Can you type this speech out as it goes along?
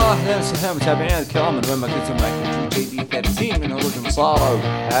اهلا وسهلا متابعينا الكرام من وين ما كنتم، معكم جديد 30 من هروج المصارعة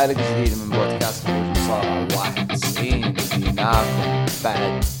وحلقة جديدة من بودكاست هروج المصارعة 91. جيناكم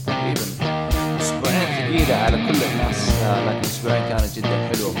بعد تقريبا اسبوعين ثقيلة على كل الناس، لكن اسبوعين كانت جدا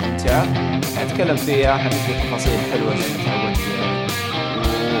حلوة وممتعة. حنتكلم فيها، حنذكر تفاصيل حلوة زي ما تعودت،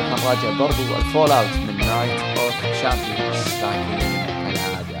 وحنراجع برضو الفول اوت من نايت اوف شامبيونز. لكن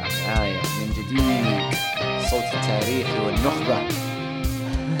كالعادة معايا من جديد صوت التاريخ والنخبة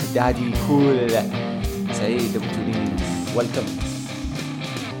دادي كول سعيد ابو تولين. ويلكم.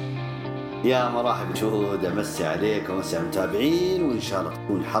 يا مرحبا شهود، امسي عليكم ومسي على المتابعين، وان شاء الله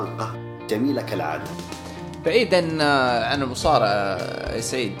تكون حلقه جميله كالعاده. بعيدا عن المصارعه يا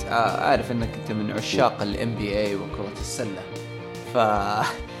سعيد، اعرف انك انت من عشاق NBA وكره السله، ف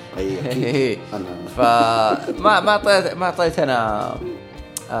ما اعطيت انا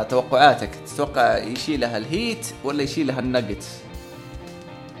توقعاتك. تتوقع يشيلها الهيت ولا يشيلها الناجتس؟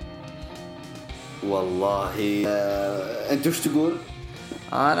 والله انت وش تقول؟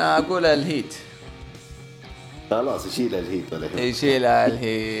 انا اقول الهيت. خلاص يشيلها الهيت ولا هي؟ يشيلها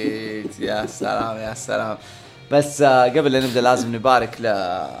الهيت. يا سلام يا سلام. بس قبل أن نبدأ لازم نبارك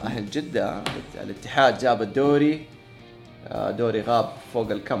لأهل جدة. الاتحاد جاب الدوري، دوري غاب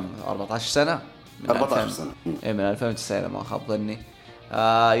فوق الكم 14 سنة، 14 سنة من 2009 ما خاب ظني.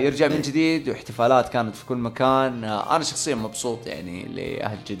 يرجع من جديد، واحتفالات كانت في كل مكان. أنا شخصيا مبسوط يعني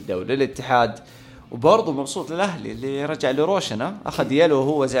لأهل جدة وللاتحاد، وبرضه مبسوط للأهلي اللي رجع لروشنا، أخذ يلو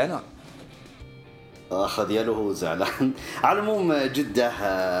وهو زعلان. أخذ يلو وهو زعلان. على العموم جدة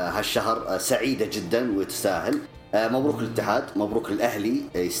هالشهر سعيدة جدا وتستاهل. مبروك للاتحاد، مبروك للأهلي،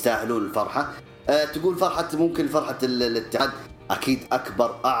 يستاهلون الفرحة. تقول فرحة، ممكن فرحة الاتحاد أكيد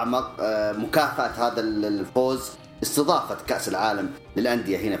أكبر أعمق مكافأة هذا الفوز استضافة كأس العالم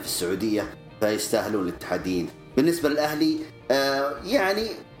للأندية هنا في السعودية، فيستاهلون الاتحاديين. بالنسبة للأهلي يعني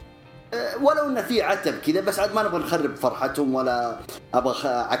ولو إن في عتب كذا، بس عاد ما نبغى نخرب فرحتهم ولا أبغى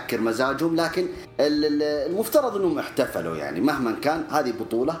أعكر مزاجهم، لكن المفترض أنهم احتفلوا. يعني مهما كان هذه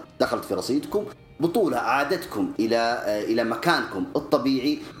بطولة دخلت في رصيدكم، بطولة أعادتكم إلى مكانكم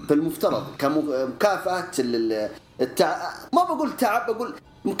الطبيعي، فالمفترض كمكافأة ما بقول تعب، بقول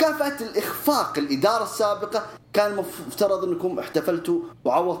مكافأة الإخفاق الإدارة السابقة. كان مفترض أنكم احتفلتوا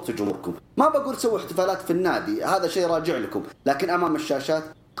وعوضتوا جمهوركم. ما بقول سووا احتفالات في النادي، هذا شيء راجع لكم، لكن أمام الشاشات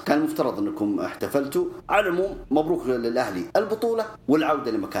كان المفترض أنكم احتفلتوا. على العموم مبروك للأهلي البطولة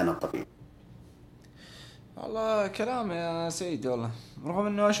والعودة لمكانها الطبيعي. والله كلام يا سيد، والله رغم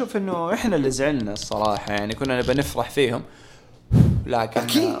انه اشوف انه احنا اللي زعلنا الصراحه، يعني كنا نبى نفرح فيهم، لكن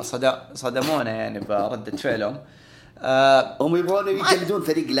صدمونا يعني بردة فعلهم. هم يبغون يجلدون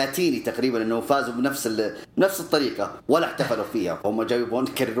فريق لاتيني تقريبا انه فازوا بنفس الطريقه ولا احتفلوا فيها، فهم جايين يبغون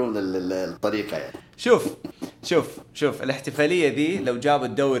يكررون الطريقه. يعني شوف الاحتفاليه ذي لو جابوا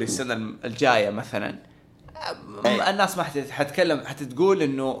الدوري السنه الجايه مثلا، الناس ما حتتكلم، حتتقول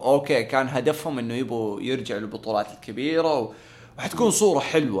انه اوكي كان هدفهم انه يبغوا يرجعوا للبطولات الكبيره، وحتكون صوره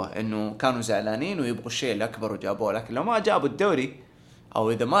حلوه انه كانوا زعلانين ويبغوا الشيء الاكبر وجابوه. لكن لو ما جابوا الدوري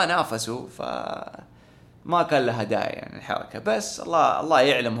او اذا ما نافسوا فما كان لها داعي يعني الحركه. بس الله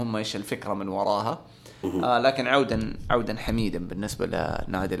يعلم هم ايش الفكره من وراها. لكن عودا حميدا بالنسبه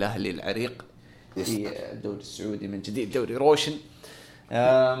لنادي الاهلي العريق في الدوري السعودي من جديد، دوري روشن.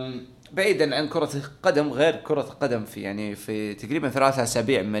 بعيدا عن كرة القدم، غير كرة القدم، في تقريبا 3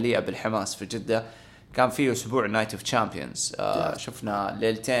 أسابيع مليئة بالحماس في جدة. كان فيه أسبوع نايت اوف شامبيونز، شفنا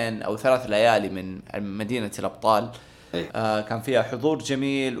ليلتين أو 3 ليالي من مدينة الأبطال. كان فيها حضور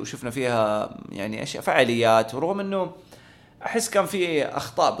جميل، وشفنا فيها يعني أشياء فعاليات، ورغم أنه أحس كان فيه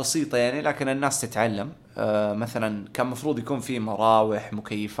أخطاء بسيطة يعني، لكن الناس تتعلم. مثلا كان مفروض يكون فيه مراوح،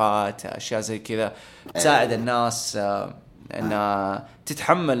 مكيفات، أشياء زي كذا تساعد الناس أن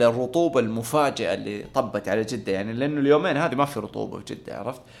تتحمل الرطوبة المفاجئة اللي طبت على جدة، يعني لأنه اليومين هذه ما في رطوبة في جدة،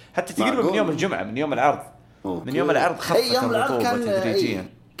 عرفت؟ حتى تقريبا من يوم الجمعة، من يوم العرض، من يوم العرض خفت الرطوبة تدريجيا.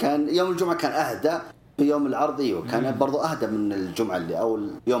 كان يوم الجمعة كان أهدى، في يوم العرض كان برضو أهدى من الجمعة اللي أو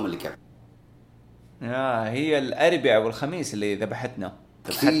اليوم اللي كان. هي الأربعاء والخميس اللي ذبحتنا.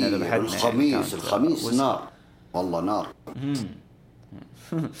 الخميس نار، والله نار.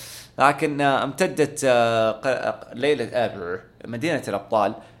 لكن امتدت ليلة مدينة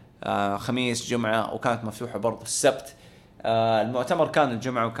الأبطال، خميس جمعة، وكانت مفتوحة برضو السبت. المؤتمر كان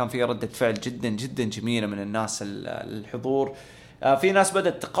الجمعة، وكان فيه ردة فعل جدا جدا جميلة من الناس الحضور. في ناس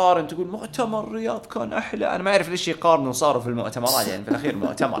بدأت تقارن، تقول مؤتمر الرياض كان أحلى. أنا ما أعرف ليش يقارنوا، صاروا في المؤتمرات يعني في الأخير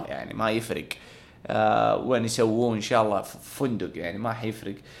مؤتمر يعني ما يفرق وين يسوون إن شاء الله في فندق، يعني ما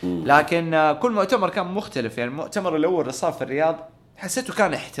حيفرق. لكن كل مؤتمر كان مختلف. يعني المؤتمر الأول اللي صار في الرياض حسيته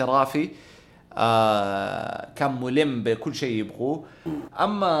كان احترافي، كان ملم بكل شيء يبغوه.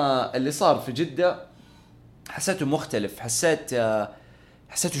 اما اللي صار في جدة حسيته مختلف،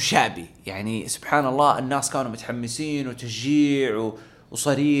 حسيته شعبي يعني. سبحان الله الناس كانوا متحمسين وتشجيع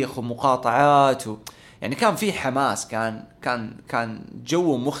وصريخ ومقاطعات يعني كان في حماس، كان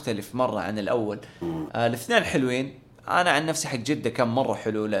جو مختلف مرة عن الأول. الاثنين حلوين. أنا عن نفسي حق جدة كان مرة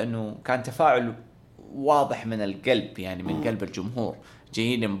حلو لأنه كان تفاعل واضح من القلب، يعني من قلب الجمهور،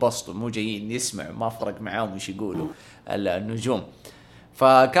 جايين ينبسطوا مو جايين يسمعوا، ما فرق معاهم وش يقولوا النجوم.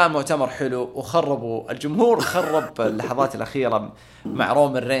 فكان مؤتمر حلو، وخربوا الجمهور خرب اللحظات الأخيرة مع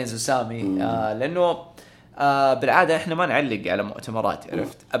رومان رينز وسامي. لأنه بالعادة إحنا ما نعلق على مؤتمرات،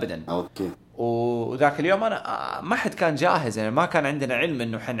 عرفت أبدا. أوكي. وذاك اليوم أنا ما حد كان جاهز، يعني ما كان عندنا علم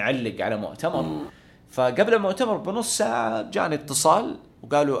إنه حنعلق على مؤتمر. فقبل المؤتمر بنص ساعة جاني اتصال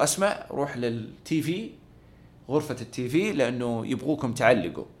وقالوا أسمع روح للتي في، غرفة التي في، لأنه يبغوكم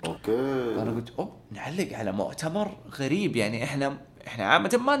تعلقوا. أوكي. أنا قلت نعلق على مؤتمر غريب، يعني إحنا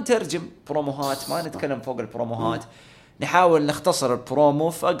عامة ما نترجم بروموهات، ما نتكلم فوق البروموهات، نحاول نختصر البرومو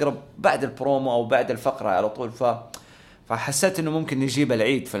في أقرب بعد البرومو أو بعد الفقرة على طول. فحسيت إنه ممكن نجيب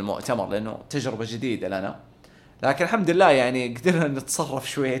العيد في المؤتمر لأنه تجربة جديدة لنا. لكن الحمد لله يعني قدرنا نتصرف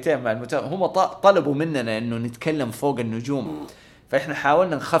شويتين مع المؤتمر. هم طلبوا مننا إنه نتكلم فوق النجوم، فإحنا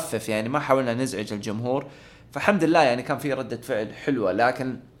حاولنا نخفف، يعني ما حاولنا نزعج الجمهور. فالحمد لله يعني كان في ردة فعل حلوة.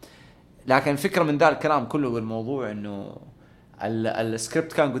 لكن فكرة من ذا الكلام كله والموضوع إنه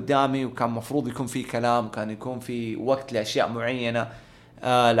السكريبت كان قدامي وكان مفروض يكون فيه كلام، كان يكون فيه وقت لأشياء معينة،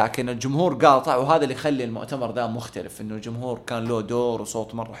 لكن الجمهور قاطع. وهذا اللي يخلي المؤتمر ده مختلف، إنه الجمهور كان له دور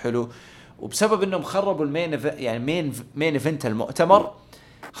وصوت مرة حلو. وبسبب إنهم خربوا يعني مين إيفنت المؤتمر،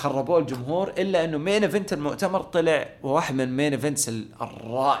 خربوا الجمهور. إلا إنه مين إيفنت المؤتمر طلع واحد من مين إيفنتس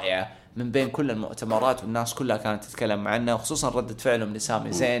الرائعة من بين كل المؤتمرات، والناس كلها كانت تتكلم عنه، وخصوصا ردة فعلهم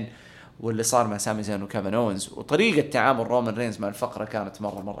لسامي زين واللي صار مع سامي زين وكيفن أوينز، وطريقة تعامل رومان رينز مع الفقرة كانت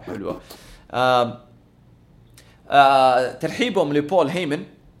مرة حلوة. ترحيبهم لبول هيمن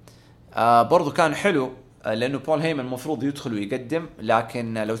برضو كان حلو، لأنه بول هيمن مفروض يدخل ويقدم.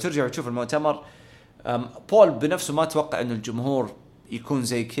 لكن لو ترجع وتشوف المؤتمر، بول بنفسه ما توقع أن الجمهور يكون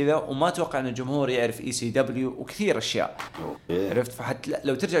زي كذا، وما توقع أن الجمهور يعرف ECW وكثير أشياء. عرفت؟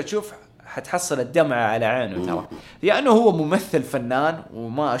 لو ترجع تشوف حتحصل الدمعة على عينه ترى، لأنه هو ممثل فنان،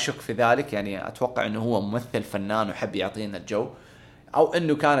 وما أشك في ذلك. يعني أتوقع أنه هو ممثل فنان وحب يعطينا الجو، أو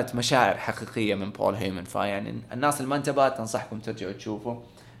أنه كانت مشاعر حقيقية من بول هيمن. فيعني الناس اللي ما انتبهت أنصحكم ترجعوا تشوفوا،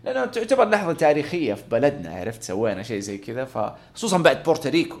 لأنه تعتبر لحظة تاريخية في بلدنا. عرفت؟ سوينا شيء زي كذا، فخصوصا بعد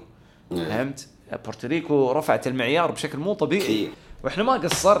بورتوريكو. فهمت؟ بورتوريكو رفعت المعيار بشكل مو طبيعي، وإحنا ما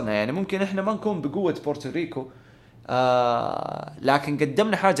قصرنا. يعني ممكن إحنا ما نكون بقوة بورتوريكو، لكن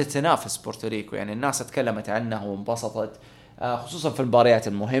قدمنا حاجة تنافس بورتوريكو. يعني الناس تكلمت عنها وانبسطت، خصوصا في المباريات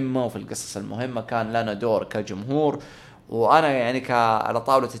المهمة وفي القصص المهمة كان لنا دور كجمهور. وأنا يعني على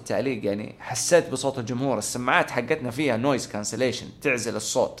طاولة التعليق يعني حسيت بصوت الجمهور. السماعات حقتنا فيها نويز كانسليشن تعزل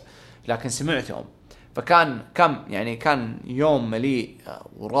الصوت، لكن سمعتهم. فكان كان يوم مليء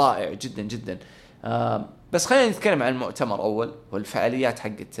ورائع جدا جدا. بس خلينا نتكلم عن المؤتمر أول والفعاليات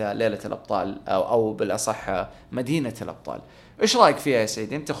حقت ليلة الأبطال، أو بالأصح مدينة الأبطال. إيش رأيك فيها يا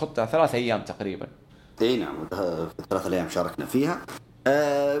سيدي؟ أنت خدتها 3 أيام تقريبا. اي نعم، في 3 أيام شاركنا فيها.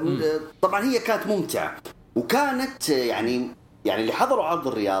 طبعا هي كانت ممتعة، وكانت يعني اللي حضروا عرض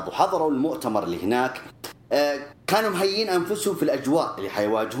الرياض وحضروا المؤتمر اللي هناك كانوا مهيئين أنفسهم في الأجواء اللي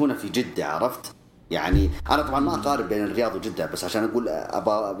حيواجهونا في جدة. عرفت؟ يعني أنا طبعا ما أقارب بين الرياض وجدة، بس عشان أقول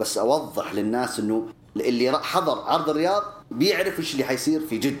بس أوضح للناس إنه اللي حضر عرض الرياض بيعرف إيش اللي حيصير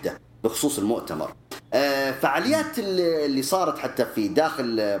في جدة بخصوص المؤتمر. فعاليات اللي صارت حتى في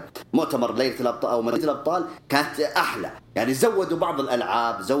داخل مؤتمر ليلة الأبطال أو مدينة الأبطال كانت أحلى. يعني زودوا بعض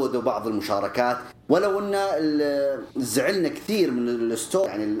الألعاب، زودوا بعض المشاركات، ولو أن زعلنا كثير من الستور.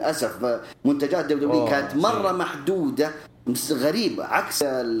 يعني للأسف منتجات دبليو كانت مرة محدودة غريبة، عكس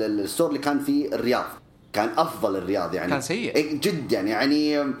الستور اللي كان في الرياض. كان أفضل الرياض، يعني كان سيء جدا.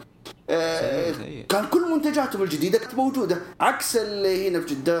 يعني كان كل منتجاتهم الجديدة كانت موجودة، عكس اللي هنا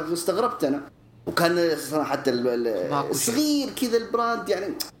في جدة. استغربت أنا، وكان حتى الصغير كذا البراند،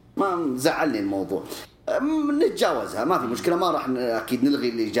 يعني ما زعلني الموضوع. نتجاوزها، ما في مشكلة. ما راح أكيد نلغي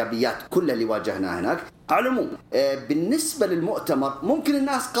الإيجابيات كلها اللي واجهناها هناك. على العموم بالنسبة للمؤتمر ممكن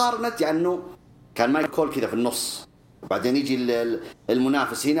الناس قارنت، يعني أنه كان مايك كول كذا في النص، وبعدين يجي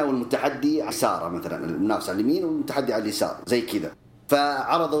المنافس هنا والمتحدي على اليسار، مثلا المنافس على اليمين والمتحدي على اليسار زي كذا.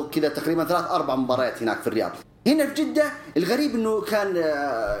 فعرضوا كذا تقريبا 3-4 مباريات هناك في الرياض. هنا في جدة الغريب انه كان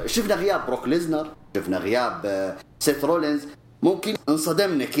شفنا غياب بروك ليزنر، شفنا غياب سيث رولينز. ممكن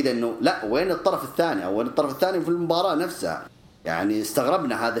انصدمنا كذا انه لا، وين الطرف الثاني، او وين الطرف الثاني في المباراة نفسها. يعني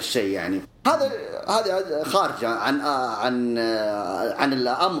استغربنا هذا الشيء. يعني هذا خارج عن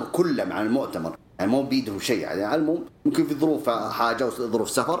الامر كله مع المؤتمر، يعني مو بيدهم شيء يعني. المهم ممكن في ظروف حاجه وظروف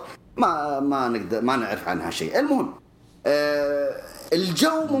سفر ما نقدر ما نعرف عنها شيء. المهم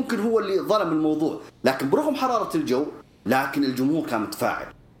الجو ممكن هو اللي ظلم الموضوع، لكن برغم حراره الجو لكن الجمهور كان متفاعل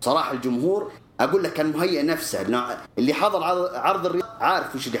صراحه. الجمهور اقول لك كان مهيئ نفسه، اللي حضر عرض الرياض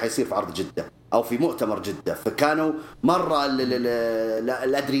عارف وش اللي حيصير في عرض جده او في مؤتمر جده، فكانوا مره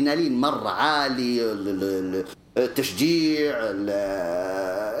الادرينالين مره عالي، التشجيع،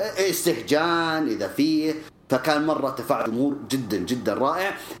 الاستهجان اذا فيه، فكان مره تفاعل الجمهور جدا جدا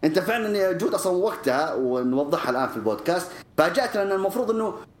رائع. انت فعلا جود اصلا وقتها ونوضحها الان في البودكاست، فاجأتنا ان المفروض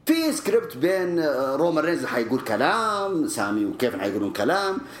انه في سكريبت بين رومان رينز حيقول كلام، سامي وكيف حيقولون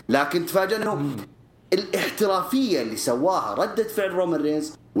كلام، لكن تفاجئنا انه الاحترافيه اللي سواها ردة فعل رومان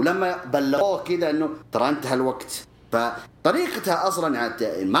رينز، ولما بلغوه كذا انه ترى انتهى الوقت، فطريقتها اصلا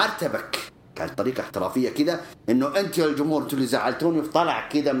يعني ما ارتبك، كانت طريقه احترافيه كذا، انه انت يا الجمهور انتوا اللي زعلتوني، طلع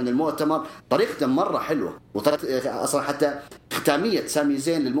كذا من المؤتمر طريقته مره حلوه. وطريقه اصلا حتى ختاميه سامي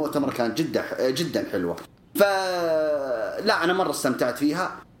زين للمؤتمر كانت جدا جدا حلوه. فلا انا مره استمتعت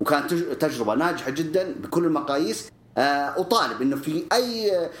فيها، وكانت تجربه ناجحه جدا بكل المقاييس. أطالب إنه في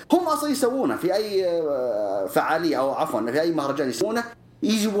أي هم أصلا يسوونه في أي فعالية أو عفوا في أي مهرجان يسوونه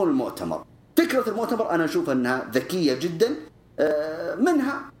يجيبون المؤتمر. فكرة المؤتمر أنا أشوف أنها ذكية جدا،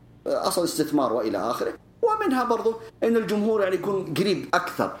 منها أصلا استثمار وإلى آخره، ومنها برضو إن الجمهور يعني يكون قريب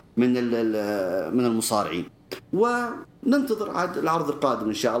أكثر من المصارعين. وننتظر عاد العرض القادم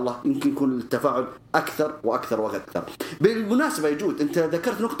إن شاء الله، يمكن يكون التفاعل أكثر وأكثر وأكثر. بالمناسبة يجود أنت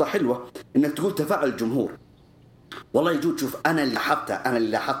ذكرت نقطة حلوة إنك تقول تفاعل الجمهور. والله يجود شوف أنا اللي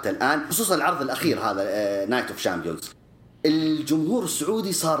لاحظته الآن خصوصا العرض الأخير هذا نايت اوف شامبيونز، الجمهور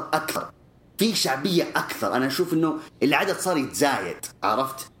السعودي صار أكثر، في شعبية أكثر. أنا أشوف إنه العدد صار يتزايد،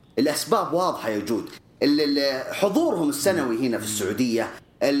 عرفت الأسباب واضحة يجود. حضورهم السنوي هنا في السعودية،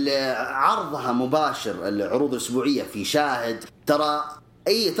 عرضها مباشر، العروض الأسبوعية في شاهد، ترى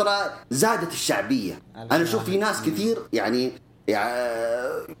زادت الشعبية. أنا أشوف في ناس كثير يعني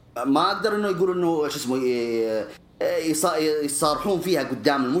ما أقدر إنه يقولوا إنه شو اسمه يصارحون فيها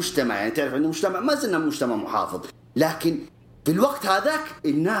قدام المجتمع، يعني تعرف إنه المجتمع ما زلنا مجتمع محافظ، لكن في الوقت هذاك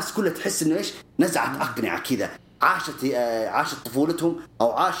الناس كلها تحس إنه إيش نزعت أقنعة كذا، عاشت طفولتهم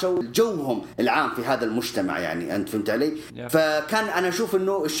أو عاشوا جوهم العام في هذا المجتمع، يعني أنت فهمت علي؟ فكان أنا أشوف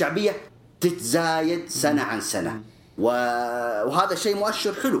إنه الشعبية تتزايد سنة عن سنة، وهذا شيء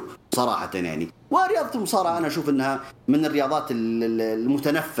مؤشر حلو صراحة يعني. ورياضة المصارعة أنا أشوف أنها من الرياضات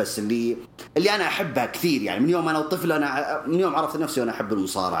المتنفس اللي أنا أحبها كثير، يعني من يوم أنا طفل، أنا من يوم عرفت نفسي وأنا أحب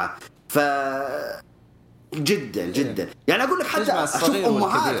المصارعة، جدا جدا يعني أقول لك حتى أشوف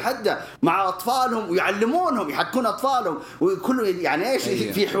أمهات حتى مع أطفالهم ويعلمونهم يحكون أطفالهم، وكله يعني إيش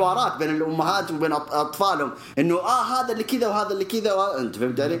في حوارات بين الأمهات وبين أطفالهم إنه هذا اللي كذا وهذا اللي كذا، أنت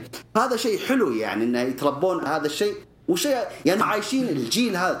فهمت علي؟ هذا شيء حلو يعني إنه يتربون هذا الشيء، وشيء يعني عايشين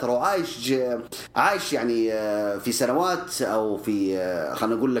الجيل هذا ترى عايش يعني في سنوات أو في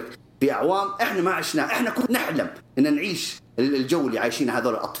خلنا نقول لك في أعوام إحنا ما عشنا، إحنا كنا نحلم إن نعيش الجو اللي عايشين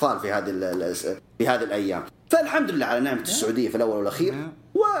هذول الأطفال في هذه الأيام. فالحمد لله على نعمة السعودية في الأول والأخير،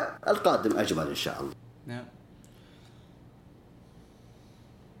 والقادم أجمل إن شاء الله.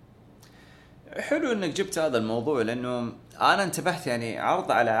 حلو إنك جبت هذا الموضوع، لأنه أنا انتبهت يعني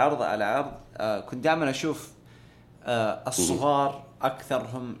عرض على عرض كنت دائما أشوف الصغار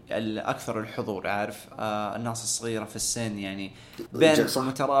أكثر الحضور، عارف الناس الصغيرة في السن، يعني بين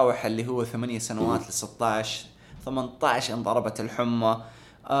متراوح اللي هو 8 سنوات ل 16 18 إن ضربت الحمى،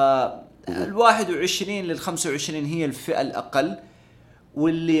 21 لل 25 هي الفئة الأقل،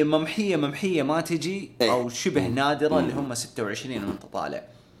 واللي ممحية ما تجي أو شبه نادرة اللي هم 26 وانت طالع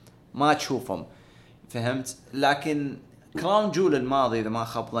ما تشوفهم، فهمت؟ لكن كراون جول الماضي إذا ما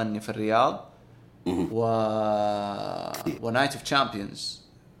خاب ظني في الرياض ونايت اوف تشامبيونز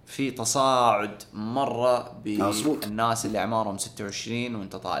في تصاعد مرة بالناس اللي أعمارهم 26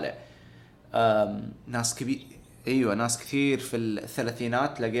 وانت طالع، ناس كبير، ايوه ناس كثير في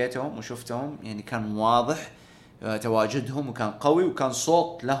الثلاثينات لقيتهم وشفتهم، يعني كان واضح تواجدهم وكان قوي وكان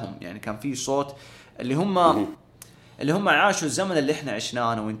صوت لهم، يعني كان في صوت اللي هم عاشوا الزمن اللي احنا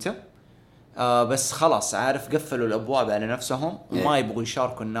عشناه انا وانت، بس خلاص عارف قفلوا الابواب على نفسهم وما يبغوا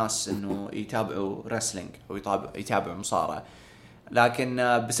يشاركوا الناس انه يتابعوا رسلينج او يتابعوا مصارعة،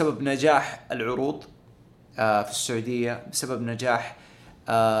 لكن بسبب نجاح العروض في السعودية، بسبب نجاح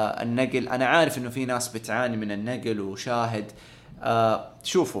النقل، أنا عارف إنه في ناس بتعاني من النقل وشاهد،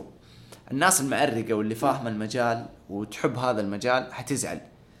 شوفوا الناس المعرقة واللي فاهمة المجال وتحب هذا المجال حتزعل،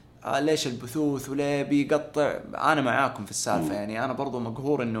 ليش البثوث وليه بيقطع. انا معاكم في السالفه يعني. انا برضو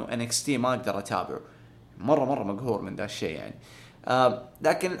مقهور انه NXT ما اقدر اتابعه، مره مقهور من ذا الشيء يعني.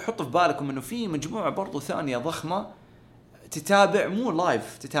 لكن حطوا في بالكم انه في مجموعه برضو ثانيه ضخمه تتابع، مو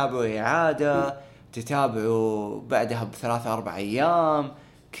لايف، تتابعوا اعاده، تتابعوا بعدها ب3-4 ايام.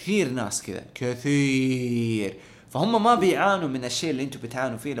 كثير ناس كذا كثير، فهم ما بيعانوا من الشيء اللي انتم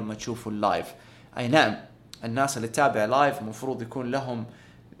بتعانوا فيه لما تشوفوا اللايف. اي نعم، الناس اللي تتابع لايف مفروض يكون لهم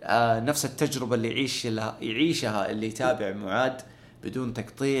نفس التجربة اللي يعيشها اللي يتابع معاد، بدون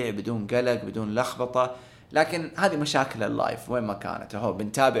تقطيع، بدون قلق، بدون لخبطة. لكن هذه مشاكل اللايف وين ما كانت. اهو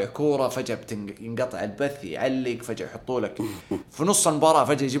بنتابع كورة فجأة ينقطع البث، يعلق فجأة، يحطوا لك في نص المباراة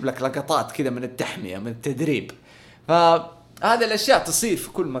فجأة يجيب لك لقطات كذا من التحمية، من التدريب. فهذه الأشياء تصير في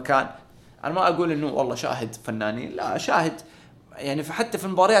كل مكان. أنا ما أقول إنه والله شاهد فنانين، لا، شاهد يعني. حتى في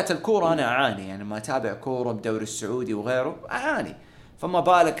مباريات الكورة أنا أعاني يعني، ما أتابع كورة بدوري السعودي وغيره أعاني، فما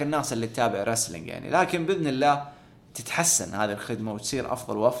بالك الناس اللي تتابع رسلينج يعني. لكن بإذن الله تتحسن هذه الخدمة وتصير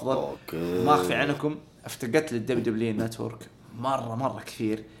أفضل وأفضل. ما أخفي عنكم، افتقدت للدبليو نتورك مرة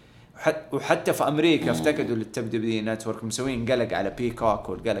كثير، وحتى في أمريكا افتقدوا للدبليو نتورك، مسوين قلق على بيكوك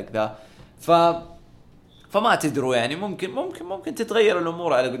والقلق ذا. فما تدروا يعني، ممكن تتغير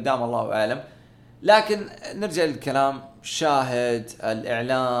الأمور على قدام، الله أعلم. لكن نرجع للكلام، شاهد،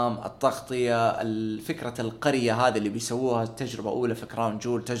 الإعلام، التغطية، الفكرة القرية هذه اللي بيسووها، تجربة أولى في كراون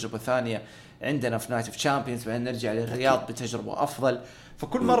جول، تجربة ثانية عندنا في نايت اوف تشامبيونز، بعدين نرجع للرياض بتجربة أفضل.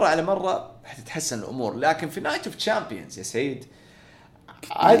 فكل مرة على مرة حتتحسن الأمور. لكن في نايت اوف تشامبيونز يا سعيد،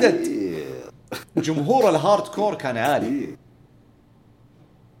 عدد جمهور الهارد كور كان عالي،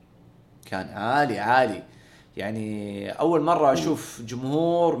 كان عالي يعني. أول مرة أشوف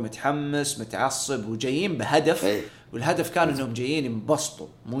جمهور متحمس متعصب وجايين بهدف، والهدف كان إنهم جايين ينبسطوا،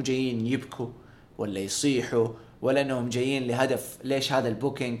 مو جايين يبكوا ولا يصيحوا، ولا إنهم جايين لهدف ليش هذا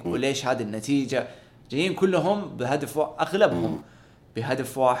البوكينج وليش هذه النتيجة. جايين كلهم بهدف أغلبهم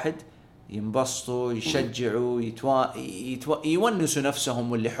بهدف واحد، ينبسطوا، يشجعوا، يونسوا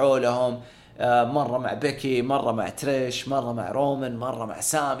نفسهم واللي حولهم. مرة مع بيكي، مرة مع تريش، مرة مع رومان، مرة مع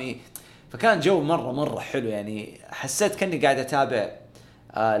سامي. فكان جو مرة حلو يعني. حسيت كأني قاعد أتابع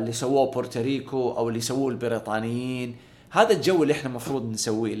اللي سووه بورتوريكو أو اللي سووه البريطانيين. هذا الجو اللي إحنا مفروض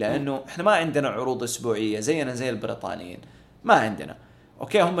نسويه، لأنه إحنا ما عندنا عروض أسبوعية زينا زي البريطانيين، ما عندنا.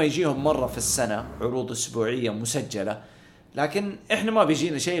 أوكي، هم يجيهم مرة في السنة عروض أسبوعية مسجلة، لكن إحنا ما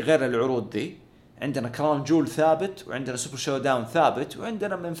بيجينا شيء غير العروض دي. عندنا كراون جول ثابت، وعندنا سوبر شو داون ثابت،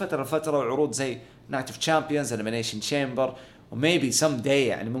 وعندنا من فترة لفترة عروض زي نايت اوف تشامبيونز، إليمينيشن تشامبر، وميبي سم داي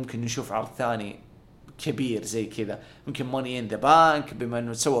يعني ممكن نشوف عرض ثاني كبير زي كذا. ممكن موني ان ذا بانك بما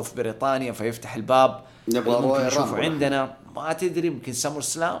انه تسوى في بريطانيا فيفتح الباب، ممكن نشوفه عندنا، ما تدري، ممكن سمر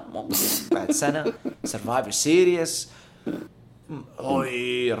سلام، ممكن بعد سنة سرفايفر سيريس،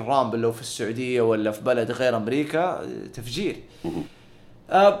 الرامبل لو في السعودية ولا في بلد غير أمريكا، تفجير.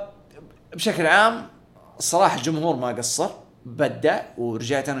 بشكل عام الصراحة الجمهور ما قصر، بدأ.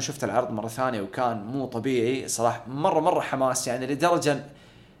 ورجعت أنا شفت العرض مرة ثانية وكان مو طبيعي صراحة، مرة حماس يعني، لدرجة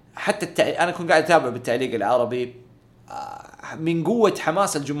حتى أنا كنت قاعد أتابع بالتعليق العربي، من قوة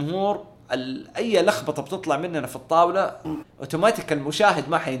حماس الجمهور أي لخبطة بتطلع مننا في الطاولة أوتوماتيك المشاهد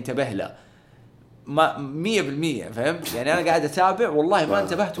ما حينتبه له، ما 100%. فهمت يعني؟ أنا قاعد أتابع والله ما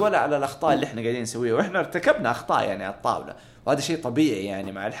انتبهت ولا على الأخطاء اللي إحنا قاعدين نسويها، وإحنا ارتكبنا أخطاء يعني على الطاولة، وهذا شيء طبيعي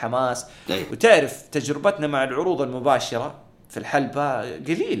يعني مع الحماس. وتعرف تجربتنا مع العروض المباشرة في الحلبة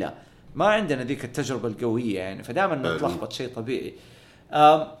قليلة، ما عندنا ذيك التجربة القوية يعني، فدائما نتلخبط، شيء طبيعي.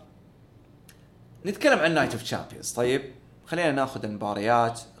 نتكلم عن نايت اوف تشامبيونز. طيب خلينا ناخذ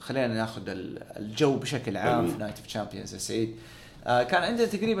المباريات، خلينا ناخذ الجو بشكل عام في نايت اوف تشامبيونز يا سعيد. كان عندنا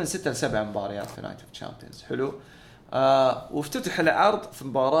تقريبا 6-7 مباريات في نايت اوف تشامبيونز. حلو. وافتتح العرض في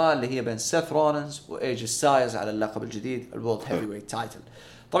مباراة اللي هي بين سيث رولينز وإيج ستايلز على اللقب الجديد الورلد هيفي ويت تايتل.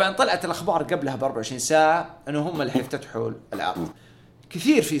 طبعا طلعت الأخبار قبلها ب24 ساعة أنه هم اللي حيفتتحوا العرض.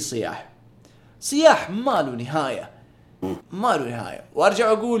 كثير في صياح ما له نهاية.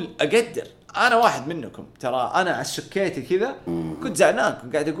 وأرجع أقول أقدر، أنا واحد منكم ترى، أنا على السكيتي كذا كنت زعلان،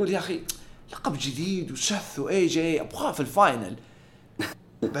 كنت قاعد أقول يا أخي لقب جديد وسيث وإي جي أبغاه في الفاينل.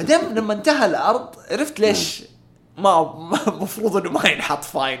 بعدين لما انتهى العرض عرفت ليش ما مفروض انه ما ينحط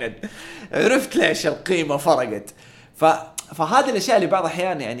فاينل، عرفت ليش القيمة فرقت. فهذه الاشياء اللي بعض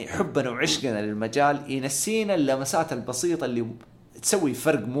الاحيان يعني حبنا وعشقنا للمجال ينسينا اللمسات البسيطة اللي تسوي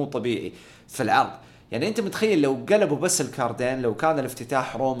فرق مو طبيعي في العرض. يعني انت متخيل لو قلبوا بس الكاردين، لو كان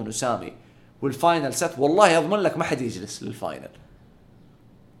الافتتاح رومان وسامي والفاينل سيت، والله اضمن لك ما حد يجلس للفاينل.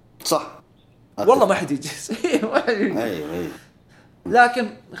 صح والله ما حد يجلس. ايوه. لكن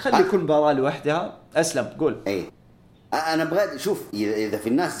خلي كل مباراة لوحدها. اسلم قول. انا ابغى شوف اذا في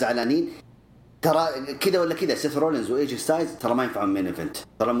الناس زعلانين ترى كذا ولا كذا، سيث رولينز وايجي ستايلز ترى ما ينفعون مين ايفنت،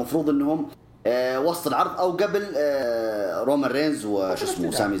 ترى المفروض انهم وسط العرض او قبل رومان رينز وش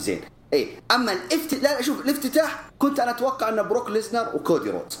اسمه سامي زين. اي اما لا شوف الافتتاح كنت انا اتوقع ان بروك ليزنر وكودي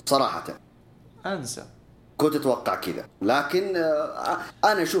رودز صراحه، انسى كنت اتوقع كذا، لكن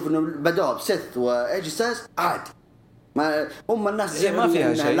انا اشوف انه بدأوا بسيث وايجي ستايلز عادي، ما هم الناس ما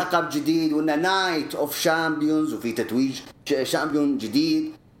فيها شيء، لقب جديد وانه نايت اوف شامبيونز وفي تتويج شامبيون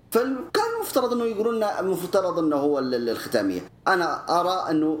جديد، فكان المفترض انه يقولون لنا المفترض انه هو الختاميه. انا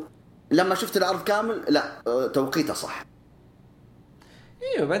ارى انه لما شفت العرض كامل لا توقيته صح.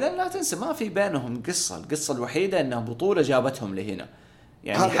 ايوه بعدين لا تنسى ما في بينهم القصه الوحيده انها بطوله جابتهم لهنا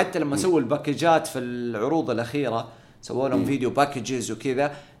يعني حتى لما سووا الباكجات في العروض الاخيره سووا لهم فيديو باكجز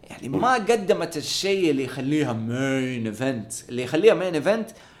وكذا، يعني ما قدمت الشيء اللي يخليها مين ايفنت. اللي يخليها مين ايفنت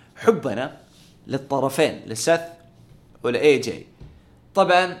حبنا للطرفين لسيث ولاي جي.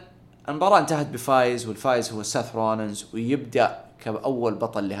 طبعا المباراة انتهت بفايز، والفايز هو سيث رولينز، ويبدأ كأول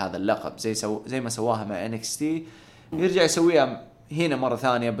بطل لهذا اللقب زي ما سواها مع NXT، يرجع يسويها هنا مرة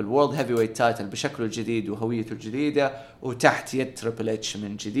ثانية بالورلد هيفي ويت تايتل بشكله الجديد وهويته الجديدة وتحت يد تريبل اتش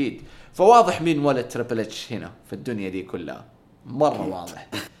من جديد. فواضح مين ولد تريبل اتش هنا في الدنيا دي كلها، مرة واضح.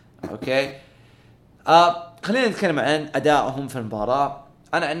 اوكي خلينا نتكلم عن أدائهم في المباراة.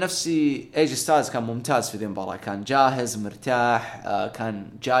 أنا عن نفسي ايجي ستايلز كان ممتاز في ذي المباراة، كان جاهز مرتاح، كان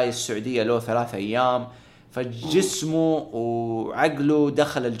جاي السعودية له 3 أيام، فجسمه وعقله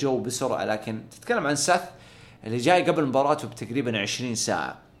دخل الجو بسرعة. لكن تتكلم عن سيث اللي جاي قبل مباراته بتقريبا 20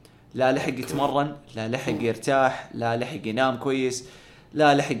 ساعة، لا لحق يتمرن، لا لحق يرتاح، لا لحق ينام كويس،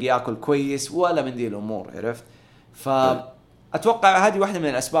 لا لحق يأكل كويس، ولا من دي الأمور، عرفت؟ فأتوقع هذه واحدة من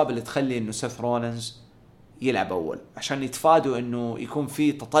الأسباب اللي تخلي إنه سيث رولينز يلعب أول، عشان يتفادوا إنه يكون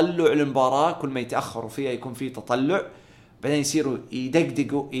في تطلع للمباراة، كل ما يتأخروا فيها يكون في تطلع، بعدين يصيروا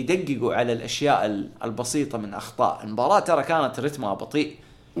يدققوا على الأشياء البسيطة من أخطاء. المباراة ترى كانت رتمها بطيء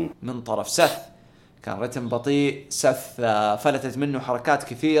من طرف سيث، كان رتم بطيء، سيث فلتت منه حركات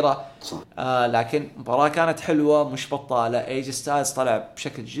كثيرة، لكن المباراة كانت حلوة مش بطالة. ايجي ستايلز طلع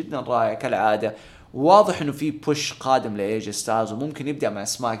بشكل جدا رائع كالعادة، واضح إنه في بوش قادم لإيجي ستايلز وممكن يبدأ مع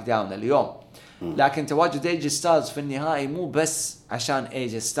سماك داون اليوم. لكن تواجد ايجي ستايلز في النهائي مو بس عشان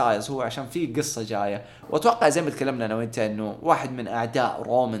ايجي ستايلز، هو عشان في قصة جاية، واتوقع زي ما تكلمنا انا وانت انه واحد من اعداء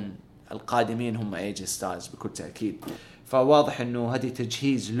رومان القادمين هم ايجي ستايلز بكل تأكيد، فواضح انه هذه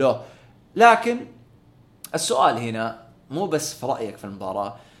تجهيز له. لكن السؤال هنا مو بس في رأيك في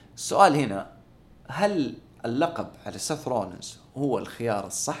المباراة، السؤال هنا هل اللقب على سيث رولينز هو الخيار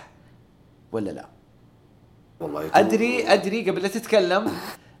الصح ولا لا؟ والله ادري قبل لا تتكلم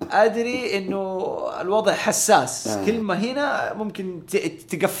أدري إنه الوضع حساس، كلمة هنا ممكن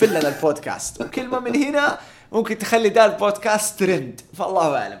تقفل لنا البودكاست، وكلمة من هنا ممكن تخلي ده البودكاست ترند،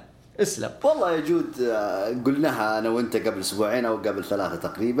 فالله أعلم. اسلم. والله يا جود قلناها أنا وأنت قبل أسبوعين أو قبل 3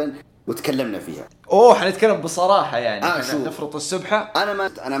 تقريبا وتكلمنا فيها. حنتكلم بصراحة يعني نفرط السبحة.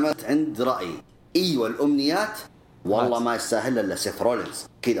 أنا ما عند رأيي أيوة الأمنيات والله ما يستاهل إلا سيث رولينز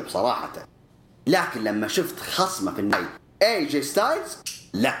كذا بصراحة، لكن لما شفت خصمه في النهاية ايجي ستايلز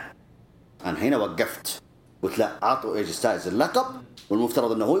لا، أنا هنا وقفت قلت لا، أعطوا ايجي ستايلز اللقب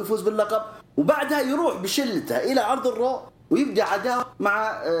والمفترض أنه هو يفوز باللقب، وبعدها يروح بشلته إلى عرض الرو ويبدأ عداوة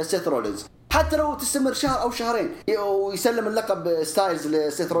مع سيث رولينز، حتى لو تستمر شهر أو شهرين ويسلم اللقب ستايلز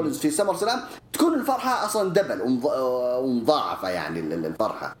لسيث رولينز في سمر سلام، تكون الفرحة أصلا دبل ومضاعفة يعني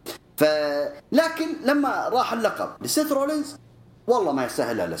الفرحة. لكن لما راح اللقب لسيث رولينز والله ما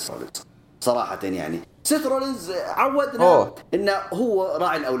يستاهلها لسيث رولينز صراحة. يعني سيث رولينز عودنا إنه هو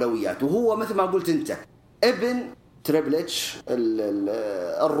راعي الأولويات، وهو مثل ما قلت أنت ابن تريبل اتش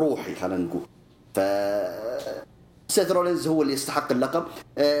الروحي خلينا نقول. سيث رولينز هو اللي يستحق اللقب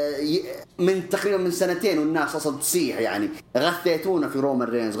من تقريبا من 2 والناس أصلا تصيح يعني غثيتونا في رومان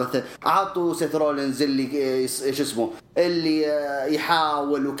رينز، عطوا سيث رولينز اللي إيش اسمه اللي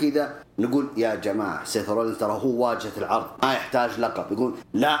يحاول وكذا. نقول يا جماعة سيث رولينز ترى هو واجهة العرض ما يحتاج لقب، يقول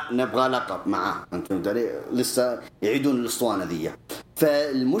لا نبغى لقب معاه، أنتم لسه يعيدون الأسطوانة ذي.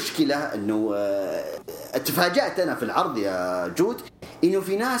 فالمشكلة إنه تفاجأت أنا في العرض يا جود إنه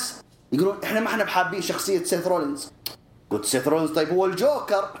في ناس يقولون إحنا ما إحنا بحابين شخصية سيث رولينز. قلت سيث رولينز طيب هو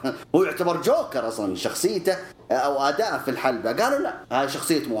الجوكر هو يعتبر جوكر أصلا شخصيته أو أداءه في الحلبة. قالوا لا هاي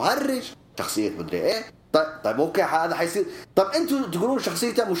شخصية مهرج، شخصية مدري إيه. طيب أوكي هذا حيصير. طيب أنتوا تقولون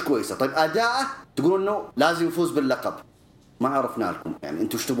شخصيته مش كويسة، طيب أداءه تقولون إنه لازم يفوز باللقب. ما عرفنا لكم يعني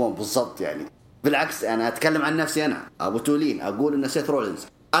أنتوا تبون بالضبط. يعني بالعكس أنا أتكلم عن نفسي، أنا أبو تولين أقول إن سيث رولينز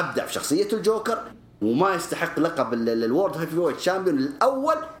أبدع في شخصية الجوكر وما يستحق لقب الورد هيفي ويت شامبيون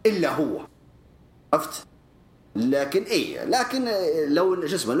الأول إلا هو. عرفت؟ لكن لو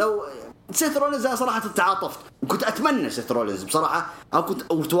شو اسمه لو سيث رولينز صراحه تعاطفت وكنت اتمنى سيث رولينز بصراحه، او كنت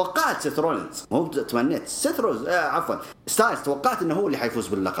توقعت سيث رولينز، مو تمنيت سيث رولينز عفوا ستايلز، توقعت انه هو اللي حيفوز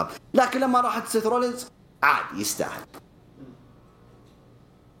باللقب، لكن لما راحت سيث رولينز عاد يستاهل.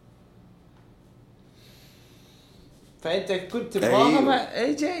 فانت كنت تبغاها مع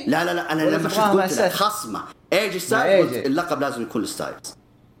اي جي؟ لا انا لما شفت قلت خصمه ايجي ستايلز اللقب لازم يكون ستايلز.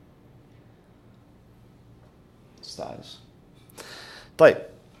 طيب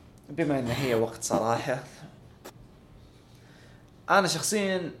بما ان هي وقت صراحه، انا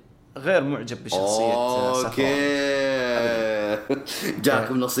شخصيا غير معجب بشخصيه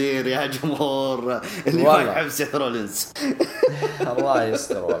جاكم نصير يا جمهور اللي ما يحب سيث رولينز. الله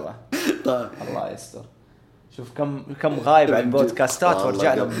يستر والله. طيب الله يستر. شوف كم غايب عن البودكاستات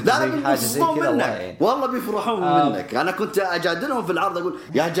ورجع لهم زي حاجه زي كذا. والله بيفرحون منك. انا كنت اجادلهم في العرض اقول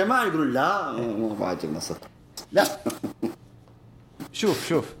يا جماعه، يقولون لا مو عاجبنا نصر. لا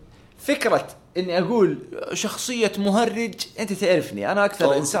شوف فكرة اني اقول شخصية مهرج، انت تعرفني انا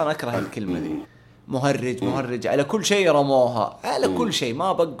اكثر انسان اكره الكلمة دي. مهرج على كل شيء رموها، على كل شيء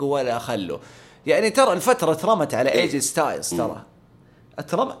ما بقوا ولا خلوا. يعني ترى الفترة اترمت على ايجي ستايلز، ترى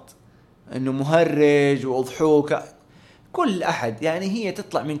اترمت انه مهرج وضحوك كل احد، يعني هي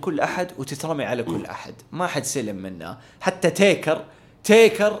تطلع من كل احد وتترمي على كل احد، ما حد سلم منها. حتى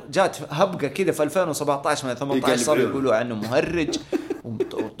تيكر جات هبقة كده في 2017 من 18 صاروا يقولوا عنه مهرج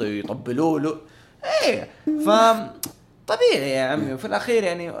ويطبلوا له. ايه طبيعي يا عمي. وفي الاخير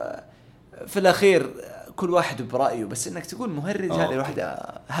يعني في الاخير كل واحد برأيه، بس انك تقول مهرج هذه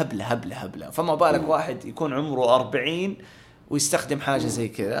واحدة هبلة. فما بالك واحد يكون عمره 40 ويستخدم حاجة زي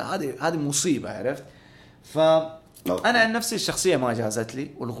كذا، هذه مصيبة، عرفت؟ فأنا عن نفسي الشخصية ما جازت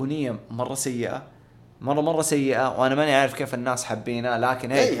لي، والغنية مرة سيئة، مرة سيئة، وأنا ماني عارف كيف الناس حبينا.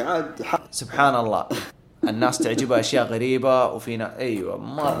 لكن سبحان الله الناس تعجبها أشياء غريبة، وفينا أيوة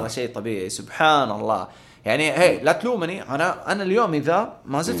مرة شيء طبيعي. سبحان الله. يعني لا تلومني، أنا اليوم إذا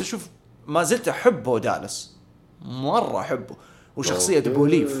ما زلت أحبه دالس، مرة أحبه، وشخصية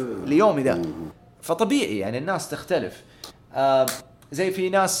بوليف اليوم إذا، فطبيعي يعني الناس تختلف. زي في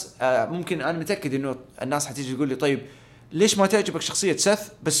ناس ممكن أنا متأكد إنه الناس حتيجي تقول لي طيب ليش ما تعجبك شخصية سيث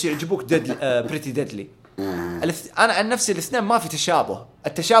بس يعجبوك بريتي ديدلي؟ أنا عن نفسي الاثنين ما في تشابه.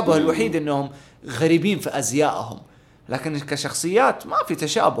 التشابه الوحيد إنهم غريبين في أزيائهم، لكن كشخصيات ما في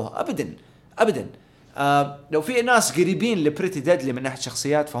تشابه أبدا. لو في ناس قريبين لبريتي ديدلي من ناحية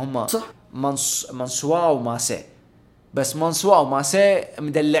شخصيات فهم مانسوا وماسي، بس مانسوا وماسي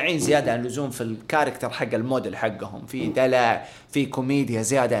مدلعين زيادة عن اللزوم في الكاركتر حق الموديل حقهم، في دلع، في كوميديا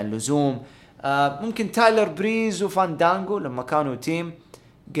زيادة عن اللزوم. ممكن تايلر بريز وفاندانجو لما كانوا تيم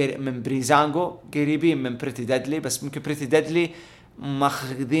من بريزانجو قريبين من بريتي ديدلي، بس ممكن بريتي ديدلي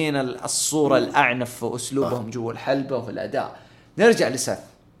ماخذين الصورة الأعنف في أسلوبهم جوا الحلبة وفي الأداء. نرجع لسيث.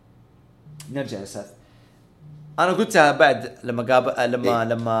 أنا قلتها بعد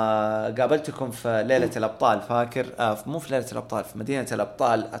لما قابلتكم في ليلة الأبطال، فاكر؟ مو في ليلة الأبطال، في مدينة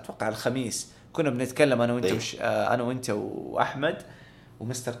الأبطال أتوقع الخميس، كنا بنتكلم أنا وأنت وأحمد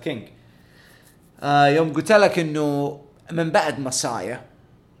ومستر كينج. يوم قلت لك إنه من بعد مسايا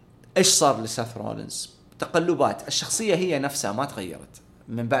إيش صار لسيث رولينز؟ تقلبات الشخصية هي نفسها ما تغيرت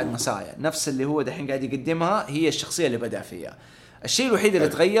من بعد مسايا، نفس اللي هو دحين قاعد يقدمها هي الشخصية اللي بدأ فيها. الشيء الوحيد اللي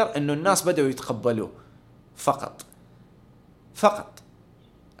تغير إنه الناس بدأوا يتقبلوه فقط.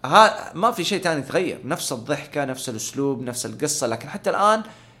 ما في شيء تاني تغير، نفس الضحكة، نفس الأسلوب، نفس القصة. لكن حتى الآن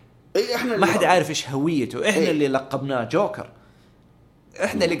ما حد عارف إيش هويته. إحنا اللي لقبناه جوكر،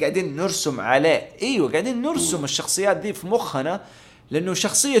 إحنا اللي قاعدين نرسم عليه. أيوة قاعدين نرسم الشخصيات دي في مخنا، لأنه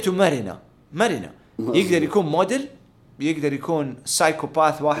شخصيته مرنة. يقدر يكون موديل، يقدر يكون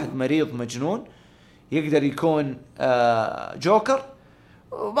سايكوباث، واحد مريض مجنون، يقدر يكون جوكر،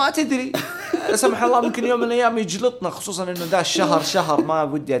 وما تدري لا سمح الله ممكن يوم من الأيام يجلطنا، خصوصا إنه ذا الشهر ما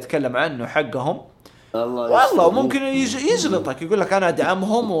ودي أتكلم عنه حقهم والله. وممكن يجلطك، يقول لك أنا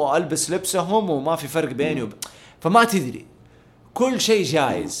أدعمهم وألبس لبسهم وما في فرق بيني فما تدري. كل شيء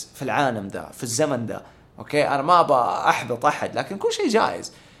جائز في العالم ده، في الزمن ده. أوكي أنا ما أبغى أحبط أحد، لكن كل شيء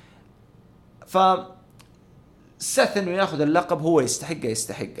جائز. سيث إنه يأخذ اللقب هو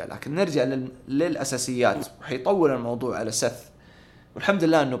يستحقه. لكن نرجع للأساسيات، وحيطول الموضوع على سيث، والحمد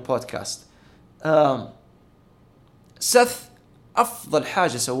لله إنه بودكاست. سيث أفضل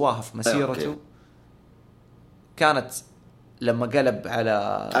حاجة سواها في مسيرته كانت لما قلب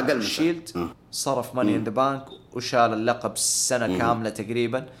على الشيلد، صرف ماني إن ذا بانك وشال اللقب سنة كاملة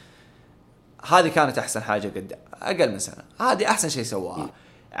تقريبا. هذه كانت أحسن حاجة قد أقل من سنة، هذه أحسن شيء سواها.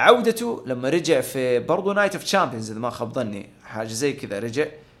 عودته لما رجع في برضو نايت اوف تشامبيونز، إذا ما خاب ظني حاجة زي كذا، رجع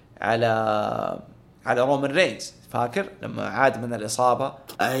على على رومان رينز، فاكر لما عاد من الإصابة؟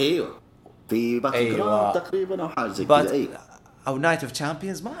 ايوه في باتل جراوند تقريبا او حاجه زي كذا، اي او نايت اوف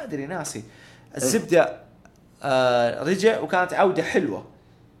تشامبيونز، ما ادري ناسي. الزبده رجع وكانت عوده حلوه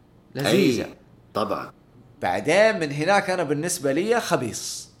لذيذه. طبعا بعدين من هناك انا بالنسبه لي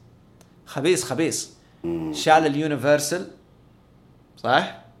خبيص شال اليونيفرسال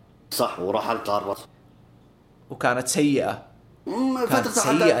صح وراح القارة وكانت سيئه، كانت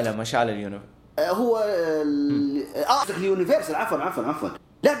سيئه لما شال اليونيفرسال. هو اليونيفرسال عفوا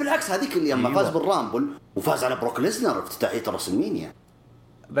لا بالعكس، هذيك اللي لما فاز بالرامبل وفاز على بروك ليزنر في افتتاحية راسلمانيا.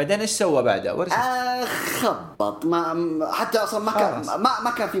 بعدين ايش سوى بعده؟ خبط، ما حتى اصلا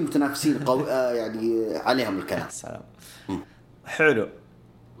ما كان في متنافسين قوي يعني عليهم الكلام. سلام. حلو،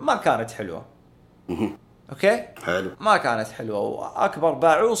 ما كانت حلوه. اوكي حلو، ما كانت حلوه، واكبر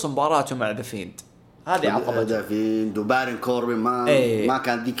باعوص مباراته مع ذا فيند، هذه عقبه. ذا فيند وبارن كوربن ما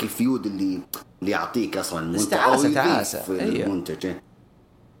كان ذيك الفيود اللي يعطيك اصلا المنتج. تعاسه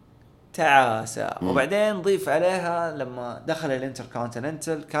تعاسة. وبعدين ضيف عليها لما دخل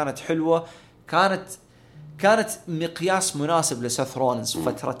الانتركونتيننتال كانت حلوة، كانت مقياس مناسب لسيث رولينز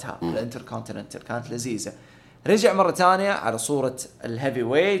فترتها. الانتركونتيننتال كانت لذيذة. رجع مرة تانية على صورة الهيفي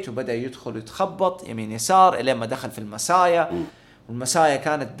ويت وبدأ يدخل يتخبط يمين يسار إلى ما دخل في المسايا. والمسايا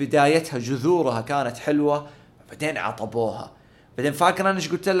كانت بدايتها جذورها كانت حلوة، بعدين عطبوها. بعدين فاكر أنا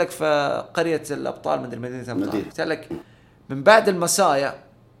إيش قلت لك في قرية الأبطال مدري مدينة الأبطال؟ قلت لك من بعد المسايا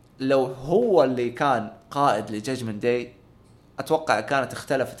لو هو اللي كان قائد لجاجمنت داي أتوقع كانت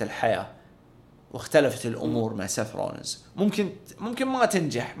اختلفت الحياة واختلفت الأمور مع سيث رولينز. ممكن ما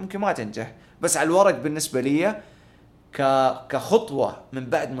تنجح بس على الورق بالنسبة لي كخطوة من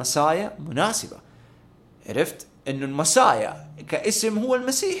بعد مسايا مناسبة. عرفت إنه المسايا كاسم هو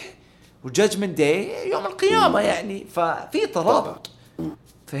المسيح وجاجمنت داي يوم القيامة، يعني ففي ترابط،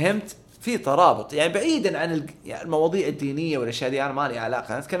 فهمت؟ في ترابط يعني بعيدا عن المواضيع الدينية والأشياء دي، أنا ما لي علاقة،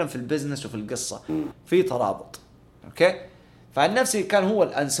 أنا أتكلم في البزنس وفي القصة في ترابط. أوكي، فعن نفسي كان هو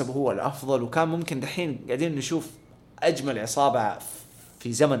الأنسب وهو الأفضل، وكان ممكن دحين قاعدين نشوف أجمل عصابة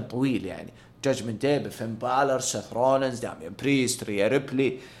في زمن طويل، يعني جاجمنت داي بفين بالر، سيث رولينز، داميان بريست، ريا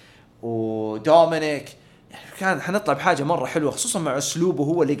ريبلي ودومينيك. يعني كان حنطلع بحاجة مرة حلوة، خصوصا مع أسلوبه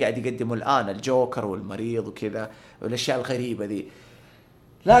هو اللي قاعد يقدمه الآن، الجوكر والمريض وكذا والأشياء الغريبة دي.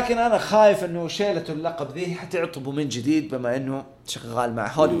 لكن أنا خايف أنه شيلة اللقب ذي حتعطبه من جديد بما أنه شغال مع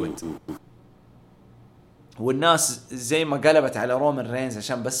هوليوود، والناس زي ما قلبت على رومان رينز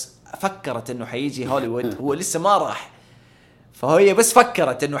عشان بس فكرت أنه حيجي هوليوود، هو لسه ما راح، فهي بس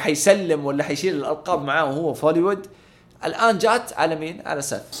فكرت أنه حيسلم ولا حيشيل الألقاب معاه وهو في هوليوود. الآن جات على مين؟ على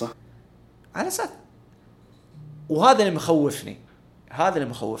سيث، صح، على سيث. وهذا اللي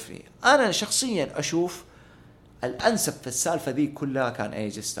مخوفني. أنا شخصيا أشوف الأنسب في السالفة ذي كلها كان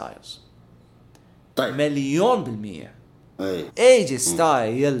ايج ستايلز. طيب 1,000,000%. ايج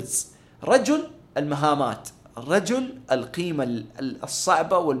ستايلز رجل المهامات، رجل القيمة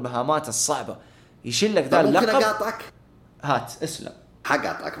الصعبة والمهامات الصعبة، يشيل لك ذا اللقب. ممكن أقاطعك؟ هات اسلم.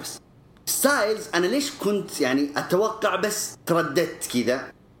 حقاطعك بس. ستايلز أنا ليش كنت يعني أتوقع بس ترددت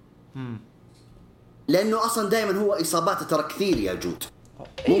كذا؟ لأنه أصلا دائما هو إصاباته ترى كثير يا جود.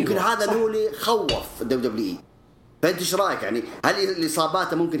 ممكن هذا هو اللي خوف دبليو. فأنت إيش رأيك؟ يعني هل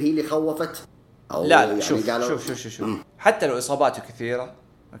الإصابات ممكن هي اللي خوفت؟ أو لا يعني شوف حتى لو إصاباته كثيرة،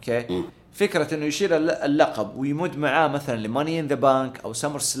 أوكي، فكرة إنه يشيل اللقب ويمد معاه مثلا لماني إن ذا بانك أو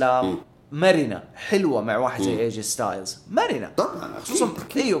سمر سلام مرنة حلوة مع واحد زي ايج ستايلز، مرنة طبعا، خصوصا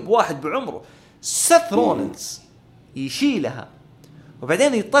بواحد بعمره. سيث رولينز يشيلها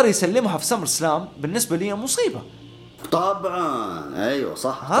وبعدين يضطر يسلمها في سمر سلام، بالنسبة لي مصيبة. طبعا ايوه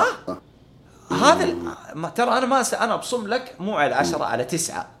صح. هذا ترى انا ابصم لك مو على 10 على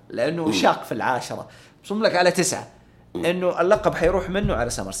 9، لانه شاك في 10، ابصم لك على 9 انه اللقب حيروح منه على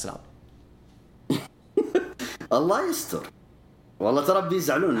سمر سلام. الله يستر والله، ترى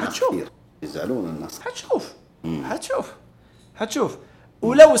بيزعلون الناس كثير، يزعلون الناس. حتشوف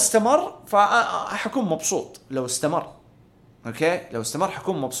ولو استمر فحكون مبسوط. لو استمر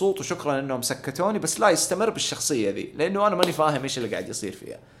حكون مبسوط، وشكرا انهم سكتوني، بس لا يستمر بالشخصية ذي، لانه انا ماني فاهم ايش اللي قاعد يصير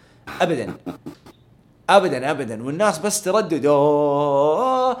فيها ابدا. والناس بس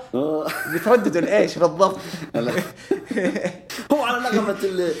ترددوا بترددوا الايش بالضبط. هو على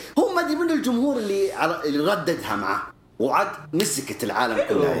نغمة هو ما ادري من الجمهور اللي رددها معه، وعد مسكت العالم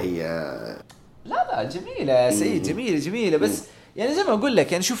كلها هي. لا جميلة يا سيد، جميلة بس يعني زي ما أقول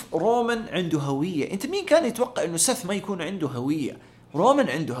لك، يعني شوف رومان عنده هوية. أنت مين كان يتوقع إنه سيث ما يكون عنده هوية؟ رومان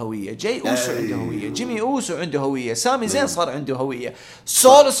عنده هوية، جاي أوسو عنده هوية، جيمي أوسو عنده هوية، سامي زين صار عنده هوية،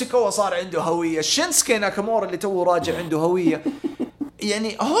 سولو سيكوا صار عنده هوية، شينسكي ناكامورا اللي توه راجع عنده هوية.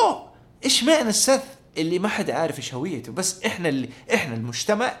 يعني ايش معنى السث اللي ما حد عارف ايش هويته؟ بس احنا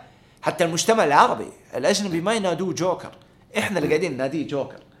المجتمع، حتى المجتمع العربي الاجنبي ما ينادوه جوكر، احنا اللي قاعدين نناديه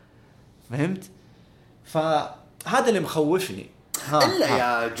جوكر. فهمت؟ فهذا اللي مخوفني. الا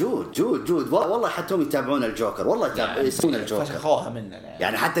يا جود والله حتى هم يتابعون الجوكر، والله يسمون الجوكر، فشخوها مننا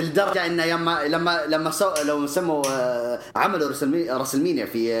يعني حتى لدرجه انه لما لو سموا عملوا رسلمينيا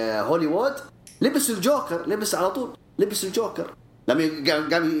في هوليوود لبسوا الجوكر، لبس على طول لبس الجوكر. لما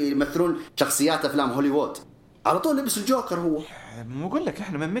قاموا يمثلون شخصيات افلام هوليوود على طول لبس الجوكر. هو مو اقول لك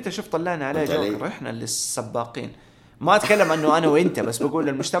احنا من متى شوف طلعنا عليه جوكر؟ احنا اللي السباقين. ما اتكلم انه انا وانت بس، بقول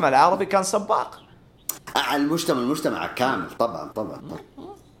المجتمع العربي كان سباق. المجتمع كامل طبعا.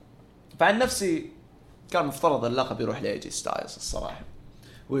 فعن نفسي كان مفترض اللقب يروح لأيجي ستايلز الصراحة،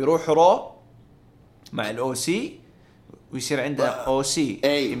 ويروح رو مع الأو سي، ويصير عنده أو سي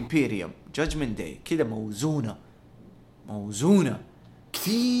إمبيريوم جاجمنت داي كذا موزونة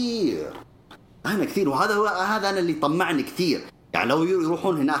كثير. وهذا أنا اللي طمعني كثير. يعني لو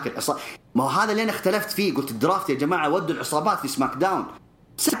يروحون هناك ما هو هذا اللي أنا اختلفت فيه. قلت الدرافت يا جماعة ودوا العصابات في سماك داون،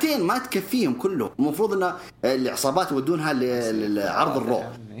 سنتين ما تكفيهم كله. المفروض ان العصابات يودونها لعرض الرو.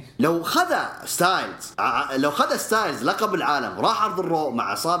 لو خذ ستايلز لقب العالم راح عرض الرو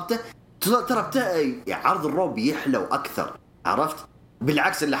مع عصابته، ترى عرض الرو بيحلو اكثر. عرفت؟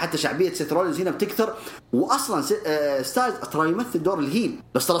 بالعكس اللي حتى شعبيه سيث رولينز هنا بتكثر. واصلا ستايلز ترى يمثل دور الهيل،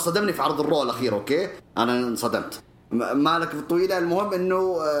 بس ترى صدمني في عرض الرو الاخير. اوكي انا انصدمت، مالك بالطويلة. المهم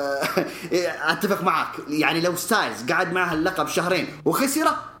انه اتفق معك. يعني لو ستايلز قاعد معها اللقب شهرين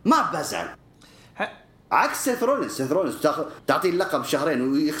وخسره ما بزعل. عكس سيث رولينز تعطيه اللقب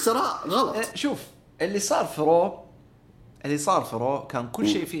شهرين ويخسرها غلط. شوف اللي صار في رو كان كل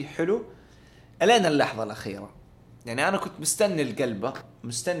شيء فيه حلو الين اللحظة الأخيرة. يعني أنا كنت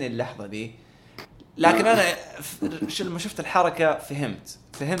مستني اللحظة دي، لكن أنا لما شفت الحركة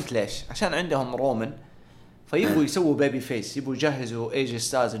فهمت ليش. عشان عندهم رومان، فيبغوا يسووا بيبي فيس، يبغوا يجهزوا ايجي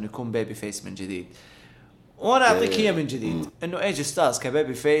ستارز انه يكون بيبي فيس من جديد. وانا اعطيك هي من جديد انه ايجي ستارز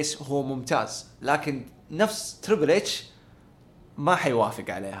كبيبي فيس هو ممتاز، لكن نفس تريبل اتش ما حيوافق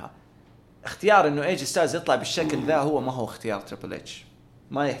عليها. اختيار انه ايجي ستارز يطلع بالشكل ذا هو ما هو اختيار تريبل اتش،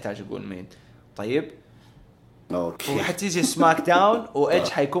 ما يحتاج اقول مين. طيب اوكي، وحتيجي سماك داون وايدج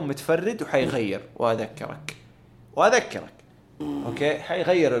حيكون متفرد وحيغير. واذكرك اوكي،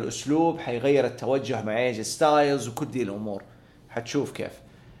 حيغير الاسلوب، حيغير التوجه مع ايج ستايلز وكل دي الامور حتشوف كيف.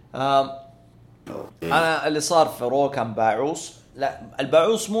 انا اللي صار في رو كان باعوص. لا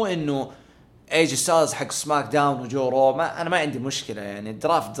الباعوص مو انه ايج ستايلز حق سماك داون وجو رو، انا ما عندي مشكله. يعني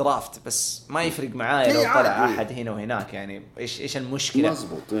الدرافت بس ما يفرق معايا لو طلع احد هنا وهناك. يعني ايش المشكله؟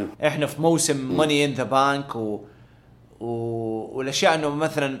 مزبوط. احنا في موسم ماني ان ذا بانك والاشياء انه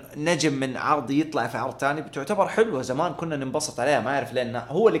مثلا نجم من عرض يطلع في عرض تاني بتعتبر حلوه. زمان كنا ننبسط عليها، ما اعرف لان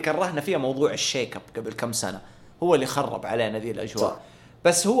هو اللي كرهنا فيها موضوع الشيك اب قبل كم سنه، هو اللي خرب علينا ذي الاجواء.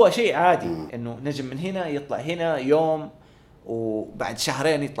 بس هو شيء عادي انه نجم من هنا يطلع هنا يوم وبعد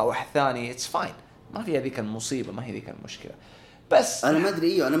شهرين يطلع واحد ثاني. اتس فاين، ما في هذيك المصيبه، ما هي ذيك المشكله. بس انا ما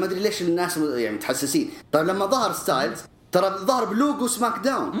ادري انا ما ادري ليش الناس يعني متحسسين. طيب لما ظهر ستايلز ترى ظهر بلوجو سماك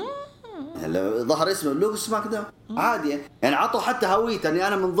داون، ظهر اسمه لوجو سماك داون عادي. يعني عطوا حتى هويته اني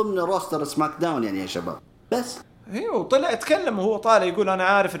انا من ضمن روستر سماك داون يعني يا شباب. بس ايوه، طلع اتكلم وهو طالع يقول انا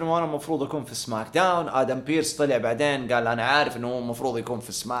عارف انه انا المفروض اكون في سماك داون. ادم بيرس طلع بعدين قال انا عارف انه هو المفروض يكون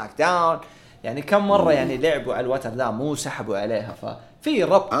في سماك داون. يعني كم مره يعني لعبوا على الوتر ذا، مو سحبوا عليها. ففي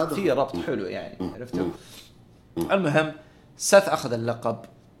ربط حلو يعني، عرفتوا. المهم سيث اخذ اللقب.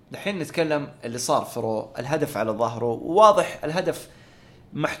 الحين نتكلم اللي صار في رو. الهدف على ظهره واضح، الهدف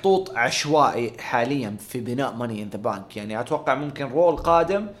محطوط عشوائي حاليا في بناء ماني ان ذا بانك. يعني اتوقع ممكن رو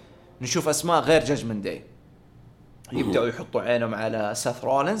القادم نشوف اسماء غير جاجمنت داي، يبداوا يحطوا عينهم على سيث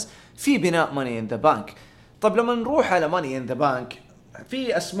رولينز في بناء ماني ان ذا بانك. طب لما نروح على ماني ان ذا بانك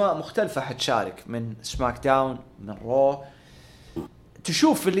في اسماء مختلفه حتشارك من سماك داون من رو.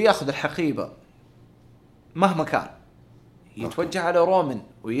 تشوف اللي ياخذ الحقيبه مهما كان يتوجه على رومان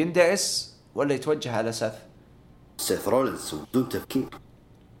ويندعس ولا يتوجه على سيث رولينز بدون تفكير.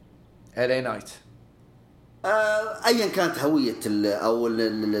 LA نايت ايا كانت هويه او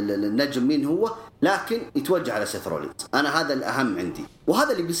النجم مين هو، لكن يتوجه على سيث رولينز. انا هذا الاهم عندي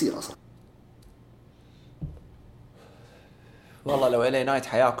وهذا اللي بيصير اصلا. والله لو LA نايت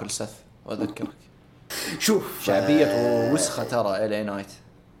حياكل سيث. واذكرك شوف شعبيته وسخه ترى LA نايت.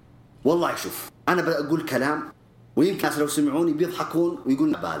 والله شوف انا بقول كلام ويمكن لو سمعوني بيضحكون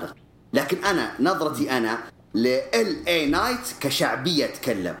ويقولون بالغ، لكن انا نظرتي انا LA نايت كشعبيه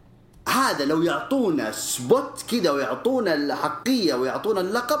اتكلم. هذا لو يعطونا سبوت كذا ويعطونا الحقيه ويعطونا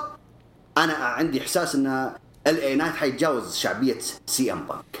اللقب، انا عندي احساس ان LA نايت حيتجاوز شعبيه CM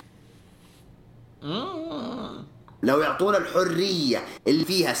بانك. لو يعطونا الحرية اللي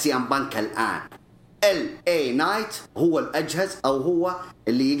فيها سي ام بانك الآن، اي نايت هو الأجهز أو هو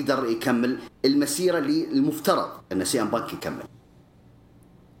اللي يقدر يكمل المسيرة اللي المفترض أن سي ام بانك يكمل.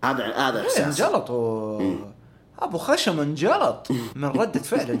 هذا إحساس. انجلطوا ابو خشم، انجلط من ردة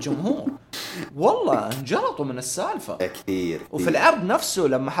فعل الجمهور. والله انجلطوا من السالفة كثير. وفي العرض نفسه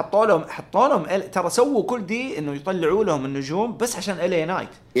لما حطوا لهم ترى سووا كل دي انه يطلعوا لهم النجوم بس عشان LA نايت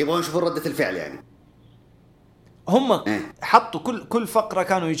يبغون يشوفون ردة الفعل. يعني هم حطوا كل فقرة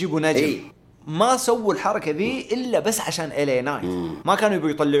كانوا يجيبوا نجم. ما سووا الحركة ذي إلا بس عشان LA نايت. ما كانوا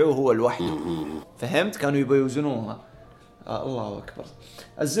يبغوا يطلعوه هو لوحده. فهمت؟ كانوا يبغوا يوزنوها. الله أكبر.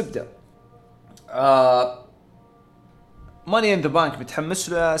 الزبدة ماني ان ذا بانك متحمس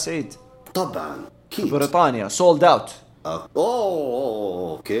له يا سعيد؟ طبعا في بريطانيا سولد اوت.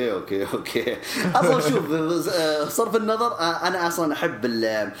 اوكي اصلا شوف صرف النظر انا اصلا احب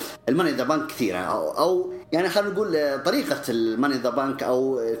الماني ذا بانك كثير، او يعني خلينا نقول طريقه الماني ذا بانك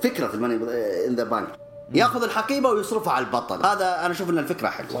او فكره الماني ذا بانك ياخذ الحقيبه ويصرفها على البطل. هذا انا اشوف ان الفكره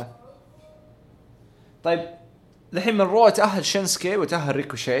حلوه. طيب الحين من رو تأهل شينسكي وتأهل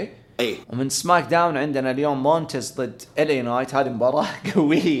ريكوشي. ومن سماك داون عندنا اليوم مونتز ضد LA نايت. هذه مباراة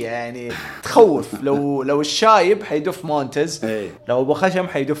قوية يعني تخوف. لو الشايب حيدف مونتز، لو ابو خشم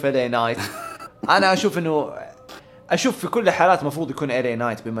حيدف LA نايت. انا اشوف في كل الحالات مفروض يكون LA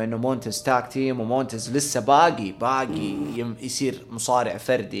نايت، بما انه مونتز تاك تيم ومونتز لسه باقي يصير مصارع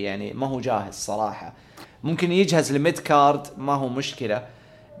فردي، يعني ما هو جاهز صراحة. ممكن يجهز لميد كارد ما هو مشكلة،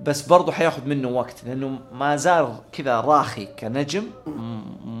 بس برضو حياخد منه وقت لأنه ما زال كذا راخي كنجم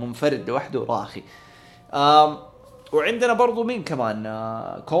منفرد لوحده راخي. وعندنا برضو مين كمان؟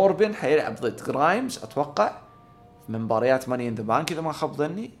 كوربين حيلعب ضد جرايمز أتوقع من مباريات ماني ان ذا بانك إذا ما خاب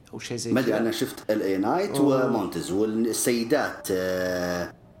ظني أو شيء زي كذا. أنا شفت LA نايت ومونتز والسيدات.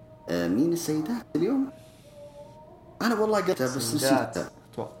 مين السيدات اليوم؟ أنا والله قلتها بس نسيتها.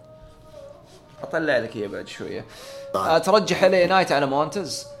 أطلع لك هي بعد شوية. ترجح LA نايت على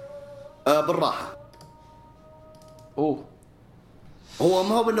مونتز؟ بالراحة. هو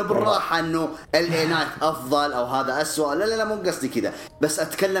ما هو انه بالراحة انه LA نايت افضل او هذا اسوأ، لا مو قصدي كذا، بس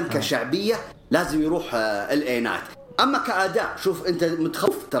اتكلم كشعبية لازم يروح LA نايت. اما كأداء شوف انت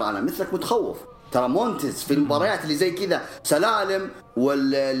متخوف، ترى انا مثلك متخوف. ترى مونتز في المباريات اللي زي كذا سلالم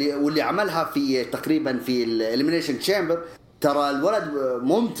واللي عملها في تقريبا في الإليمينيشن تشامبر، ترى الولد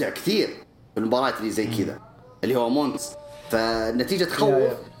ممتع كثير في المباريات اللي زي كذا اللي هو مونتز. فالنتيجة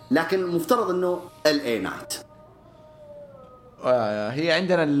تخوف، لكن مفترض انه LA نايت. هي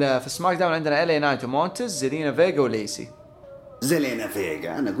عندنا في سماك داون عندنا LA نايت ومونتز، زيلينا فيجا وليسي. زيلينا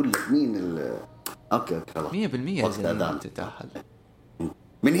فيجا انا اقول لك مين اوكي خلاص 100% زيلينا تتأهل.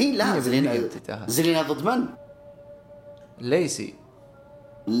 من هي؟ لا زيلينا ضد من؟ ليسي.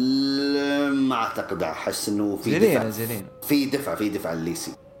 ما اعتقد، احس انه في زيلينا في دفع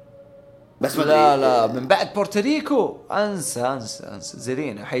ليسي، بس لا من بعد بورتوريكو انسى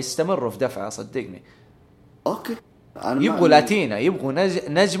زيلينا حيستمروا في دفعه صدقني. اوكي يبغوا لاتينا، يبغوا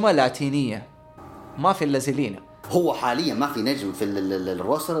نجمة لاتينية، ما في إلا زيلينا. هو حاليا ما في نجم في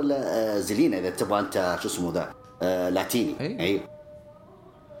الروستر إلا زيلينا. إذا تبغى أنت شو اسمه ذا لاتيني.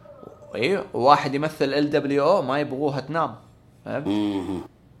 أيوه واحد يمثل LWO ما يبغوها تنام.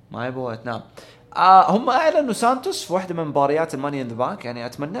 ما يبغوها تنام. هم أعلنوا سانتوس في واحدة من مباريات الماني ان ذا بانك. يعني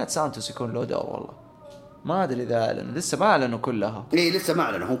أتمنى سانتوس يكون له دور والله. ما أدري إذا أعلنوا، لسه ما أعلنوا كلها. لسه ما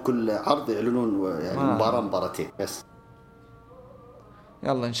أعلنوا، هم كل عرض يعلنون يعني مباراتين بس.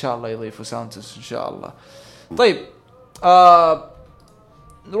 يلا إن شاء الله يضيفوا سانتوس إن شاء الله. طيب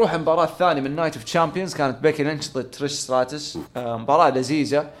نروح المباراة الثانية من نايت اوف تشامبيونز. كانت بيكي لينش ضد تريش ستراتس. مباراة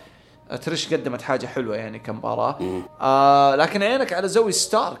لذيذة. تريش قدمت حاجة حلوة يعني كمباراة. لكن عينك على زوي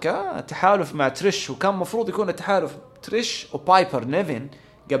ستارك. تحالف مع تريش، وكان مفروض يكون التحالف تريش وبايبر نيفن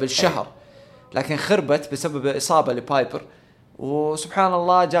قبل شهر، لكن خربت بسبب إصابة لبايبر. وسبحان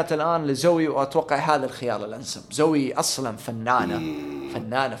الله جات الآن لزوي، وأتوقع هذا الخيار الأنسب. زوي أصلا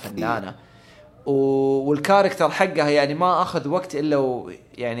فنانة والكاركتر حقها يعني ما أخذ وقت إلا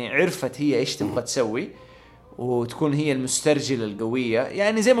يعني عرفت هي إيش تبغى تسوي، وتكون هي المسترجلة القوية.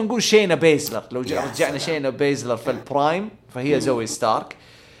 يعني زي ما نقول شينا بيزلر، لو رجعنا شينا بيزلر في البرايم فهي زوي ستارك.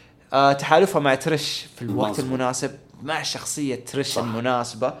 تحالفها مع تريش في الوقت المناسب، مع شخصية تريش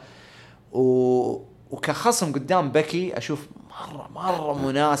المناسبة، وكخصم قدام بيكي أشوف مرة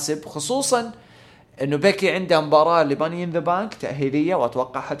مناسب، خصوصا إنه بيكي عندها مباراة لماني ان ذا بانك تأهيلية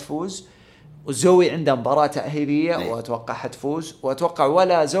وأتوقع حتفوز، وزوي عندها مباراة تأهيلية وأتوقع حتفوز، وأتوقع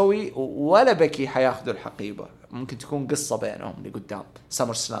ولا زوي ولا بيكي حياخذوا الحقيبة. ممكن تكون قصة بينهم لقدام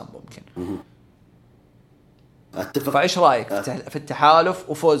سمر سلام ممكن. اتفق. فايش رايك في التحالف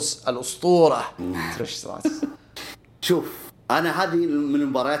وفوز الاسطوره تريش ستراتوس؟ شوف انا هذه من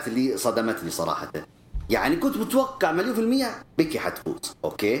المباريات اللي صدمتني صراحه. يعني كنت متوقع 100% بيكي حتفوز،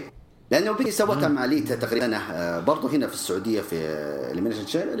 اوكي، لانه بيكي سوتها مع ليتا تقريبا برضو هنا في السعوديه في اليمينيشن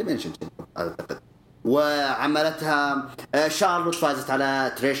شين اعتقد، وعملتها شارلوت فازت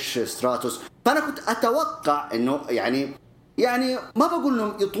على تريش ستراتوس. فانا كنت اتوقع انه يعني ما بقول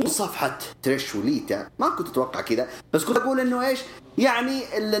انهم يطول صفحه تريش وليتا، ما كنت اتوقع كذا، بس كنت اقول انه ايش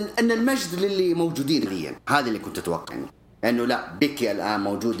يعني ان المجد للي موجودين ليا، هذا اللي كنت اتوقع انه لا بيكي الان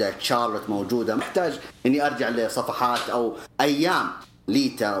موجوده، شارلوت موجوده، محتاج اني ارجع لصفحات او ايام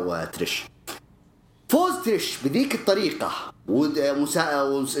ليتا وتريش. فوز تريش بذيك الطريقه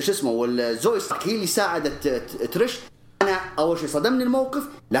شو اسمه والزوي ستارك هي اللي ساعدت تريش. انا اول شيء صدمني الموقف،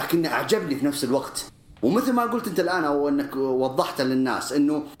 لكن اعجبني في نفس الوقت. ومثل ما قلت انت الان او انك وضحت للناس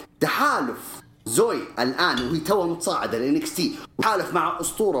انه تحالف زوي الان وهي توها متصاعده لNXT وتحالف مع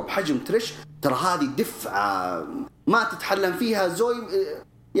اسطوره بحجم تريش، ترى هذه دفعه ما تتحلم فيها زوي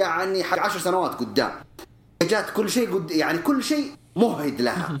يعني 10 سنوات قدام. جات كل شيء يعني كل شيء مهد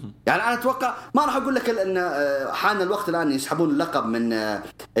لها. يعني انا اتوقع ما راح اقول لك ان حان الوقت الان يسحبون اللقب من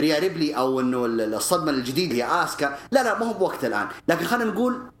ريا ريبلي او انه الصدمه الجديده هي اسكا، لا ما هو بوقت الان، لكن خلينا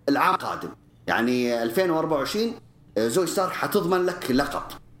نقول العام القادم يعني 2024 زوي ستارك حتضمن لك لقب.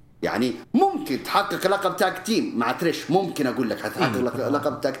 يعني ممكن تحقق لقب تاج تيم مع تريش، ممكن اقول لك حتحقق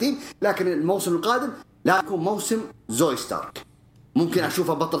لقب تاج تيم، لكن الموسم القادم لا يكون موسم زوي ستارك. ممكن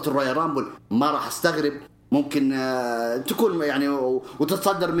اشوفها بطلة الرويال رامبل، ما راح استغرب. ممكن تكون يعني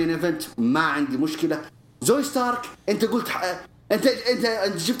وتتصدر مين ايفنت، ما عندي مشكله. زوي ستارك انت قلت انت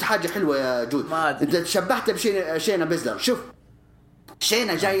جبت حاجه حلوه يا جود، انت تشبهت بشينا بيزلر. شوف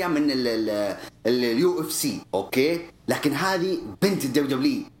شينا جايه من اليو اف سي، اوكي، لكن هذه بنت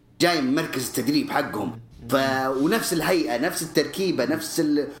الدبليو جاي من مركز التدريب حقهم، ونفس الهيئه نفس التركيبه نفس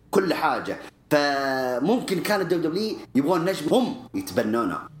كل حاجه. فممكن كان الدبليو يبغون نجم هم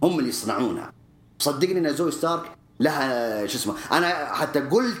يتبنونها، هم اللي يصنعونها. صدقني ان زوي ستارك لها شو اسمه. انا حتى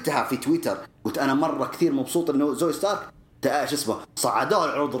قلتها في تويتر، قلت انا مره كثير مبسوط انه زوي ستارك شو اسمه صعدوها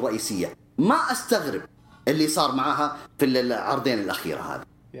العروض الرئيسيه. ما استغرب اللي صار معها في العرضين الاخيره هذه.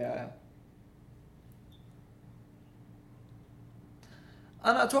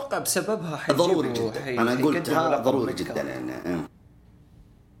 انا اتوقع بسببها ضروري جدا. انا قلتها ضروري جدا يعني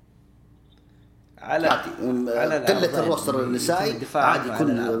على قلة الروستر النسائي عادي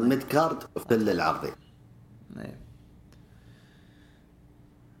كل ميد كارد في كل العرضين.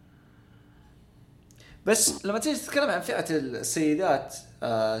 بس لما تيجي تتكلم عن فئة السيدات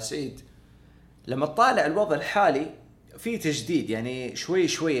سعيد، لما تطالع الوضع الحالي في تجديد يعني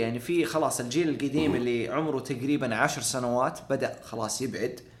شوي يعني في خلاص الجيل القديم اللي عمره تقريبا 10 سنوات بدأ خلاص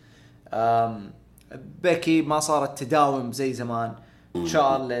يبعد. بيكي ما صارت تداوم زي زمان،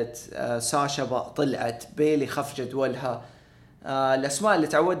 شارلت ساشا طلعت، بيلي خف جدولها، الأسماء اللي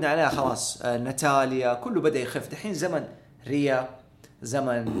تعودنا عليها خلاص، ناتاليا كله بدأ يخف. دحين زمن ريا،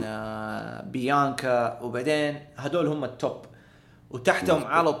 زمن بيانكا، وبعدين هدول هم التوب، وتحتهم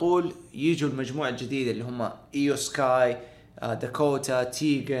على طول يجوا المجموعة الجديدة اللي هم إيو سكاي، داكوتا،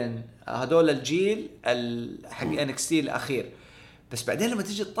 تيغن، هدول الجيل حق NXT الأخير. بس بعدين لما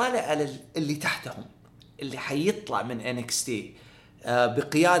تيجي تطالع على اللي تحتهم اللي حيطلع من NXT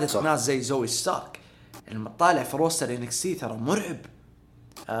بقيادة ناس زي زوي ستارك، لما تطالع في روستر NXT ترى مرعب.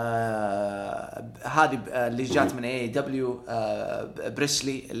 هذه اللي جات من AEW،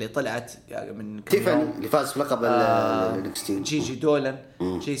 بريسلي اللي طلعت من تيفاني اللي فاز في لقب NXT، جيجي دولن،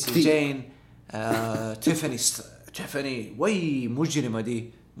 جيسي جين، تيفاني وي مجرمة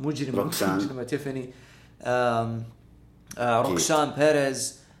دي، مجرمة تيفاني، روكسان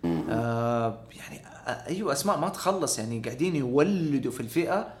بيريز، يعني ايوه اسماء ما تخلص. يعني قاعدين يولدوا في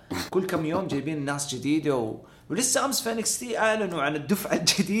الفئة كل كم يوم، جايبين ناس جديدة ولسه امس في NXT اعلنوا عن الدفعة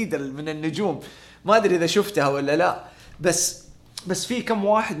الجديدة من النجوم. ما ادري اذا شفتها ولا لا، بس في كم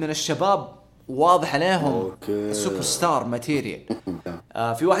واحد من الشباب واضح عليهم سوبر ستار ماتيريال.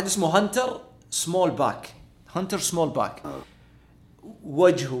 في واحد اسمه هانتر سمول باك،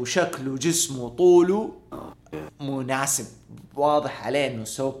 وجهه وشكله وجسمه وطوله مناسب، واضح عليه انه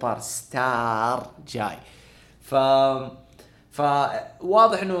سوبر ستار جاي.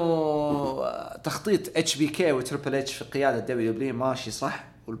 فواضح انه تخطيط HBK وتريبل اتش في قيادة WWE ماشي صح،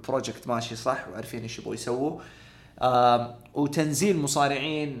 والبروجكت ماشي صح، وعارفين ايش يبغوا يسووا. وتنزيل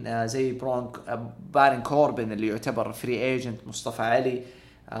مصارعين زي بارن كوربن اللي يعتبر فري ايجنت، مصطفى علي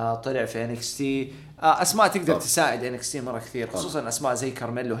طلع في NXT. اسماء تقدر تساعد NXT مره كثير، خصوصا اسماء زي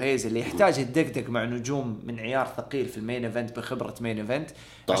كارميلو هيز اللي يحتاج يدقدق مع نجوم من عيار ثقيل في المين ايفنت بخبره مين ايفنت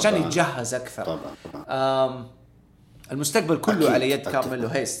عشان يتجهز اكثر. المستقبل كله أكيد. على يد كارميلو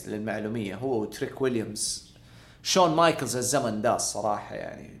هيست للمعلومية، هو وتريك ويليامز. شون مايكلز الزمن ده الصراحة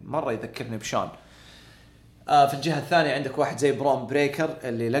يعني مرة يذكرني بشون. في الجهة الثانية عندك واحد زي برون بريكر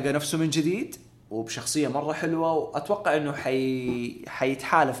اللي لقى نفسه من جديد وبشخصية مرة حلوة، وأتوقع أنه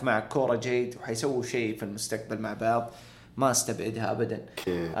حيتحالف مع كورا جيد وحيسووا شيء في المستقبل مع بعض، ما استبعدها أبدا.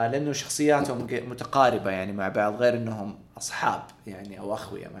 لأنه شخصياتهم متقاربة يعني مع بعض، غير أنهم أصحاب يعني أو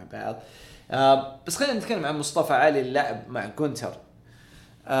أخوية مع بعض. بس خلينا نتكلم عن مصطفى علي اللعب مع جونتر.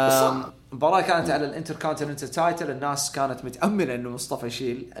 المباراة كانت على الانتركونتيننتال تايتل، الناس كانت متأملة انه مصطفى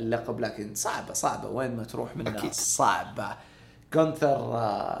يشيل اللقب، لكن صعبة وين ما تروح منها صعبة.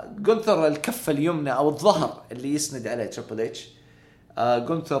 جونثر الكفة اليمنى او الظهر اللي يسند عليه تريبل اتش.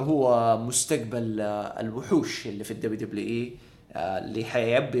 جونثر هو مستقبل الوحوش اللي في الدبليو دبليو اي، اللي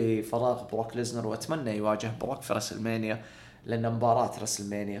حيعبي فراغ بروك ليزنر، واتمنى يواجه بروك في راسلمانيا لان مباراة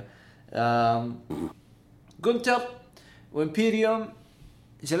راسلمانيا. جونثر وإمبيريوم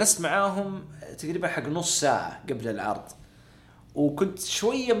جلست معاهم تقريبا حق نص ساعة قبل العرض، وكنت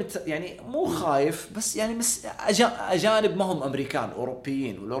شوية يعني مو خايف، بس يعني أجانب ما هم أمريكان،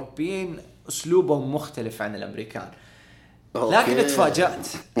 أوروبيين، والأوروبيين أسلوبهم مختلف عن الأمريكان. لكن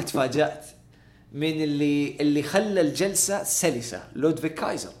اتفاجأت من اللي خلى الجلسة سلسة، لودفيك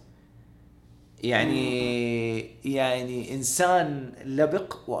كايزر. يعني إنسان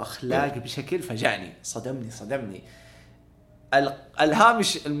لبق وأخلاق بشكل فجعني، صدمني.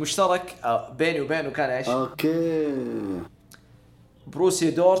 الهامش المشترك بيني وبينه كان ايش؟ بروسيا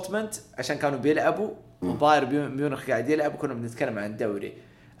دورتموند عشان كانوا بيلعبوا وباير ميونخ قاعد يلعب، وكنا بنتكلم عن الدوري.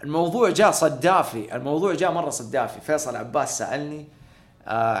 الموضوع جاء مرة صدافي. فيصل عباس سألني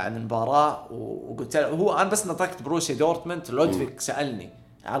عن المباراة وقلت له، هو أنا بس نطقت بروسيا دورتموند، لودفيك سألني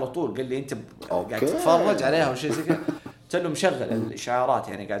على طول قال لي أنت قاعد تتفرج عليها وشيء زي كذا. قلت له مشغل الإشعارات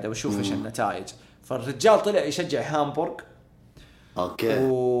يعني قاعد أشوف إيش النتائج. فالرجال طلع يشجع هامبورغ.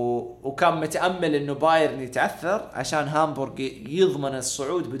 وكان متأمل إنه بايرن يتعثر عشان هامبورغ يضمن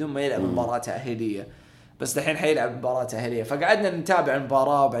الصعود بدون ما يلعب مباراة تأهيلية، بس دحين حيلعب مباراة تأهيلية. فقعدنا نتابع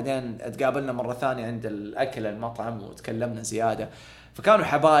المباراة، وبعدين اتقابلنا مرة ثانية عند الأكل المطعم وتكلمنا زيادة. فكانوا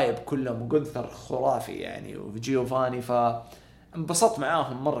حبايب كلهم، وجونثر خرافي يعني، وجيوفاني. فانبسطت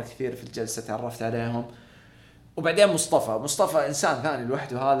معاهم مرة كثير في الجلسة، تعرفت عليهم. وبعدين مصطفى إنسان ثاني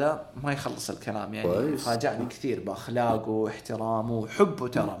لوحده، هذا ما يخلص الكلام يعني. فاجأني كثير بأخلاقه واحترامه وحبه،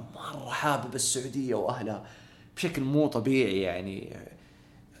 ترى مرة حابب السعودية وأهلها بشكل مو طبيعي يعني.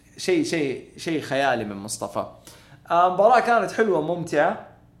 شيء خيالي من مصطفى. مباراة كانت حلوة ممتعة.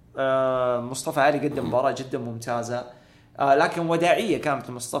 مصطفى علي قدم مباراة جدا ممتازة، لكن وداعية كانت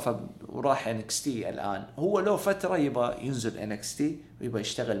مصطفى، وراح NXT الآن. هو له فترة يبغى ينزل NXT ويبغى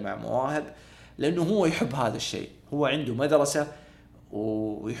يشتغل مع مواهب، لأنه هو يحب هذا الشيء. هو عنده مدرسة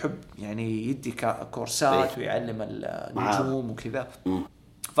ويحب يعني يدي كورسات ويعلم النجوم وكذا.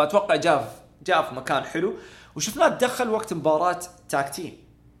 فأتوقع جاء في مكان حلو، وشفناه تدخل وقت مباراة تاكتيم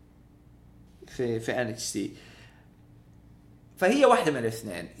في NXT. فهي واحدة من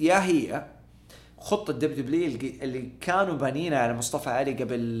الاثنين، يا هي خطة دبليو اللي كانوا بانينها على مصطفى علي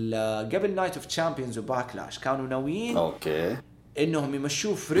قبل نايت اوف تشامبيونز وباكلاش، كانوا ناويين انهم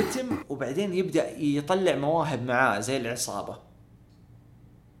يمشوه في رتم، وبعدين يبدأ يطلع مواهب معاه زي العصابة.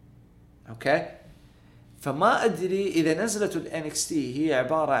 فما ادري اذا نزلت NXT هي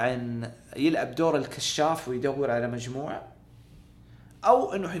عبارة عن يلعب دور الكشاف ويدور على مجموعة،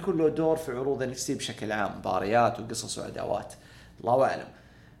 او انه حيكون له دور في عروض NXT بشكل عام، مباريات وقصص وعداوات، الله اعلم.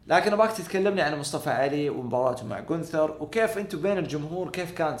 لكن ابغاك تتكلمني عن مصطفى علي ومباراته مع جونثر، وكيف انتم بين الجمهور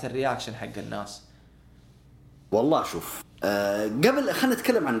كيف كانت الرياكشن حق الناس. والله شوف، قبل خلينا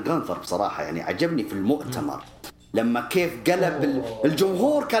نتكلم عن جونثر. بصراحة يعني عجبني في المؤتمر لما كيف قلب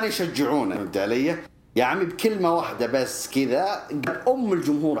الجمهور كانوا يشجعونه. فهمت علي يا عمي؟ بكلمة واحدة بس كذا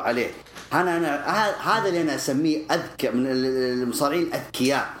الجمهور عليه. هذا اللي أنا أسميه أذكى من المصارعين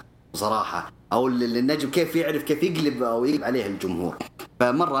الأذكياء بصراحة، أو النجم كيف يعرف كيف يقلب أو يقلب عليه الجمهور.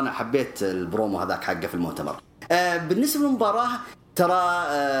 فمرة أنا حبيت البرومو هذاك حقه في المؤتمر. بالنسبة للمباراة ترى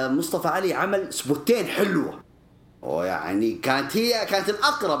مصطفى علي عمل سبوتين حلوة، ويعني كانت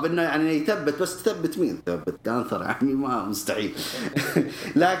الأقرب إنه يعني يثبت، بس تثبت مين؟ تثبت جونثر يعني ما مستحيل.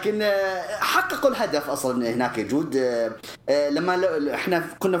 لكن حققوا الهدف أصلا هناك يجود. لما إحنا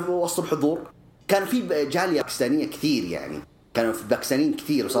كنا في وسط الحضور كان في جالية باكستانية كثير، يعني كانوا في باكستانيين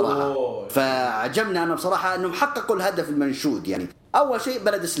كثير بصراحة. فعجبنا أنا بصراحة إنهم حققوا الهدف المنشود. يعني أول شيء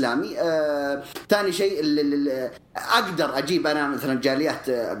بلد إسلامي، ثاني شيء أقدر أجيب أنا مثلا جاليات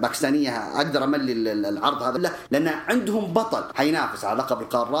باكستانية أقدر أملي العرض هذا، لأن عندهم بطل حينافس على لقب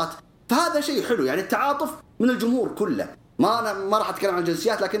القارات. فهذا شيء حلو، يعني التعاطف من الجمهور كله. ما راح اتكلم عن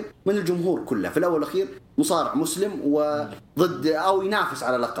الجنسيات، لكن من الجمهور كله في الاول والاخير مصارع مسلم وضد او ينافس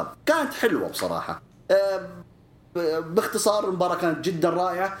على لقب. كانت حلوه بصراحه. باختصار المباراه كانت جدا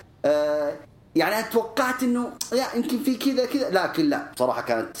رائعه. يعني أنا توقعت انه يمكن في كذا لكن لا بصراحه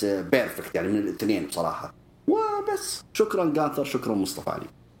كانت بيرفكت يعني من الاثنين بصراحه. وبس شكرا جانثر، شكرا مصطفى علي.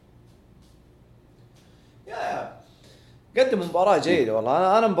 قدم مباراة جيدة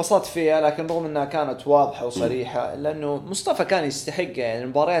والله، أنا انبسطت فيها، لكن رغم أنها كانت واضحة وصريحة لأنه مصطفى كان يستحق. يعني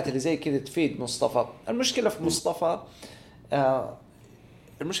المباريات اللي زي كذا تفيد مصطفى. المشكلة في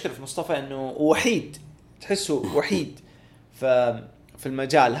مصطفى أنه وحيد، تحسه وحيد في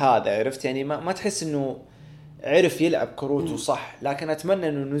المجال هذا، عرفت يعني ما تحس أنه عرف يلعب كروته صح. لكن أتمنى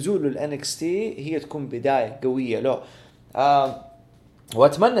أنه نزوله الNXT هي تكون بداية قوية له،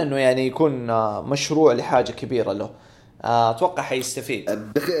 وأتمنى أنه يعني يكون مشروع لحاجة كبيرة له. أتوقع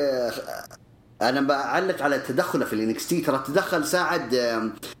حيستفيد. أنا بعلق على تدخله في الNXT. ترى تدخل ساعد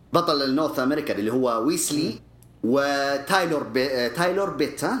بطل النورث أمريكا اللي هو ويسلي تايلور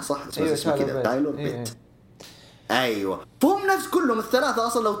بيت، ها صح اسمه كذا تايلور بيت. أيوة فهم نفس كلهم الثلاثة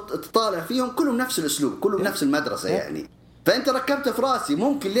أصلا، لو تطالع فيهم كلهم نفس الأسلوب، كلهم نفس المدرسة يعني. فأنت ركبته في راسي،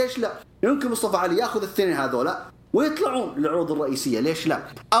 ممكن ليش لا؟ يمكن مصطفى علي ياخذ الاثنين هذولا ويطلعون العروض الرئيسية، ليش لا؟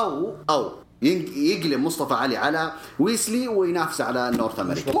 أو يقلب مصطفى علي على ويسلي وينافس على نورث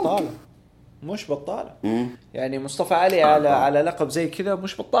أمريكا. مش بطالة. يعني مصطفى علي على لقب زي كذا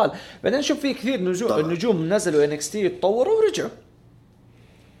مش بطال. بعدين نشوف فيه كثير النجوم نزلوا NXT يتطوروا ورجعوا.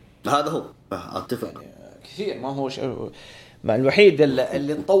 هذا هو اتفق يعني كثير، ما هو ما الوحيد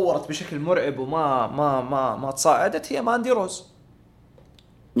اللي تطورت بشكل مرعب وما ما ما ما تصاعدت هي ماندي روز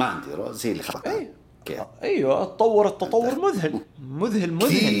هي اللي خلقها. ايوه تطورت تطور مذهل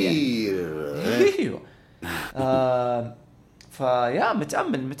يعني. ايوه فيا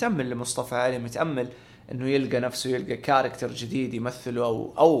متأمل لمصطفى علي، متأمل انه يلقى نفسه، يلقى كاركتر جديد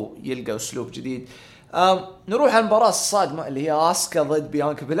يمثله او يلقى اسلوب جديد. نروح على المباراة الصادمة اللي هي آسكا ضد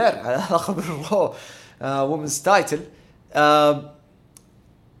بيانكا بيلير على لقب الرو وومنز تايتل. انا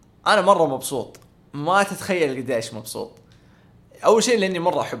مرة مبسوط، ما تتخيل قديش مبسوط. اول شيء لاني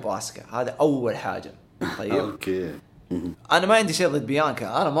مرة احب آسكا، هذا اول حاجة. طيب اوكي انا ما عندي شيء ضد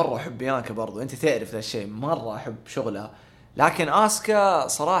بيانكا، انا مرة احب بيانكا برضو، انت تعرف ذا الشيء، مرة احب شغلها. لكن آسكا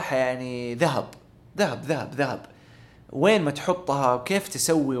صراحة يعني ذهب وين ما تحطها وكيف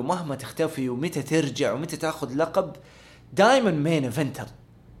تسوي ومهما تختفي ومتى ترجع ومتى تاخذ لقب، دايما مين إيفنتر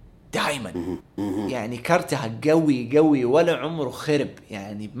دايما. يعني كرتها قوي ولا عمره خرب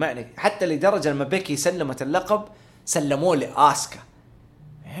يعني، بمعنى حتى لدرجة لما بيكي سلمت اللقب سلموه لآسكا،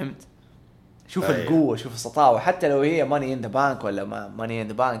 فهمت؟ شوف القوة، شوف السطاوة، حتى لو هي ماني ان ذا بانك ولا ماني ان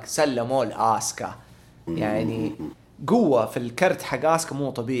ذا بانك سلموه لآسكا. يعني قوة في الكرت حق آسكا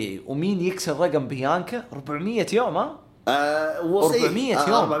مو طبيعي. ومين يكسر رقم بيانكا 400 يوم 400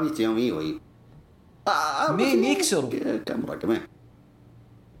 يوم 400 يوم ايوه مين يكسر كم رقم؟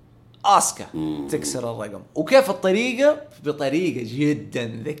 آسكا تكسر الرقم. وكيف الطريقة؟ بطريقة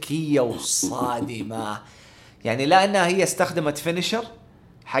جدا ذكية وصادمة. يعني لا انها هي استخدمت فينيشر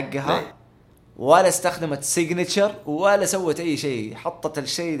حقها ولا استخدمت سيجنتشر ولا سوت اي شيء، حطت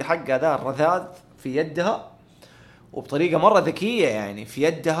الشيء حقها ذا الرذاذ في يدها وبطريقة مرة ذكية يعني في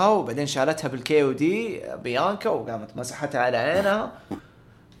يدها، وبعدين شالتها بالKOD بيانكا وقامت مسحتها على عينها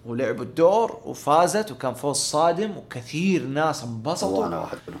ولعبوا الدور وفازت، وكان فوز صادم وكثير ناس انبسطوا.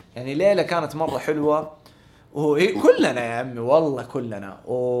 يعني ليلة كانت مرة حلوة وكلنا يا عمي والله كلنا.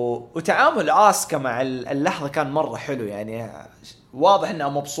 وتعامل آسكا مع اللحظة كان مرة حلو، يعني واضح انها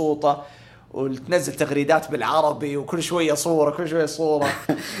مبسوطة وتنزل تغريدات بالعربي وكل شوية صورة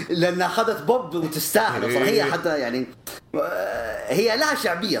لأنها أخذت بوب وتستاهل صراحة. هي حتى يعني هي لا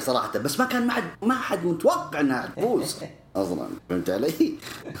شعبية صراحة، بس ما حد متوقع أنها تفوز أصلا، فهمت علي؟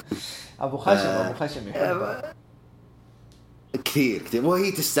 أبو خشم يحبها كثير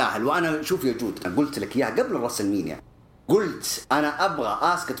وهي تستاهل. وأنا شوف يا جود، أنا قلت لك إياها قبل الرسلمينيا، قلت أنا أبغى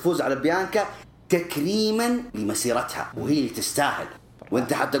آسكا تفوز على بيانكا تكريما لمسيرتها، وهي اللي تستاهل.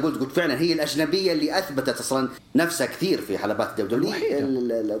 وانت حتى قلت فعلا هي الأجنبية اللي أثبتت أصلا نفسها كثير في حلبات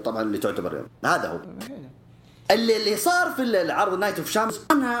الدولية طبعا اللي تعتبر. هذا هو اللي صار في العرض نايت اوف شامز.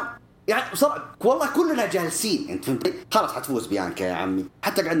 أنا يعني صار والله كلنا جالسين، انت فهمت؟ خلاص حتفوز بيانكا يا عمي،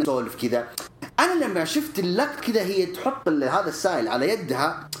 حتى قعدنا نسولف كذا. أنا لما شفت اللقط كذا هي تحط هذا السائل على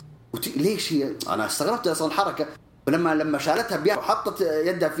يدها ليش هي، أنا استغربت أصلا الحركة. ولما شالتها بيانكا وحطت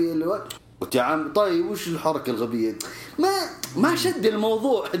يدها في الوقت قلت يا عم طيب وش الحركة الغبية؟ ما شد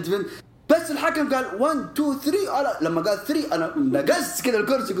الموضوع. بس الحكم قال 1 2 3. أنا لما قال 3 أنا نقصت كذا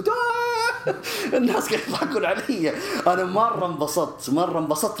الكرسي قلت الناس كانوا يضحكون علي. أنا مرة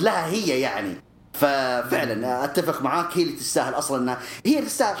انبسطت لها هي يعني. ففعلا اتفق معاك، هي اللي تستاهل اصلا، انها هي اللي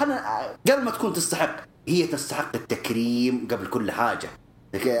تستاهل. خلينا قبل ما تكون تستحق، هي تستحق التكريم قبل كل حاجه.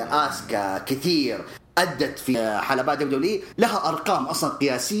 اسكا كثير ادت في حلبات دوليه لها ارقام اصلا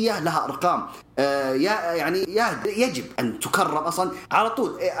قياسيه، لها ارقام يعني يجب ان تكرم اصلا على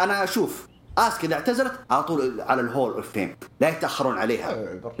طول. انا اشوف اسكا اذا اعتزلت على طول على الهول اوف فيم، لا يتاخرون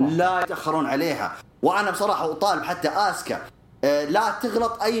عليها، لا يتاخرون عليها. وانا بصراحه اطالب حتى اسكا لا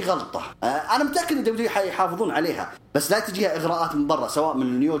تغلط اي غلطه. انا متاكد ان دبليو حيحافظون عليها، بس لا تجيها اغراءات من برا سواء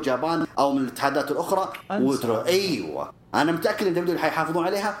من نيو جابان او من الاتحادات الاخرى ايوه انا متاكد ان دبليو حيحافظون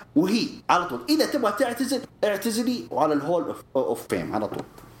عليها، وهي على طول اذا تبغى تعتزل اعتزلي وعلى الهول اوف فيم على طول.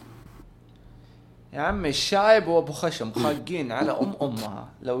 يا عمي الشايب وابو خشم خاقين على امها،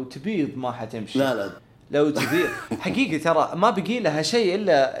 لو تبيض ما حتمشي. لا لو تبيض حقيقي ترى ما بقي لها شيء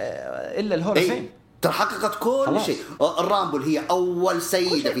الا الهول اوف فيم. ترى حققت كل شيء. الرامبل هي اول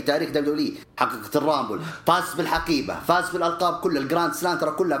سيده في تاريخ دبليو، حققت الرامبل، فاز بالحقيبه، فاز بالالقاب كلها، الجراند سلام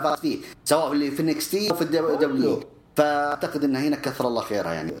ترى كلها فاز فيه، سواء اللي في NXT او في دبليو. فاعتقد انها هنا كثر الله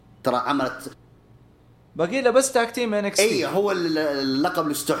خيرها، يعني ترى عملت باقي له بس تاك تيم NXT. اي هو اللقب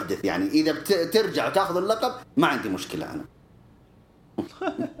اللي استحدث، يعني اذا ترجع وتاخذ اللقب ما عندي مشكله انا.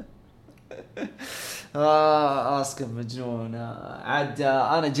 اسكا مجنونه عاد.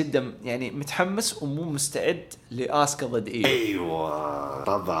 انا جدا يعني متحمس ومو مستعد لاسكا ضد ايوه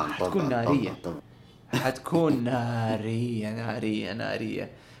طبعا حتكون ناريه، حتكون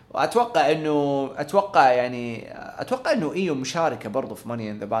ناريه. واتوقع انه ايو مشاركه برضو في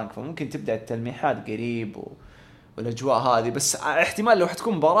ماني ان ذا بانك، فممكن تبدا التلميحات قريب والاجواء هذه. بس احتمال لو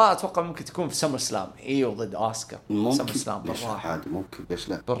حتكون مباراه اتوقع ممكن تكون في سمر سلام، ايو ضد اسكا سمر سلام بالراحه. ممكن ليش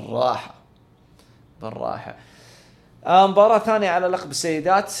لا، بالراحه. مباراة ثانية على لقب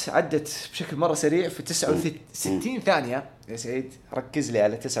السيدات عدت بشكل مرة سريع في 69 ثانية. يا سعيد ركز لي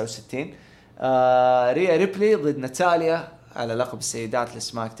على 69. ريا ريبلي ضد ناتاليا على لقب السيدات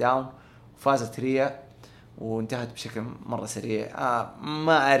لسماك داون، وفازت ريا وانتهت بشكل مرة سريع.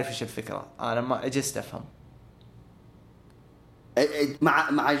 ما أعرف إيش الفكرة، أنا ما عجزت أفهم.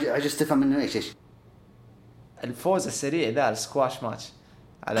 مع عجزت أفهم منه إيش الفوز السريع ذا السكواش ماتش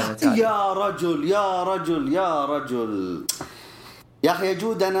على نتاليا. يا رجل يا أخي يا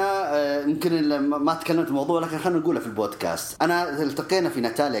جود. أنا يمكن ما تكلمت الموضوع، لكن خلينا نقوله في البودكاست. أنا التقينا في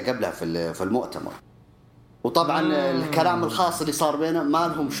ناتاليا قبلها في المؤتمر، وطبعا الكلام الخاص اللي صار بينا ما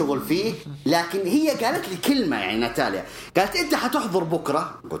لهم شغل فيه، لكن هي قالت لي كلمة، يعني ناتاليا قالت أنت حتحضر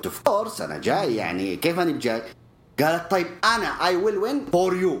بكرة؟ قلت اوف كورس أنا جاي، يعني كيف أنا بجاي؟ قالت طيب أنا I will win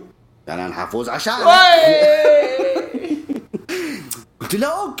for you، يعني أنا حفوز عشانك. قلت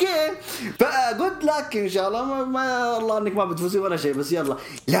لا اوكي، فقلت لك ان شاء الله ما الله انك ما بتفوزي ولا شيء، بس يلا.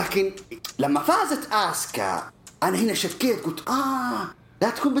 لكن لما فازت اسكا انا هنا شكيت، قلت لا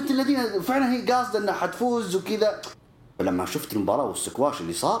تكون بنت الذين فعلا هي قاصده انها حتفوز وكذا. فلما شفت المباراه والسكواش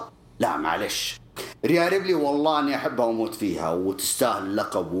اللي صار، لا معلش، ريا ريبلي والله اني احبها واموت فيها وتستاهل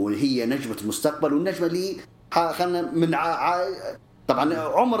اللقب، وهي نجمه المستقبل، والنجمه اللي خلنا من طبعا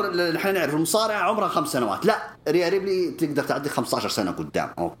عمر اللي احنا نعرف المصارعة عمرها 5 سنوات، لا ريا ريبلي تقدر تعدي 15 سنة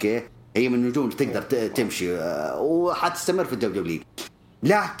قدام. اوكي هي من النجوم اللي تقدر تمشي وحتستمر في الدبليو.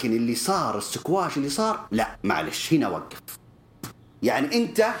 لكن اللي صار السكواش اللي صار، لا معلش هنا وقف. يعني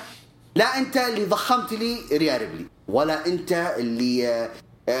انت اللي ضخمت لي ريا ريبلي، ولا انت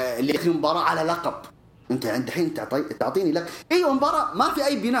اللي في مباراة على لقب. انت الحين تعطيني لك ايوه مباراة ما في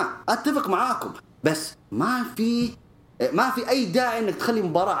اي بناء، اتفق معاكم، بس ما في أي داعي إنك تخلي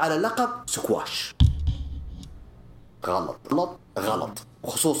مباراة على لقب سكواش. غلط،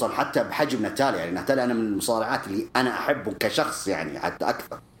 وخصوصا حتى بحجم ناتاليا. يعني ناتاليا أنا من المصارعات اللي أنا أحبه كشخص يعني حتى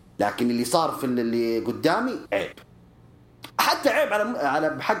أكثر، لكن اللي صار في اللي قدامي عيب، حتى عيب على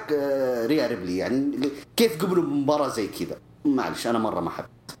بحق ريا ريبلي. يعني كيف قبلوا بمباراة زي كذا؟ معلش أنا مرة ما أحب.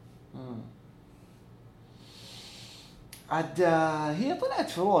 عاد هي طلعت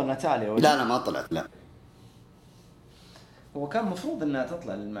في رو ناتاليا لا ما طلعت، لا. وكان مفروض انها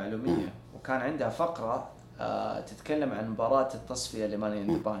تطلع للمعلوميه، وكان عندها فقره تتكلم عن مباراه التصفيه لماني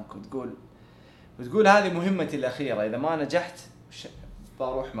ان ذا بانك، وتقول هذه مهمتي الاخيره، اذا ما نجحت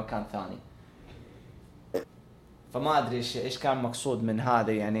بروح مكان ثاني. فما ادري ايش كان مقصود من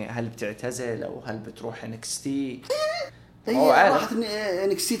هذا، يعني هل بتعتزل او هل بتروح NXT؟ هي راحت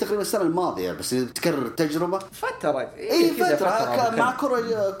NXT تقريبا السنه الماضيه، بس تكرر التجربه فتره مع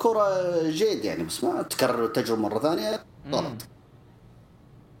كرة جيد يعني، بس ما تكرر التجربه مره ثانيه غلط.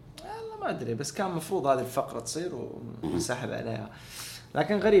 والله ما ادري، بس كان مفروض هذه الفقره تصير ونسحب عليها،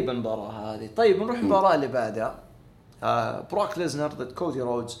 لكن غريبه المباراه هذه. طيب نروح المباراه اللي بعدها، بروك ليزنر ضد كودي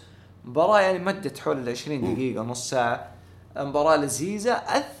رودز. مباراه يعني مدت حول 20 دقيقه نص ساعه. مباراة لذيذة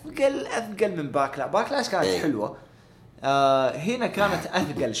أثقل من باكلاش كانت حلوة. هنا كانت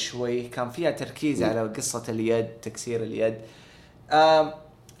أثقل شوي، كان فيها تركيز على قصة اليد، تكسير اليد.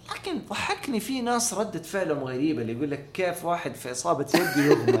 لكن ضحكني في ناس ردت فعلهم غريبة، اللي يقول لك كيف واحد في إصابة يد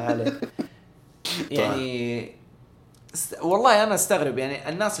يغمى عليه. يعني والله أنا استغرب، يعني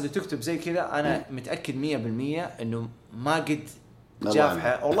الناس اللي تكتب زي كذا أنا متأكد 100% إنه ما قد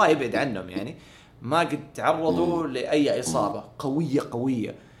جافحة، والله يبعد عنهم، يعني ما قد تعرضوا لأي إصابة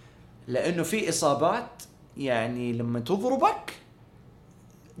قوية، لأنه في إصابات يعني لما تضربك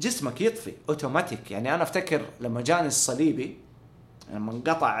جسمك يطفي أوتوماتيك. يعني أنا أفتكر لما جاني الصليبي، لما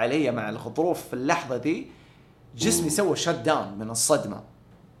انقطع علي مع الغضروف في اللحظة دي، جسمي سوى شت داون من الصدمة،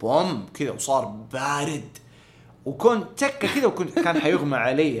 بوم كذا، وصار بارد، وكنت تكة كذا، وكنت كان حيغمى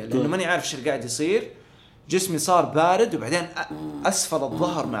علي لأنه ماني عارف شو قاعد يصير. جسمي صار بارد، وبعدين أسفل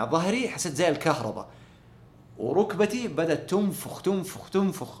الظهر مع ظهري حسيت زي الكهرباء، وركبتي بدأت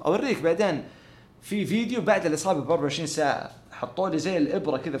تنفخ. أوريك بعدين في فيديو بعد الإصابة ب24 ساعة، حطوا لي زي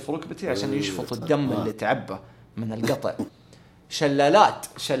الإبرة كذا في ركبتي عشان يشفط الدم اللي تعبى من القطع.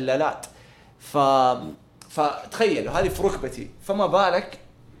 شلالات. فتخيلوا هذه في ركبتي، فما بالك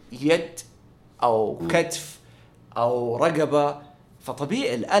يد أو كتف أو رقبة.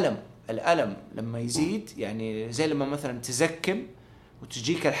 فطبيعي الألم لما يزيد، يعني زي لما مثلا تزكم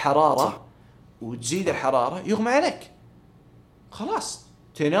وتجيك الحرارة وتزيد الحرارة يغمى عليك، خلاص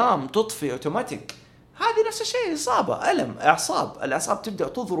تنام تطفي أوتوماتيك. هذه نفس الشيء، إصابة ألم الأعصاب تبدأ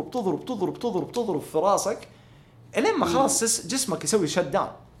تضرب في راسك إلين ما خلاص جسمك يسوي شت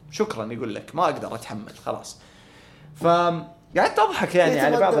داون، شكرا، يقول لك ما أقدر أتحمل خلاص. قاعد تضحك يعني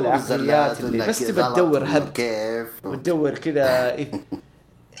على بعض العقليات اللي بس تبى تدور كيف وتدور كذا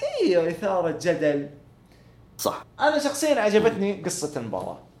ايوه إثارة جدل. صح. أنا شخصيا عجبتني قصة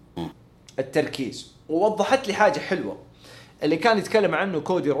المباراة، التركيز، ووضحت لي حاجة حلوة اللي كان يتكلم عنه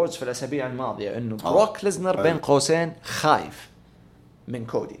كودي روج في الأسابيع الماضية، إنه بروك ليزنر بين قوسين خايف من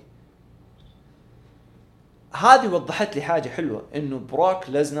كودي. هذه وضحت لي حاجة حلوة، إنه بروك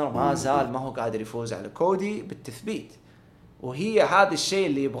ليزنر ما زال ما هو قادر يفوز على كودي بالتثبيت، وهي هذا الشيء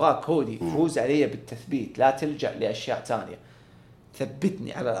اللي يبغاه كودي، فوز عليه بالتثبيت، لا تلجأ لأشياء تانية.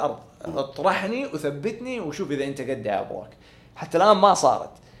 ثبتني على الأرض، اطرحني وثبتني وشوف إذا أنت قد يا بروك. حتى الآن ما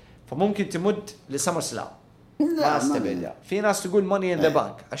صارت، فممكن تمد لسمر سلام، ما استبعدها. في ناس تقول ماني ان ذا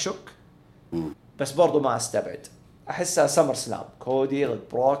بانك، أشك بس برضو ما استبعد. أحسها سمر سلام، كودي ضد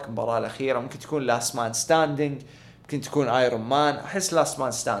بروك، مباراة الأخيرة. ممكن تكون لاست مان ستاندينج، ممكن تكون ايرون مان. أحس لاست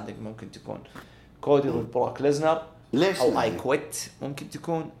مان ستاندينج ممكن تكون كودي ضد بروك ليزنر، أو اي كويت ممكن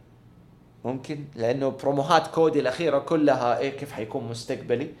تكون، ممكن، لأنه بروموهات كودي الأخيرة كلها إيه كيف حيكون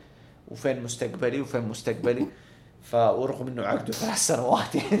مستقبلي وفين مستقبلي. ورغم إنه عقده 3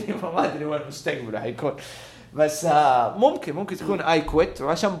 سنوات يعني فما أدري وين مستقبله حيكون، بس ممكن تكون اي كويت،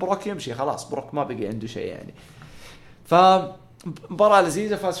 وعشان بروك يمشي خلاص، بروك ما بقي عنده شيء يعني. فمباراة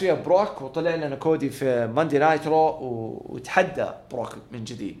لذيذة فاز فيها بروك، وطلع لنا كودي في ماندي نايت رو وتحدى بروك من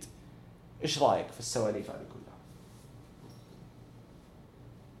جديد. إيش رأيك في السواليف هذه كلها؟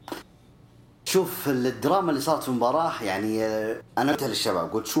 شوف الدراما اللي صارت في المباراة، يعني أنا قلت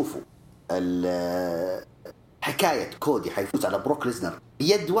للشباب، قلت شوفوا حكاية كودي حيفوز على بروك ليزنر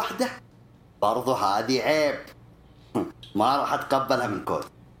بيد واحدة، برضو هذه عيب ما راح أتقبلها من كودي.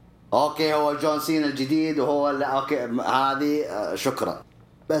 أوكي هو جون سينا الجديد وهو أوكي هذه شكرا،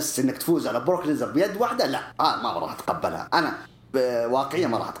 بس إنك تفوز على بروك ليزنر بيد واحدة لا، ما راح أتقبلها، أنا واقعيا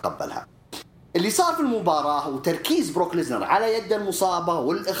ما راح أتقبلها. اللي صار في المباراة وتركيز بروك ليزنر على يد المصابة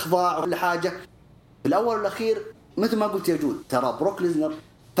والإخضاع وكل حاجة في الأول والأخير، مثل ما قلت يا جود، ترى بروك ليزنر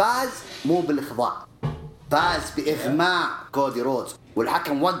فاز مو بالإخضاع، فاز بإغماء كودي روز،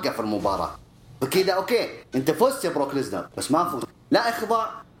 والحكم وقف المباراة. فكذا أوكي أنت فزت يا بروك ليزنر، بس ما فزت لا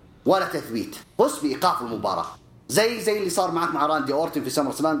إخضاع ولا تثبيت، فزت بإيقاف المباراة، زي اللي صار معك مع راندي أورتن في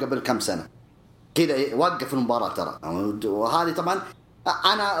سمر سلام قبل كم سنة كذا، وقف المباراة ترى. وهذه طبعا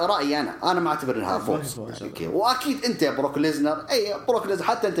انا رايي، انا ما اعتبر انها فوز يعني. واكيد انت يا بروك ليزنر، بروك ليزنر،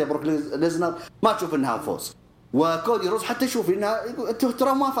 حتى انت يا بروك ليزنر ما تشوف انها فوز، وكودي روز حتى يشوف انها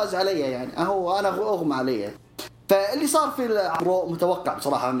ترى ما فاز علي، يعني هو انا اغمى علي. فاللي صار في الرو متوقع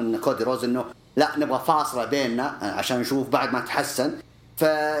بصراحه من كودي روز، انه لا نبغى فاصله بيننا عشان نشوف بعد ما تحسن.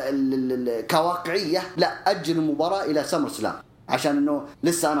 كواقعيه لا، اجل المباراه الى سمر سلام عشان انه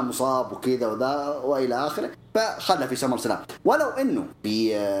لسه انا مصاب وكذا وذا والى اخره، فخلها في سمر سلام. ولو انه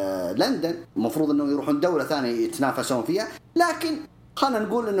في لندن المفروض انه يروحون دوله ثانيه يتنافسون فيها، لكن خلينا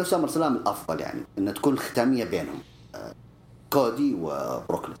نقول انه سمر سلام الافضل، يعني انه تكون ختاميه بينهم كودي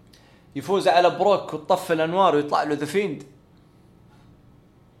وبروكلين. يفوز على بروك وتطفي الانوار ويطلع له ذا فيند.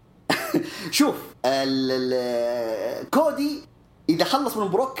 شوف كودي اذا خلص من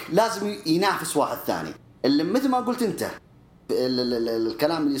بروك لازم ينافس واحد ثاني، اللي مثل ما قلت انت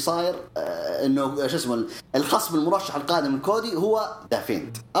الكلام اللي صاير انه شو اسمه الخصم المرشح القادم من كودي هو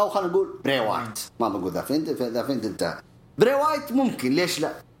دافيند، او خلينا نقول بري وايت، ما بقول دافيند انتهى. بري وايت ممكن، ليش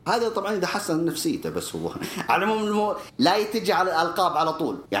لا؟ هذا طبعا اذا حسن نفسيته، بس هو على العموم لا يتجي على الالقاب على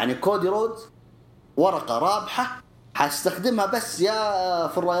طول. يعني كودي رودز ورقه رابحه حاستخدمها بس يا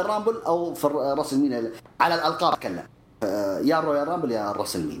في الرويال رامبل او في راس المين، على الالقاب كلها يا الرويال رامبل يا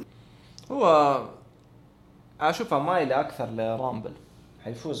راس المين. هو اشوفها مايله اكثر لرامبل،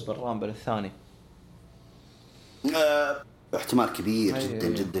 حيفوز بالرامبل الثاني. احتمال كبير جدا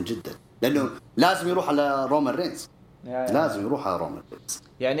جدا جدا، لانه لازم يروح على رومان رينز، لازم يروح على رومان رينز.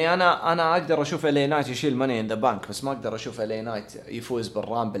 يعني انا اقدر اشوف LA نايت يشيل ماني ان ذا بانك، بس ما اقدر اشوف LA نايت يفوز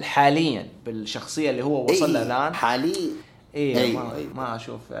بالرامبل حاليا بالشخصيه اللي هو وصل لها الان حاليا. ما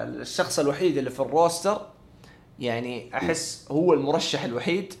اشوف الشخص الوحيد اللي في الروستر، يعني احس هو المرشح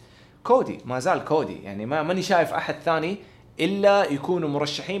الوحيد كودي، ما زال كودي. يعني ماني شايف احد ثاني الا يكونوا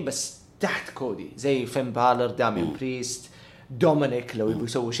مرشحين بس تحت كودي، زي فين بالر، دامين بريست، دومينيك لو يبغوا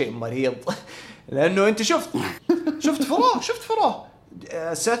يسووا شيء مريض. لانه انت شفت فراغ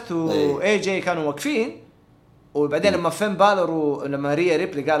سيث واي جي كانوا واقفين، وبعدين لما فين بالر ولما ريا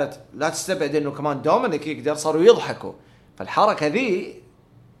ريبلي قالت لا تستبعد انه كمان دومينيك يقدر، صاروا يضحكوا. فالحركه ذي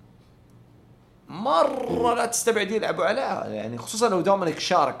مرة لا تستبعد يلعبوا عليها، يعني خصوصا لو دومينيك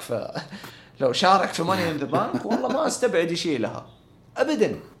شارك لو شارك في ماني ان ذا بانك والله ما استبعد يشيلها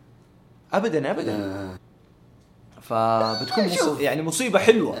ابدا. فبتكون يعني مصيبة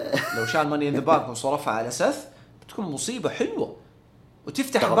حلوة لو شال ماني ان ذا بانك وصرفها على سيث، بتكون مصيبة حلوة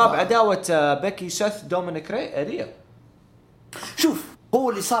وتفتح باب عداوة بيكي سيث دومينيك ريا. شوف هو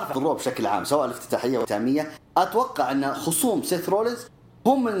اللي صار في الرو بشكل عام سواء الافتتاحية والتامية، اتوقع ان خصوم سيث رولينز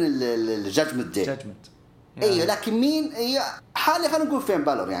هم من الجاجمنت دي. ايوه لكن مين حالي خلينا نقول فين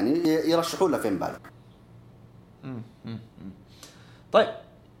بالر، يعني يرشحوا له فين بالر. طيب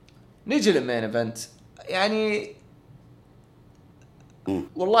نيجي للمين ايفنت. يعني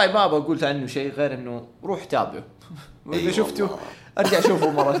والله ما بقول عنه شيء غير انه روح تابعه واذا شفته ارجع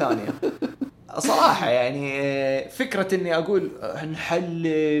اشوفه مره ثانيه. صراحه يعني فكره اني اقول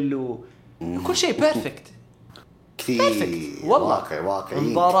نحلل وكل شيء بيرفكت كثير والله واقعي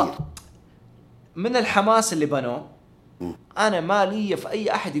مباراة من الحماس اللي بنوه. انا ما لي في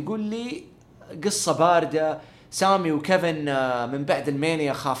اي احد يقول لي قصة باردة، سامي وكيفن من بعد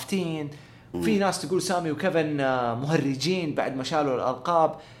المانيا خافتين، في ناس تقول سامي وكيفن مهرجين بعد ما شالوا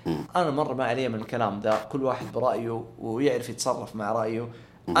الألقاب. انا مرة ما عليه من الكلام ده، كل واحد برأيه ويعرف يتصرف مع رأيه.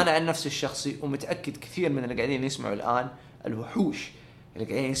 انا عن نفسي الشخصي ومتأكد كثير من اللي قاعدين يسمعوا الآن، الوحوش اللي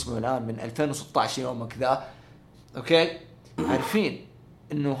قاعدين يسمعوا الآن من 2016 يوم كذا اوكي، عارفين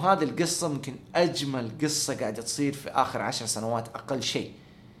انه هذه القصة ممكن اجمل قصة قاعدة تصير في اخر 10 سنوات اقل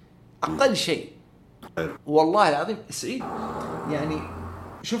شيء. والله العظيم سعيد. يعني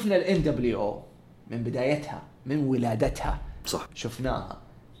شفنا الNWO من بدايتها، من ولادتها صح، شفناها.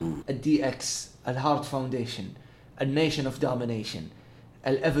 الدي اكس، الهارت فاونديشن، النيشن اوف دومينيشن،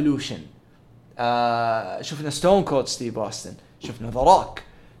 الايفولوشن، شفنا ستون كولد ستيف اوستن، شفنا ذا روك،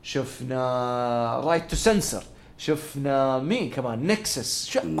 شفنا رايت تو سنسر، شفنا مين كمان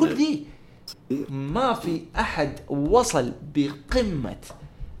نكسس. كل دي ما في أحد وصل بقمة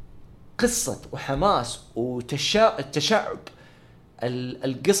قصة وحماس والتشعب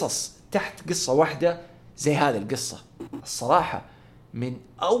القصص تحت قصة واحدة زي هذه القصة. الصراحة من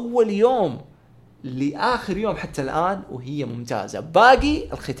أول يوم لآخر يوم حتى الآن وهي ممتازة.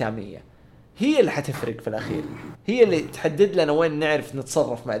 باقي الختامية هي اللي حتفرق في الأخير، هي اللي تحدد لنا وين نعرف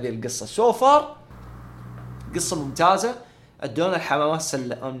نتصرف مع ذي القصة. سوفار قصة ممتازة، ادونا الحماس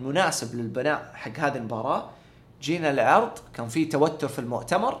المناسب للبناء حق هذه المباراة. جينا العرض كان فيه توتر في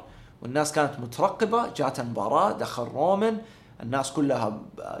المؤتمر والناس كانت مترقبة، جات المباراة دخل رومان، الناس كلها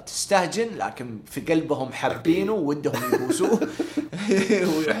تستهجن لكن في قلبهم حابينه ودهم يبوسوه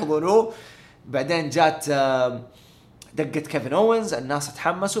ويحضنوه. بعدين جات دقت كيفن أوينز، الناس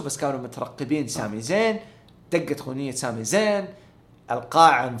تحمسوا بس كانوا مترقبين سامي زين. دقت أغنية سامي زين،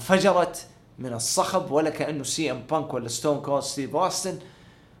 القاعة انفجرت من الصخب ولا كأنه سي ام بانك ولا ستون كولد ستيف اوستن،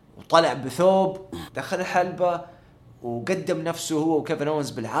 وطلع بثوب دخل الحلبة وقدم نفسه هو وكيفن أوينز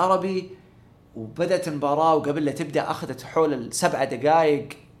بالعربي. وبدأت المباراة وقبل لا تبدأ أخذت حول 7 دقائق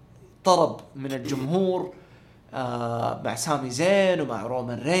طرب من الجمهور مع سامي زين ومع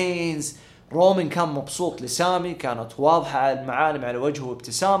رومان رينز. رومان كان مبسوط لسامي، كانت واضحة المعالم على وجهه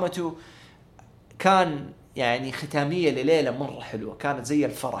وابتسامته. كان يعني ختامية لليلة مرة حلوة، كانت زي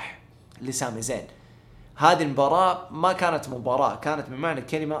الفرح لسامي زين. هذه المباراة ما كانت مباراة، كانت بمعنى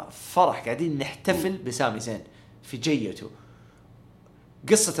الكلمة فرح، قاعدين نحتفل بسامي زين في جيته.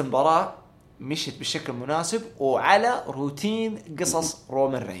 قصة المباراة مشيت بشكل مناسب وعلى روتين قصص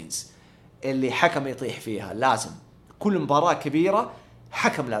رومان رينز اللي حكم يطيح فيها. لازم كل مباراة كبيرة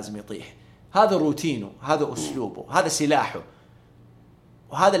حكم لازم يطيح، هذا روتينه، هذا أسلوبه، هذا سلاحه،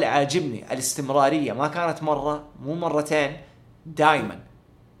 وهذا اللي عاجبني، الاستمرارية. ما كانت مرة مو مرتين، دائما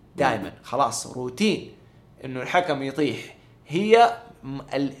خلاص روتين انه الحكم يطيح. هي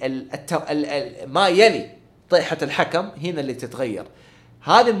ما يلي طيحة الحكم هنا اللي تتغير.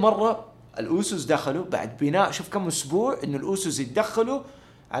 هذه المرة الأوسوس دخلوا بعد بناء، شوف كم أسبوع إنه الأوسوس يتدخلوا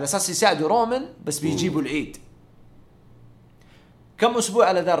على أساس يساعدوا رومان، بس بيجيبوا العيد. كم أسبوع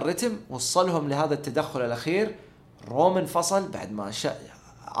على ذا الرتم وصلهم لهذا التدخل الأخير. رومان فصل بعد ما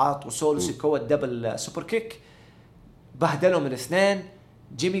عاطوا سولو سيكو الدبل سوبر كيك، بهدلهم الاثنين.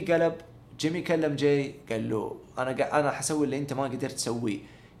 جيمي قلب، جيمي كلم جاي قال له أنا حسوي اللي أنت ما قدرت تسويه.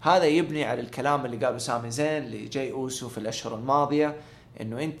 هذا يبني على الكلام اللي قاله سامي زين لجاي أوسو في الأشهر الماضية،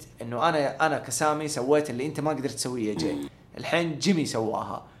 إنه أنا كسامي سويت اللي أنت ما قدرت تسويه يا جاي. الحين جيمي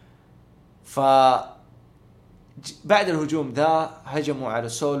سواها. بعد الهجوم ذا هجموا على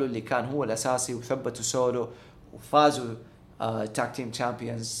سولو اللي كان هو الأساسي، وثبتوا سولو وفازوا تاك تيم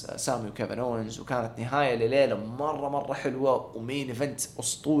تشامبيونز سامي وكيفن أوينز. وكانت نهاية لليلة مرة حلوة ومين إيفنت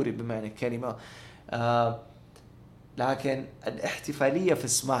أسطوري بمعنى الكلمة. لكن الاحتفالية في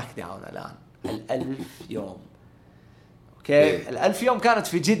سماك داون الآن 1000 يوم. أوكي 1000 يوم كانت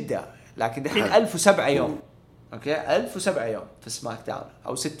في جدة، لكن الحين 1007 يوم. أوكي 1007 يوم في سماك داون،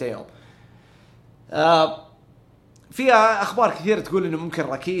 أو 6 يوم. فيها أخبار كثيرة تقول إنه ممكن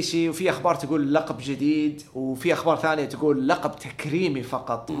راكيشي، وفي أخبار تقول لقب جديد، وفي أخبار ثانية تقول لقب تكريمي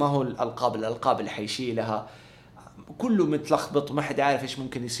فقط، ما هو الألقاب اللي حيشيلها. كله متلخبط، ما حد عارف إيش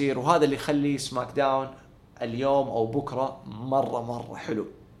ممكن يصير. وهذا اللي يخلي سماك داون اليوم أو بكرة مرة حلو،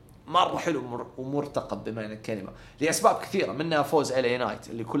 مرة حلو ومرتقب بمعنى الكلمة، لأسباب كثيرة، منها فوز LA نايت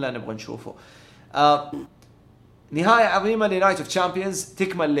اللي كلنا نبغى نشوفه. نهاية عظيمة لنايت اوف تشامبيونز،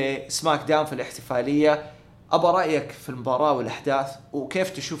 تكمل لسماك داون في الاحتفالية. أبا رأيك في المباراة والأحداث، وكيف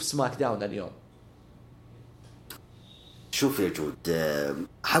تشوف سماك داون اليوم؟ شوف يا جود،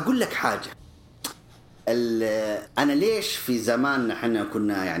 حقول لك حاجة. أنا ليش في زمان احنا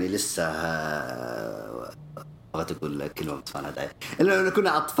كنا يعني لسه بغيت أقول كلمة لما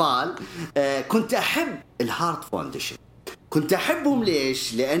كنا أطفال، كنت أحب الهارت فاونديشن. كنت أحبهم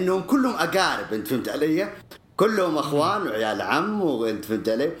ليش؟ لأنهم كلهم أقارب، أنت فهمت علي؟ كلهم أخوان وعيال عم، وأنت فهمت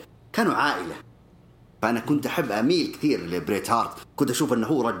علي؟ كانوا عائلة. فأنا كنت أحب أميل كثير لبريت هارت. كنت أشوف أنه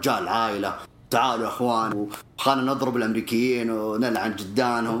هو رجال عائلة، تعالوا أخوان وخلنا نضرب الأمريكيين ونلعن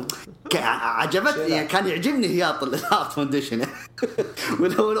جدانهم. عجبتني، كان يعجبني هياط الهارت فاونديشن.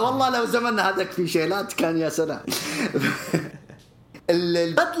 والله لو زمننا هذاك في شيلات كان يا سلام.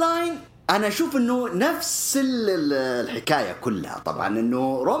 الباد لاين أنا أشوف أنه نفس الحكاية كلها. طبعا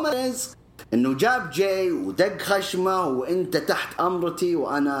أنه رومانز انه جاب جاي ودق خشمه، وانت تحت امرتي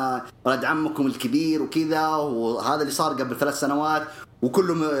وانا ولد عمكم الكبير وكذا. وهذا اللي صار قبل 3 سنوات،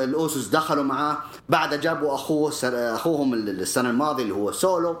 وكلهم الاوسوس دخلوا معاه. بعد جابوا اخوهم السنه الماضيه اللي هو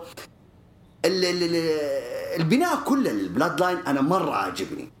سولو. البناء كله للبلاد لاين انا مره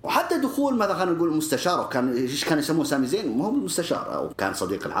عاجبني. وحتى دخول ماذا خلينا نقول مستشار، وكان ايش كان يسموه سامي زين، ما هو المستشار، او كان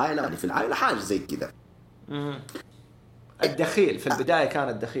صديق العائله اللي في العائله، حاجه زي كذا. الدخيل في البداية كان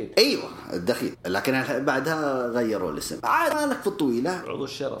الدخيل، ايوه الدخيل، لكن بعدها غيروا الاسم. عاد لك في الطويله عضو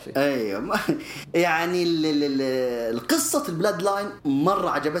الشرفي. ايوه يعني القصه البلاد لاين مره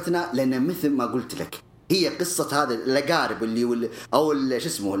عجبتنا، لان مثل ما قلت لك هي قصه هذا الاقارب اللي او شو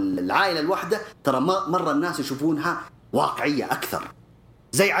اسمه العائله الواحده. ترى مره الناس يشوفونها واقعيه اكثر،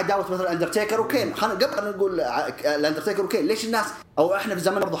 زي عداوه مثلا اندرتيكر وكين. قبل نقول الاندرتيكر وكين، ليش الناس او احنا في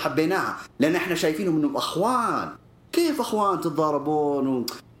زمان برضو حبيناها؟ لان احنا شايفينهم انهم اخوان. كيف اخوان تتضاربون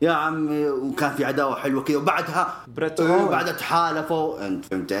يا عمي، وكان في عداوه حلوه كذا، وبعدها بعدها تحالفوا، انت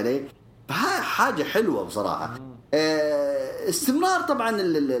فهمت علي؟ حاجه حلوه بصراحه. استمرار طبعا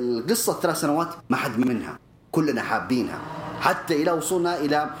القصه 3 سنوات ما حد منها، كلنا حابينها، حتى الى وصلنا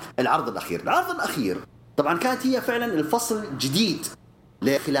الى العرض الاخير. العرض الاخير طبعا كانت هي فعلا الفصل جديد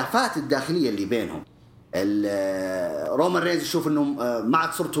لخلافات الداخليه اللي بينهم. رومان رينز يشوف انهم ما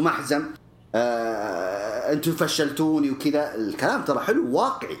عاد صرتوا محزن، انتوا فشلتوني وكذا. الكلام ترى حلو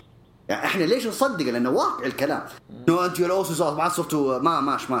واقعي، يعني احنا ليش نصدق؟ لانه واقع الكلام. انه انتوا الاوسوس ما عاد صرتوا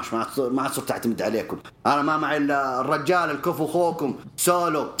ما عاد صرت اعتمد عليكم، انا ما معي الرجال الكفو اخوكم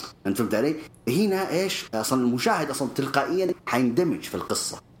سولو، انت فهمت علي؟ هنا ايش اصلا المشاهد اصلا تلقائيا حيندمج في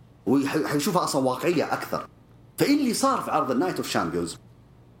القصه وحيشوفها اصلا واقعيه اكثر. فاللي صار في عرض النايت اوف شامبيونز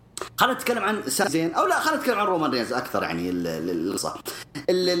خلينا نتكلم عن سامي زين او لا، خلينا نتكلم عن رومان رينز اكثر يعني القصه.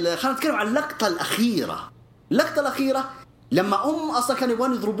 خلينا نتكلم عن اللقطه الاخيره لما اصلا كانوا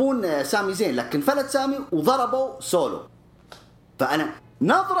يبغون يضربون سامي زين، لكن فلت سامي وضربوا سولو. فانا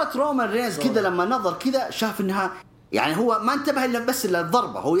نظره رومان رينز كذا لما نظر كذا شاف انها يعني هو ما انتبه الا بس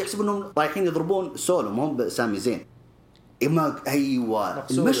للضربه، هو يحسب انهم رايحين يضربون سولو مو سامي زين. ايوه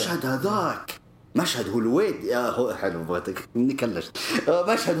المشهد هذاك مشهد هولويد يا حلو بغيتك نكلش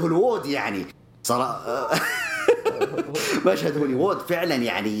مشهد هوليوود يعني صراحه مشهد هوليوود فعلا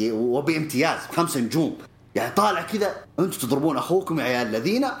يعني وبامتياز 5 نجوم يعني. طالع كذا انتم تضربون اخوكم يا عيال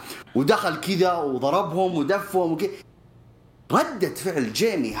الذين، ودخل كذا وضربهم ودفهم وكذا. ردة فعل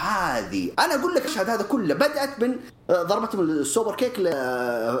جيمي هذه انا اقول لك المشهد هذا كله بدأت من ضربتهم السوبر كيك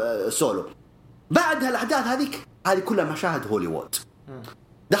لسولو. بعدها الاحداث هذه كلها مشاهد هوليوود.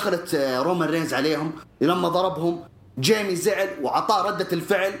 دخلت رومان رينز عليهم لما ضربهم، جيمي زعل وعطاه ردة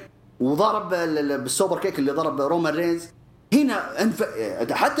الفعل وضرب بالسوبر كيك اللي ضرب رومان رينز. هنا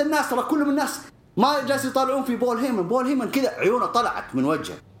حتى الناس ترى كلهم الناس ما جالس يطالعون في بول هيمن كذا عيونه طلعت من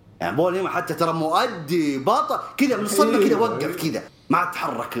وجهه يعني. بول هيمن حتى ترى مؤدي باطل كذا من الصدمة كذا وقف كذا ما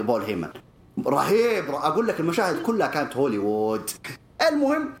تحرك. بول هيمن رهيب. أقول لك المشاهد كلها كانت هوليوود.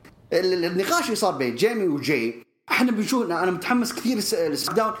 المهم النقاش اللي صار بين جيمي وجاي احنا بنشوف، انا متحمس كثير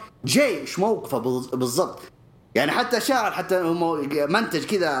السماك داون جاي ايش موقفه بالضبط يعني. حتى شاعر حتى منتج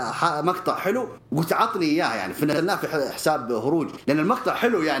كذا مقطع حلو وقلت عطني اياه يعني فنزلناه في حساب هروج لان المقطع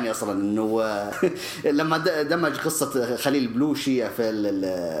حلو يعني اصلا انه لما دمج قصه خليل بلوشي في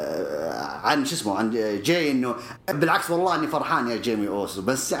عن شو اسمه عن جاي انه بالعكس والله اني فرحان يا جيمي اوسو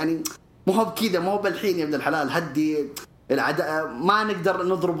بس يعني مو هو بكذا مو بالحين يا ابن الحلال هدي العداء ما نقدر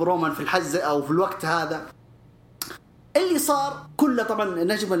نضرب رومان في الحزة او في الوقت هذا اللي صار كله. طبعا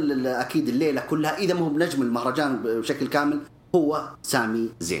نجم اكيد الليله كلها اذا مو بنجم المهرجان بشكل كامل هو سامي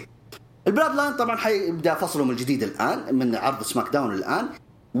زين. البلاد لاين طبعا حيبدا فصله من جديد الان من عرض سماك داون الان.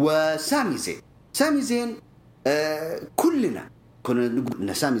 وسامي زين كلنا كنا نقول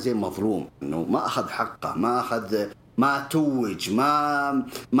ان سامي زين مظلوم انه ما اخذ حقه ما توج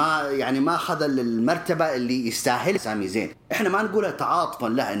ما يعني ما اخذ المرتبه اللي يستاهل سامي زين. احنا ما نقولها تعاطفا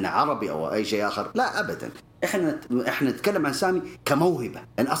له انه عربي او اي شيء اخر لا ابدا. احنا نتكلم عن سامي كموهبه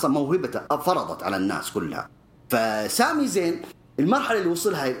لان اصلا موهبته فرضت على الناس كلها. فسامي زين المرحله اللي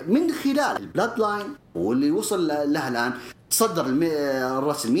وصلها من خلال البلاد لاين واللي وصل لها الان تصدر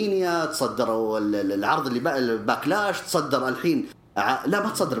الراسلمينيا، تصدر العرض اللي الباكلاش، تصدر الحين لا ما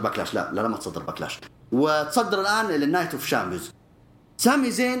تصدر باكلاش لا ما تصدر باكلاش، وتصدر الآن للنايت اوف شامبيونز.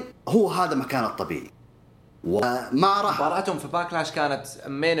 سامي زين هو هذا مكانه الطبيعي وما راح. مباراتهم في باكلاش كانت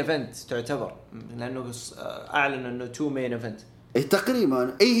مين ايفنت تعتبر لأنه أعلن إنه 2 مين ايفنت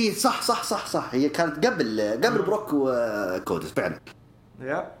تقريبا. هي صح هي كانت قبل بروك وكودس فعلا.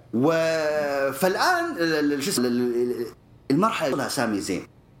 فالآن المرحلة لها سامي زين.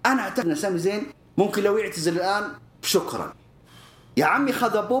 أنا أعتقد أن سامي زين ممكن لو يعتزل الآن شكرا يا عمي.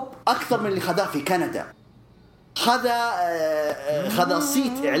 خذ بوب أكثر من اللي خذاه في كندا. خذ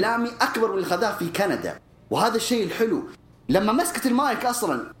صيت إعلامي أكبر من اللي خذاه في كندا وهذا الشيء الحلو. لما مسكت المايك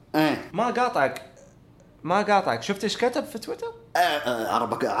أصلا ما قاطعك شفت إيش كتب في تويتر؟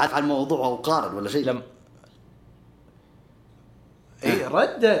 عربك عارف عن الموضوع أو قارن ولا شيء؟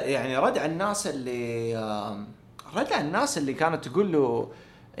 رد يعني رد على الناس اللي كانت تقول له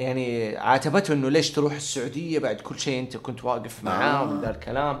يعني عاتبته انه ليش تروح السعوديه بعد كل شيء انت كنت واقف معاه وذا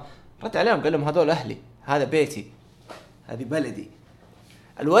الكلام. رد عليهم قال لهم هذول اهلي، هذا بيتي، هذه بلدي.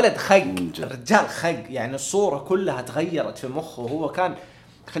 الولد خق، الرجال خق يعني. الصوره كلها تغيرت في مخه وهو كان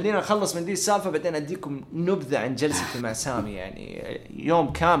خلينا نخلص من دي السالفه بعدين اديكم نبذه عن جلستي مع سامي يعني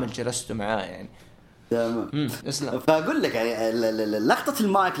يوم كامل جلست معاه يعني. تمام. فاقول لك يعني لقطه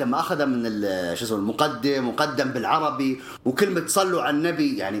المايك لما اخذها من شو اسمه مقدم بالعربي وكلمه صلوا على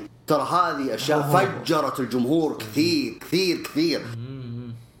النبي يعني ترى هذه اشياء فجرت الجمهور كثير.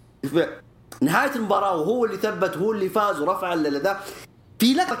 نهايه المباراه وهو اللي ثبت وهو اللي فاز ورفع ذا.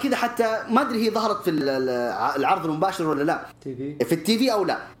 في لقطه كذا حتى ما ادري هي ظهرت في العرض المباشر ولا لا في التي في او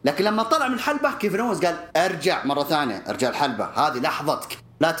لا، لكن لما طلع من الحلبه كيف نوز قال ارجع مره ثانيه، ارجع الحلبه هذه لحظتك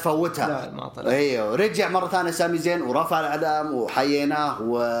لا تفوتها. لا ما طلع. ايوه رجع مره ثانيه سامي زين ورفع العلام وحييناه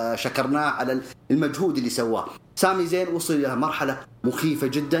وشكرناه على المجهود اللي سواه. سامي زين وصل الى مرحله مخيفه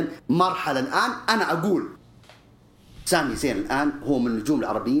جدا. مرحله الان انا اقول سامي زين الان هو من النجوم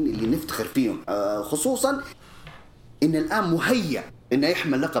العربيين اللي نفتخر فيهم، خصوصا ان الان مهيأ انه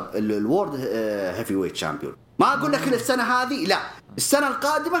يحمل لقب الورد هيفي ويت شامبيون. ما اقول لك السنه هذه لا، السنه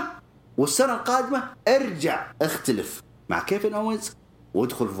القادمه ارجع اختلف مع كيفن أوينز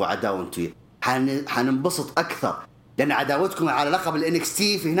وادخل في عداوة انتوير. حننبسط اكثر لان عداوتكم على لقب الNXT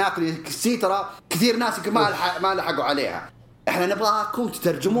في هناك الNXT ترى كثير ناس يمكن ما لحقوا عليها. احنا نبغاكم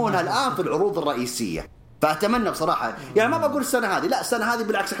تترجمونها الان في العروض الرئيسيه. فاتمنى بصراحه يعني ما بقول السنه هذه، لا السنه هذه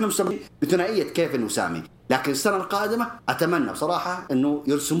بالعكس احنا مستمرين بثنائيه كيفن وسامي، لكن السنه القادمه اتمنى بصراحه انه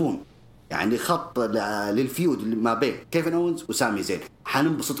يرسمون يعني خط للفيود ما بين كيفن اونز وسامي زين.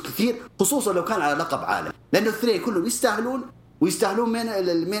 حننبسط كثير خصوصا لو كان على لقب عالم، لأن الاثنين كلهم يستاهلون من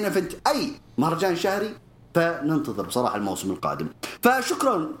المين ايفنت اي مهرجان شهري. فننتظر بصراحه الموسم القادم.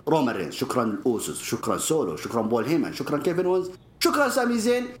 فشكرا رومان رينز، شكرا الاوسوس، شكرا سولو، شكرا بول هيمن، شكرا كيفن اونز، شكرا سامي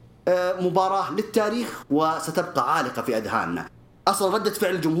زين. مباراه للتاريخ وستبقى عالقه في اذهاننا. اصلا ردة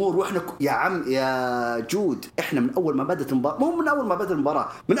فعل الجمهور واحنا يا عم يا جود، احنا من اول ما بدت المباراه، مو من اول ما بدت المباراه،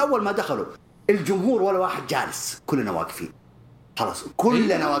 من اول ما دخلوا الجمهور ولا واحد جالس، كلنا واقفين خلاص،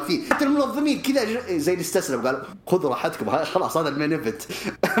 كلنا واقفين. حتى المنظمين كذا زي اللي استسلم قالوا خذوا راحتكم خلاص هذا المين ايفنت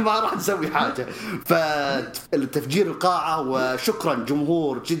ما راح نسوي حاجه. فالتفجير القاعه. وشكرا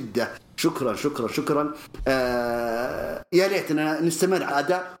جمهور جده، شكرا شكرا شكرا. يا ليتنا نستمر على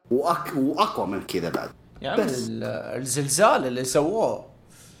اداء واقوى من كذا بعد. يعني الزلزال اللي سووه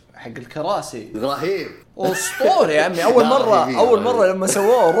حق الكراسي رهيب اسطوري يا عمي. اول مره لما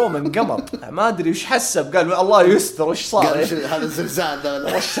سووه رومان قمر ما ادري وش حسب، قال الله يستر وش صار هذا الزلزال ده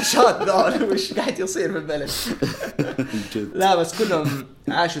والشاشات ده وش قاعد يصير في البلد. لا بس كلهم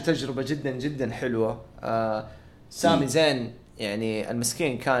عاشوا تجربه جدا جدا حلوه. سامي زين يعني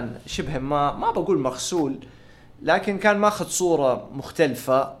المسكين كان شبه ما بقول مغسول، لكن كان ماخذ صوره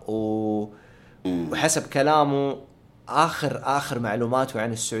مختلفه وحسب كلامه آخر معلوماته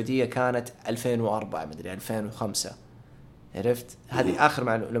عن السعودية كانت 2004 مدري 2005. عرفت هذه آخر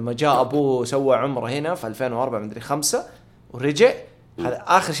معلومة لما جاء أبوه سوى عمره هنا في 2004 مدري 5 ورجع. هذا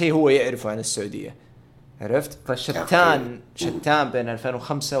آخر شيء هو يعرفه عن السعودية. عرفت شتان بين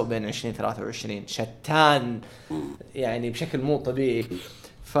 2005 وبين 2023 شتان يعني بشكل مو طبيعي.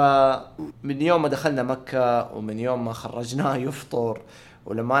 فمن يوم ما دخلنا مكة ومن يوم ما خرجناه يفطر،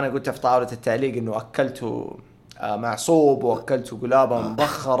 ولما أنا قلت في طاولة التعليق إنه أكلته معصوب وأكلته قلابة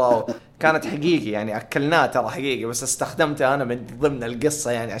مبخرة كانت حقيقي يعني أكلناه ترى حقيقي، بس استخدمتها أنا من ضمن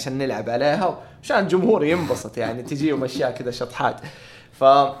القصة يعني عشان نلعب عليها وعشان الجمهور ينبسط يعني تجيهم أشياء كذا شطحات.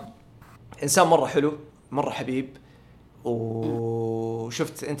 فإنسان مرة حلو مرة حبيب.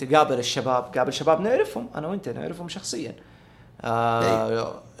 وشفت أنت قابل شباب نعرفهم أنا وأنت نعرفهم شخصيا.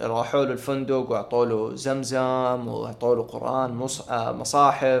 راحوا له الفندق وأعطوا له زمزم وأعطوا له قرآن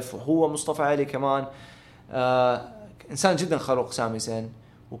مصاحف، وهو مصطفى علي كمان. إنسان جدا خلوق سامي زين.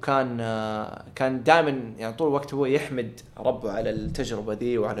 وكان كان دائما يعني طول الوقت هو يحمد ربه على التجربة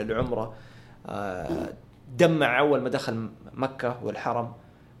دي وعلى العمرة. دمع أول ما دخل مكة والحرم،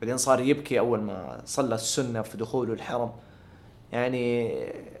 بعدين صار يبكي أول ما صلى السنة في دخوله الحرم. يعني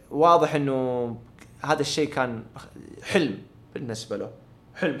واضح إنه هذا الشيء كان حلم بالنسبة له،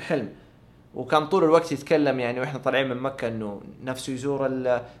 حلم. وكان طول الوقت يتكلم يعني وإحنا طالعين من مكة إنه نفسه يزور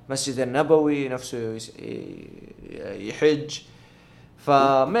المسجد النبوي، نفسه يحج.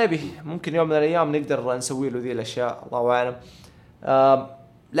 فمابي ممكن يوم من الأيام نقدر نسوي له ذي الأشياء، الله أعلم.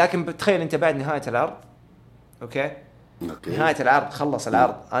 لكن بتخيل أنت بعد نهاية العرض أوكي. نهاية العرض خلص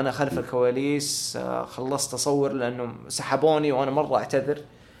العرض، أنا خلف الكواليس خلصت أصور لأنه سحبوني وأنا مرة أعتذر.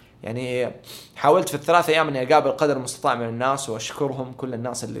 يعني حاولت في ال3 أيام أني أقابل قدر المستطاع من الناس وأشكرهم كل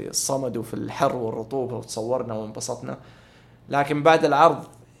الناس اللي صمدوا في الحر والرطوبة وتصورنا وانبسطنا. لكن بعد العرض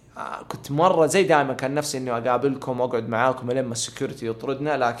كنت مرة زي دائما كان نفسي أني أقابلكم وأقعد معاكم لما السكيورتي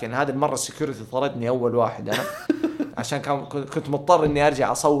يطردنا، لكن هذه المرة السكيورتي طردني أول واحد أنا عشان كنت مضطر أني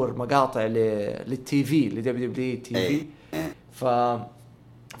أرجع أصور مقاطع للتي في لدبليو تي في.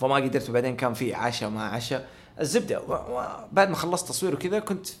 فما قدرت. بعدين كان في عشاء مع عشاء الزبدة. بعد ما خلصت تصوير وكذا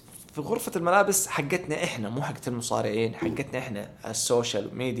كنت في غرفة الملابس حقتنا إحنا، مو حقت المصارعين، حقتنا إحنا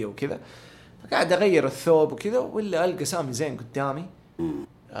السوشيال ميديا وكذا. فقاعد أغير الثوب وكذا ولا ألقى سامي زين قدامي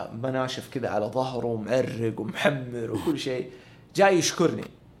مناشف كذا على ظهره ومعرق ومحمر وكل شيء، جاي يشكرني.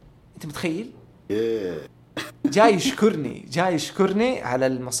 أنت متخيل؟ جاي يشكرني على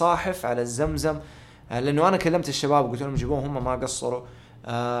المصاحف، على الزمزم، لأنه أنا كلمت الشباب وقلت لهم جيبوهم، هم ما قصروا.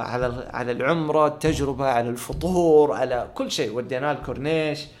 على العمرة، التجربة، على الفطور، على كل شيء. ودينا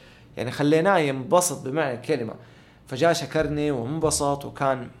الكورنيش يعني خليناه ينبسط بمعنى الكلمة. فجاء شكرني وانبسط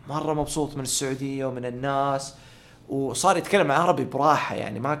وكان مرة مبسوط من السعودية ومن الناس، وصار يتكلم عربي براحة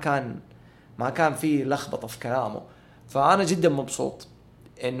يعني ما كان فيه لخبطة في كلامه. فأنا جدا مبسوط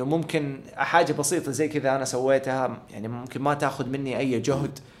إنه ممكن حاجة بسيطة زي كذا أنا سويتها يعني ممكن ما تأخذ مني أي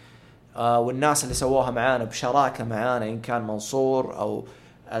جهد. والناس اللي سووها معانا بشراكة معانا، إن كان منصور أو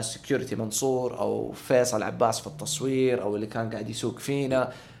السكيورتي منصور أو فيصل عباس في التصوير أو اللي كان قاعد يسوق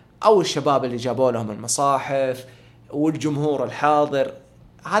فينا أو الشباب اللي جابوا لهم المصاحف والجمهور الحاضر.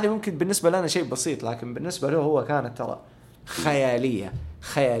 هذه ممكن بالنسبة لنا شيء بسيط، لكن بالنسبة له هو كانت ترى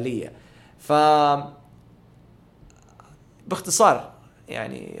خيالية. باختصار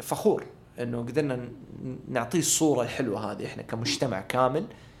يعني فخور انه قدرنا نعطيه الصورة الحلوة هذه. احنا كمجتمع كامل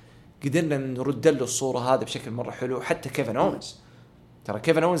قدرنا نرد له الصورة هذه بشكل مرة حلو. حتى كيفن أونز، ترى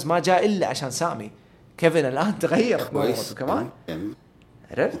كيفن أونز ما جاء إلا عشان سامي. كيفن الآن تغيرت موضوعه كمان،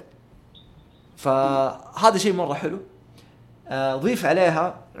 عرفت؟ فهذا شيء مرة حلو. ضيف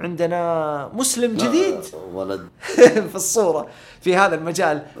عليها عندنا مسلم جديد ولد في الصورة في هذا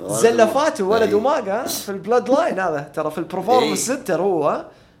المجال، زلفات ولد وماغا في البلاد لاين. هذا ترى في البرفورمانس سنتر هو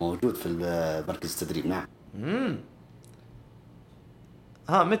موجود في مركز التدريب. نعم.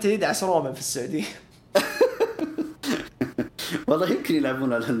 متى يدعس رومان في السعودية؟ والله يمكن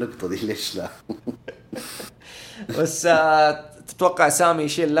يلعبون على النقطة دي، ليش لا. بس تتوقع سامي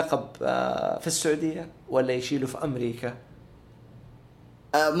يشيل اللقب في السعودية ولا يشيله في أمريكا؟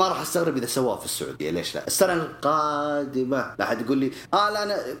 ما راح استغرب إذا سواه في السعودية، ليش لا. السنة القادمة لا حد يقول لي لا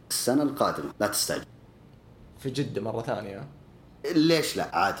أنا السنة القادمة لا تستعجل. في جدة مرة ثانية ليش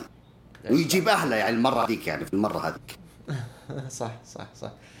لا عادي، ويجيب أهله يعني المرة هذيك، يعني في المرة هذيك. صح.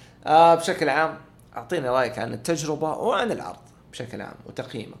 بشكل عام أعطيني رأيك عن التجربة وعن العرض بشكل عام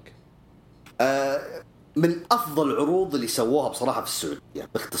وتقييمك. من أفضل العروض اللي سووها بصراحة في السعودية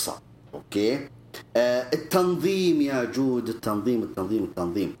باختصار. أوكي. التنظيم يا جود، التنظيم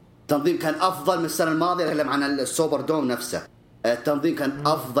كان أفضل من السنة الماضية. أتكلم عن السوبر دوم نفسه، التنظيم كان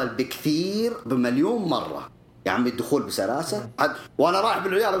أفضل بكثير بمليون مرة. يا عمي الدخول بسلاسة، وانا رايح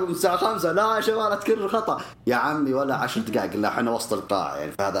بالعيال اقول الساعه 5 لا يا شباب لا تكرر خطا يا عمي، ولا 10 دقائق لا احنا وسط القاعه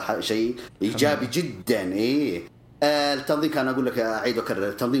يعني. فهذا شيء ايجابي جدا. التنظيم كان اقول لك اعيد واكرر،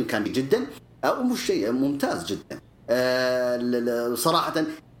 التنظيم كان جدا ومش شيء ممتاز جدا. صراحه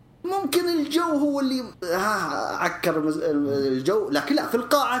ممكن الجو هو اللي عكر الجو، لكن لا، في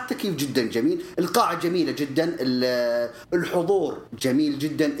القاعة التكييف جدا جميل، القاعة جميلة جدا، الحضور جميل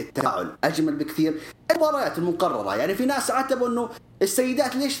جدا، التفاعل أجمل بكثير. المباريات المقررة يعني في ناس عتبوا أنه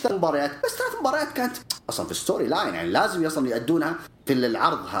السيدات ليش 3 مباريات بس. 3 مباريات كانت أصلا في الستوري لاين، يعني لازم يصل يأدونها في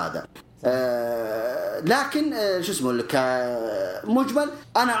العرض هذا. لكن شو اسمه كمجمل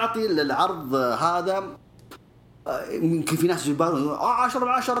أنا أعطي العرض هذا يمكن في ناس يقولون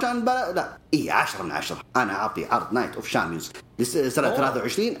 10/10 كان لا 10/10. انا اعطي عرض نايت اوف شامبيونز لسنه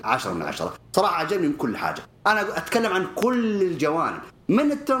 23 10/10. صراحه عجبني من كل حاجه. انا اتكلم عن كل الجوانب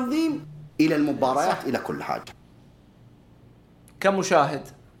من التنظيم الى المباريات الى كل حاجه. كمشاهد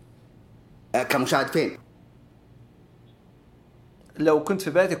فين لو كنت في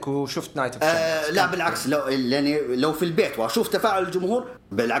بيتك وشفت نايت اوف شامبيونز؟ لا بالعكس، لو في البيت واشوف تفاعل الجمهور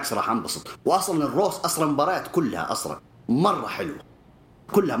بالعكس راح انبسط. واصلا الروس اصلا المباريات كلها اصلا مره حلوه،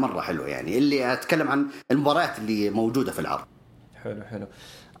 كلها مره حلوه. يعني اللي اتكلم عن المباريات اللي موجوده في العرض. حلو.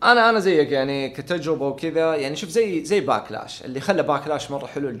 انا زيك يعني كتجربه وكذا. يعني شوف زي باكلاش، اللي خلى باكلاش مره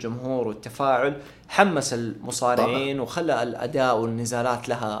حلو الجمهور والتفاعل، حمس المصارعين طبعا، وخلى الاداء والنزالات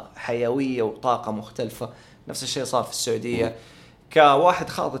لها حيويه وطاقه مختلفه. نفس الشيء صار في السعوديه. كواحد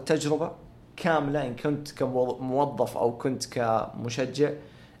خاض التجربة كاملة، إن كنت كموظف أو كنت كمشجع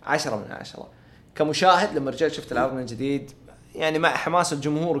 10/10. كمشاهد لما رجعت شفت العرض من جديد يعني مع حماس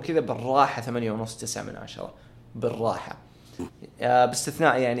الجمهور وكذا بالراحة 8.5 9/10 بالراحة.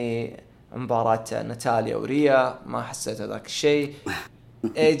 باستثناء يعني مباراة ناتاليا وريا ما حسيت ذاك الشيء.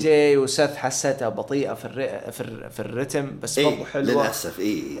 اي جي وسث حسيتها بطيئة في الرتم بس برضو حلوة للأسف.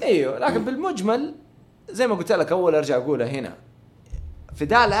 ايوه لكن بالمجمل زي ما قلت لك أول أرجع أقولها هنا، في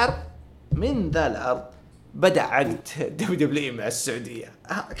ذا العرض من ذا العرض بدأ عقد WWE مع السعودية.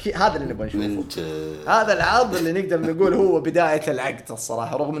 هذا اللي نبغى نشوفه. هذا العرض اللي نقدر نقول هو بداية العقد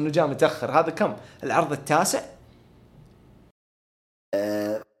الصراحة، رغم إنه جاء متأخر. هذا كم العرض التاسع؟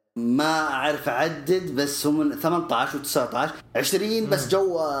 ما أعرف أعدد، بس هم 18 و19 20 بس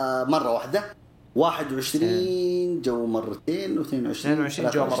جو مرة واحدة، 21 جو مرتين، و22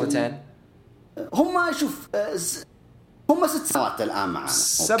 جو مرتين. هم شوف هم 6 سنوات الآن معنا،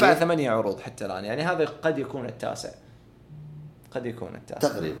 7-8 عروض حتى الآن. يعني هذا قد يكون التاسع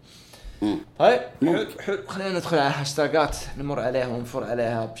تقريبا. طيب حلو. خلينا ندخل على الهاشتاجات، نمر عليها ونفر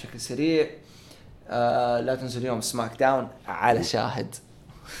عليها بشكل سريع. لا تنسوا اليوم سماك داون على شاهد.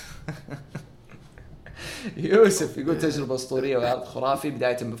 يوسف يقول تجربة أسطورية وعرض خرافي،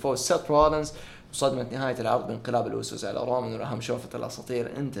 بداية بفوز سيث رولينز وصدمة نهاية العرض بانقلاب الأوسوس على رومان، والأهم شوفة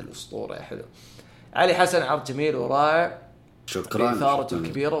الأساطير أنت الأسطورة يا حلو. علي حسن عرض جميل ورائع، شكرا. إثارته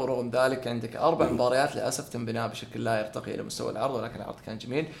الكبيرة، ورغم ذلك عندك 4 مباريات للأسف تم بناء بشكل لا يرتقي إلى مستوى العرض، ولكن العرض كان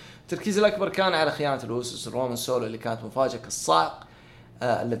جميل. التركيز الأكبر كان على خيانة الأوسوس، رومان سولو اللي كانت مفاجأة كالصاعق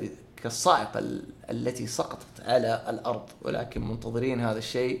الذي كالصاعقة التي سقطت على الأرض، ولكن منتظرين هذا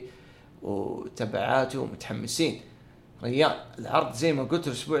الشيء وتبعاته ومتحمسين. ريان العرض زي ما قلت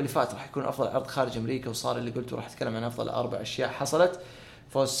الأسبوع اللي فات راح يكون أفضل عرض خارج أمريكا، وصار اللي قلته راح أتكلم عن أفضل 4 أشياء حصلت.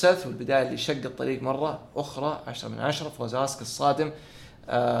 فوز سيث والبداية اللي شق الطريق مرة أخرى 10 من 10. فوز آسكا الصادم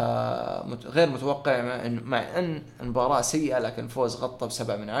غير متوقع مع أن المباراة سيئة، لكن فوز غطى ب7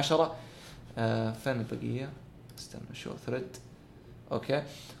 من 10. فين البقية؟ استنى شو ثريد. أوكي،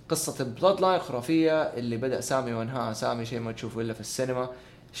 قصة البلاد لاين خرافية اللي بدأ سامي وانهاها سامي، شيء ما تشوفه إلا في السينما،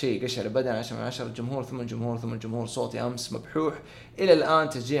 شيء قشر بدأ 10 من 10. الجمهور ثم الجمهور ثم الجمهور، صوتي أمس مبحوح إلى الآن،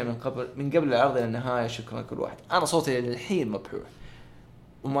 تشجيع من قبل العرض إلى النهاية، شكرا كل واحد. أنا صوتي للحين مبحوح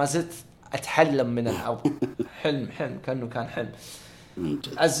وما زلت أتحلم من العرض. حلم كأنه كان حلم.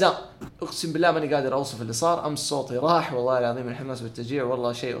 عزام اقسم بالله ماني قادر اوصف اللي صار امس، صوتي راح والله العظيم من الحماس والتشجيع،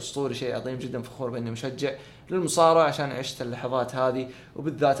 والله شيء اسطوري، شيء عظيم جدا. فخور باني مشجع للمصارعه عشان عشت اللحظات هذه،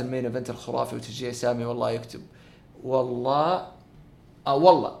 وبالذات المين ايفنت الخرافي وتشجيع سامي. والله يكتب والله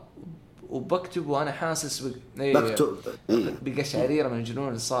والله وبكتب وانا حاسس بقشعريره من الجنون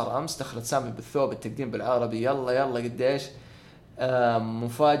اللي صار امس. دخلت سامي بالثوب، التقديم بالعربي يلا قديش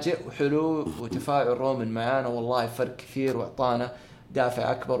مفاجئ وحلو، وتفاعل رومان معانا والله فرق كثير، واعطانا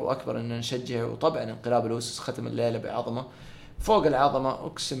دافع اكبر واكبر ان نشجع. وطبعا انقلاب الأسس ختم الليله بعظمه فوق العظمه،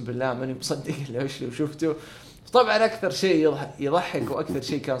 اقسم بالله ماني مصدق اللي شفته. طبعا اكثر شيء يضحك واكثر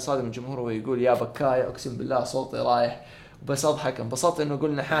شيء كان صادم الجمهور ويقول يا بكاية، اقسم بالله صوتي رايح وبس اضحك. انبسطت انه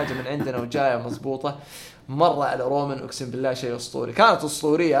قلنا حاجه من عندنا وجايه مضبوطه مره على رومان، اقسم بالله شيء اسطوري، كانت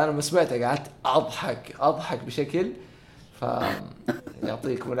اسطوريه. انا ما سمعتها قعدت اضحك بشكل،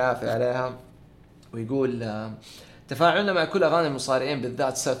 فيعطيكم العافيه عليها. ويقول تفاعلنا مع كل اغاني المصارعين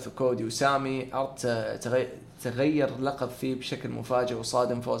بالذات سيث وكودي وسامي، عرض تغير لقب فيه بشكل مفاجئ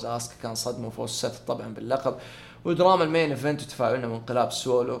وصادم. فوز آسكا كان صدمه، وفوز سيث طبعا باللقب، ودراما المين ايفنت، وتفاعلنا من انقلاب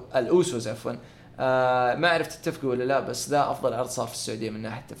سولو الأوسوس عفوا. ما عرفت تتفقوا ولا لا، بس ذا افضل عرض صار في السعوديه من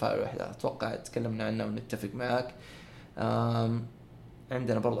ناحيه التفاعل. اتوقع تكلمنا عنه ونتفق معك.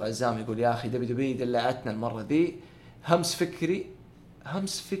 عندنا برضو عزام يقول يا اخي دبليو دلعتنا المره ذي. همس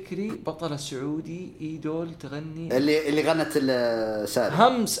فكري بطل سعودي ايدول تغني اللي غنت السالفه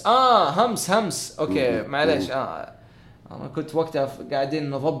همس اوكي معليش انا كنت وقتها قاعدين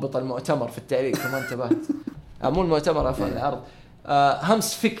نضبط المؤتمر في التعليق فما انتبهت. مو المؤتمر عفوا العرض.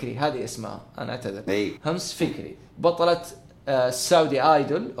 همس فكري هذه اسمها، انا اعتذر. همس فكري بطلة السعودي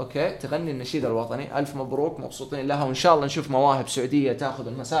ايدول، اوكي، تغني النشيد الوطني. الف مبروك، مبسوطين لها، وان شاء الله نشوف مواهب سعوديه تاخذ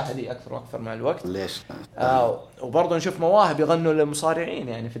المساحه دي اكثر واكثر مع الوقت. ليش وبرضه نشوف مواهب يغنوا للمصارعين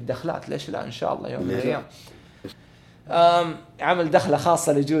يعني في الدخلات، ليش لا ان شاء الله يوم من الايام. عمل دخله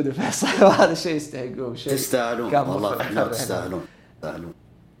خاصه لجود وفيصل وهذا شيء يستحقوه، شيء تستاهلون والله، احنا تستاهلون.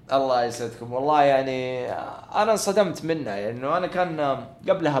 الله يسعدكم والله. يعني انا انصدمت منه، يعني انه انا كان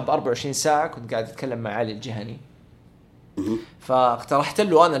قبلها ب 24 ساعه كنت قاعد اتكلم مع علي الجهني، فاقترحت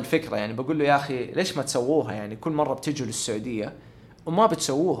له انا الفكره، يعني بقول له يا اخي ليش ما تسووها؟ يعني كل مره بتجوا للسعوديه وما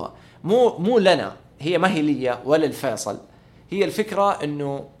بتسووها، مو لنا، هي ما هي لي ولا الفيصل. هي الفكره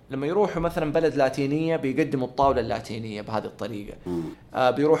انه لما يروحوا مثلا بلد لاتينيه بيقدموا الطاوله اللاتينيه بهذه الطريقه،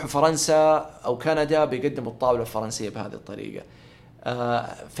 بيروحوا فرنسا او كندا بيقدموا الطاوله الفرنسيه بهذه الطريقه،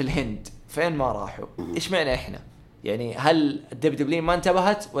 في الهند فين ما راحوا. ايش معنى احنا؟ يعني هل الدبليو ما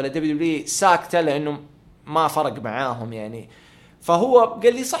انتبهت ولا الدبليو ساكته لانه ما فرق معاهم يعني؟ فهو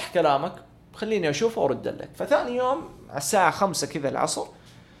قال لي صح كلامك، خليني اشوف وارد لك. فثاني يوم على الساعه 5 كذا العصر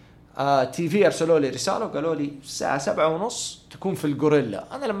تي في ارسلوا لي رساله وقالوا لي الساعه 7:30 تكون في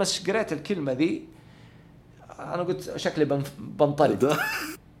الغوريلا. انا لما قريت الكلمه ذي انا قلت شكلي بنطرد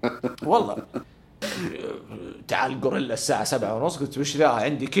والله. تعال الغوريلا الساعه 7:30، قلت وش ذا،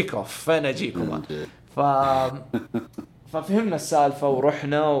 عندي كيك اوف فين اجيكم. ففهمنا السالفه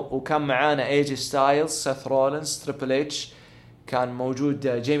ورحنا، وكان معانا ايجي ستايلز، سيث رولينز، تريبل اتش، كان موجود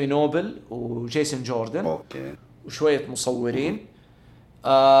جيمي نوبل وجيسون جوردن، اوكي، وشويه مصورين.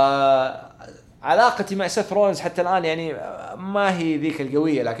 علاقتي مع سيث رولينز حتى الان يعني ما هي ذيك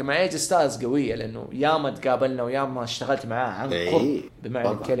القويه، لكن مع ايجي ستايلز قويه لانه ياما تقابلنا وياما اشتغلت معاه عن قرب بمعنى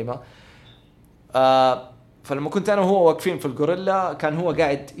الكلمه. فلما كنت انا وهو واقفين في الغوريلا كان هو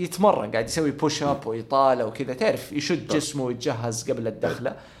قاعد يتمرن، قاعد يسوي بوش اب ويطالع وكذا، تعرف يشد جسمه ويتجهز قبل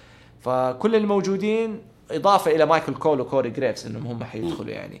الدخله. فكل الموجودين اضافه الى مايكل كول وكوري جريفز انهم هم حيدخلوا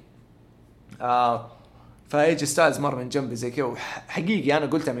يعني. فايجي ستايلز مر من جنبي زي كذا، وحقيقي انا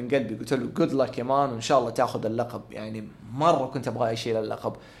قلتها من قلبي، قلت له جود لك يا مان وان شاء الله تاخذ اللقب، يعني مره كنت ابغى يشيل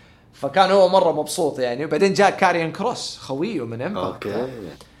اللقب. فكان هو مره مبسوط يعني. وبعدين جاء كاريان كروس خويه من امباكت،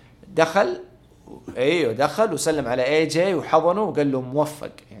 دخل وسلم على اي جي وحضنه وقال له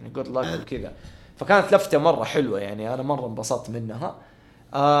موفق يعني جود لك وكذا. فكانت لفتة مرة حلوة يعني، انا مرة انبسطت منها.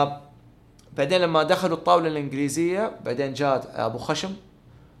 بعدين لما دخلوا الطاولة الإنجليزية بعدين جاء أبو خشم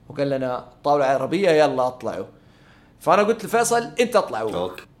وقال لنا طاولة عربية يلا اطلعوا. فأنا قلت لفيصل أنت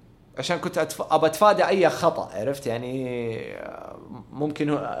اطلعوا عشان كنت أبى أتفادى أي خطأ، عرفت يعني ممكن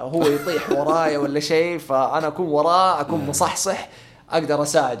هو يطيح ورايا ولا شيء، فأنا أكون وراه أكون مصحصح أقدر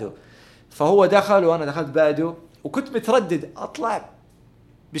أساعده. فهو دخل وأنا دخلت بعده، وكنت متردد أطلع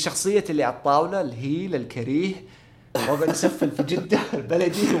بشخصية اللي على الطاولة الهيل الكريه وأقعد أسفل في جدة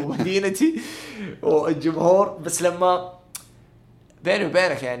بلدي ومدينتي والجمهور. بس لما بيني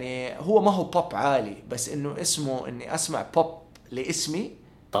وبينك يعني هو ما هو بوب عالي، بس إنه اسمه إني أسمع بوب لاسمي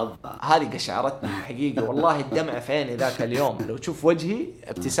طب هذه قشعرتني حقيقة والله. الدمع في عيني ذاك اليوم، لو تشوف وجهي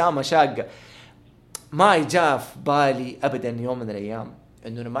ابتسامة شاقة. ما جاء في بالي أبدا يوم من الأيام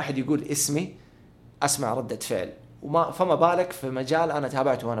إنه لما أحد يقول اسمي أسمع ردة فعل، فما بالك في مجال أنا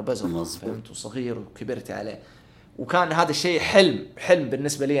تابعته وأنا بزر فهمت وصغير وكبرت عليه. وكان هذا الشيء حلم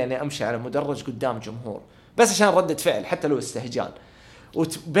بالنسبة لي أني أمشي على مدرج قدام جمهور بس عشان ردة فعل حتى لو استهجان.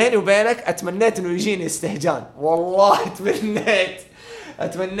 وبيني وبينك أتمنيت إنه يجيني استهجان والله،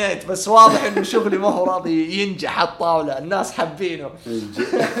 أتمنيت بس واضح إنه شغلي ما هو راضي ينجح على الطاولة، الناس حابينه.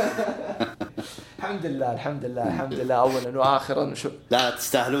 الحمد لله أولا وآخرا. لا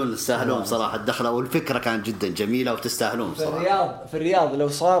تستاهلون بصراحة الدخلة، والفكرة كانت جدا جميلة وتستاهلون بصراحة. في الرياض لو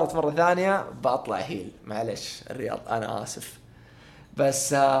صارت مرة ثانية بأطلع هيل، معلش الرياض أنا آسف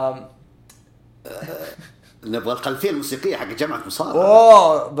بس نبغى الخلفية الموسيقية حق جامعة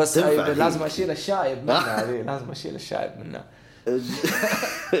مصارعة. بس لازم أشيل الشايب منها لازم أشيل الشايب منها.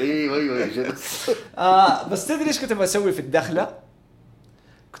 ايوه بس تدري ايش كنت بسوي في الدخله؟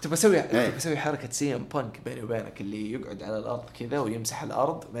 كنت بسوي حركه سي ام بانك بيني وبينك، اللي يقعد على الارض كذا ويمسح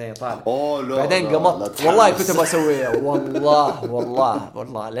الارض بعدين يطالع بعدين قمط. والله كنت بسويها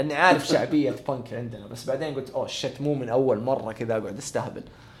والله لاني عارف شعبيه بانك عندنا، بس بعدين قلت شت مو من اول مره كذا اقعد استهبل.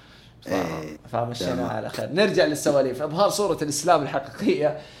 فمشينا على خير. نرجع للسواليف. ابهار صوره الاسلام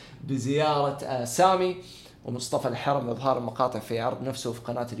الحقيقيه بزياره سامي ومصطفى الحرم، إظهار المقاطع في عرض نفسه في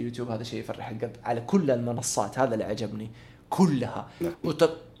قناة اليوتيوب، هذا شيء يفرح القلب على كل المنصات. هذا اللي عجبني كلها.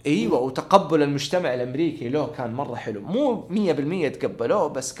 وتقبل المجتمع الأمريكي له كان مرة حلو. مو 100% تقبلوه،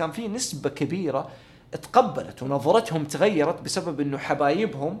 بس كان في نسبة كبيرة تقبلت ونظرتهم تغيرت بسبب إنه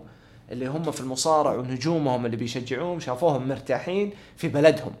حبايبهم اللي هم في المصارع ونجومهم اللي بيشجعوهم شافوهم مرتاحين في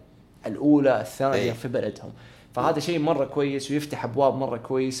بلدهم الأولى الثانية في بلدهم. فهذا شيء مرة كويس ويفتح أبواب مرة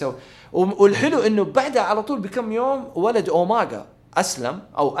كويسة. والحلو إنه بعدها على طول بكم يوم ولد أوماغا أسلم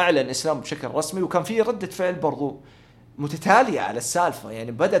أو أعلن إسلام بشكل رسمي، وكان فيه ردة فعل برضو متتالية على السالفة،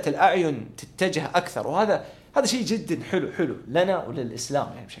 يعني بدأت الأعين تتجه أكثر، وهذا شيء جدا حلو لنا وللإسلام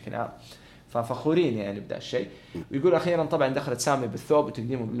يعني بشكل عام. ففخورين يعني بدا الشيء. ويقول أخيرا طبعا دخلت سامي بالثوب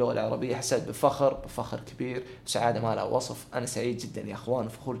وتقديمه باللغة العربية، حسيت بفخر كبير وسعادة ما لا وصف. أنا سعيد جدا يا أخوان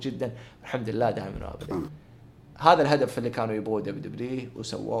وفخور جدا، والحمد لله دائما وأبدا. هذا الهدف اللي كانوا يبغوه دبليو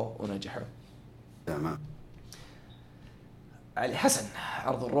وسووه ونجحوا. تمام. علي حسن،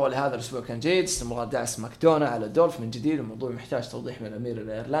 عرض الرول هذا الأسبوع كان جيد، استمرار دعس ماكدونا على دولف من جديد. الموضوع محتاج توضيح من الأمير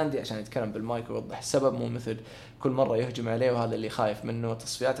الإيرلندي عشان يتكلم بالمايك ويوضح السبب، مو مثل كل مرة يهجم عليه، وهذا اللي خايف منه.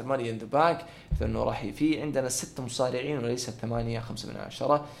 تصفيات الماني إن ذا بانك لأنه راح في عندنا 6 مصارعين وليس 8 5 من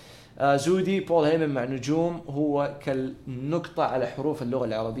 10. زودي بول هيمن مع نجوم هو كالنقطة على حروف اللغة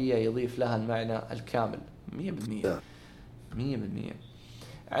العربية يضيف لها المعنى الكامل 100%.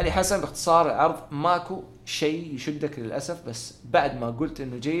 علي حسن، باختصار العرض ماكو شيء يشدك للأسف، بس بعد ما قلت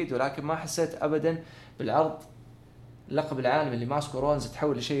إنه جيد، ولكن ما حسيت أبدا بالعرض. لقب العالم اللي ماسكه رونز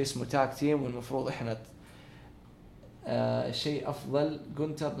تحول لشيء اسمه تاك تيم، والمفروض إحنا شيء أفضل.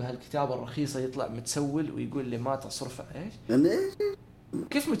 جونتر بهالكتابة الرخيصة يطلع متسول ويقول لي ما تصرف إيش؟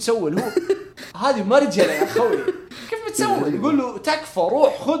 كيف متسول هو؟ هذه مرجلة يا أخوي، كيف متسول؟ يقول له تكفى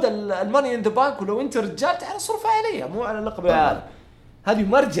روح خذ الماني إن ذا بانك، ولو أنت رجال تعال صرفها عليها مو على لقب العالم. هذه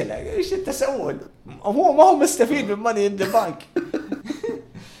مرجلة، إيش التسول؟ هو ما هو مستفيد من ماني إن ذا بانك.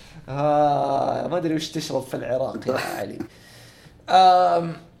 ما أدري وش تشرب في العراق يا علي.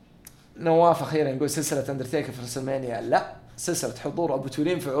 نواف أخيرا يقول سلسلة أندرتيكر في رسلمانيا لا، سلسلة حضور أبو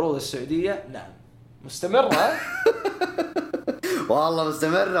تولين في عروض السعودية نعم مستمرة. والله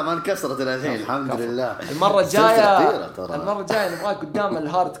مستمرة ما انكسرت الحين الحمد لله. المرة الجاية نبغاك قدام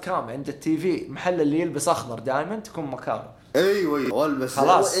الهارد كام عند التي في، محل اللي يلبس أخضر دائما تكون مكانه. ايوه والبس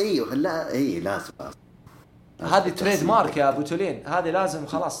خلاص. ايوه لا لازم. هذه تريد مارك يا ابو تولين، هذه لازم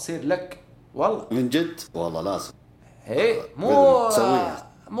خلاص تصير لك والله من جد والله لازم.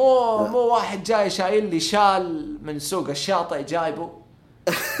 مو واحد جاي شايل لي شال من سوق الشاطئ جايبه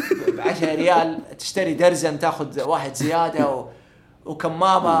ب10 ريال، تشتري درزن تاخذ واحد زيادة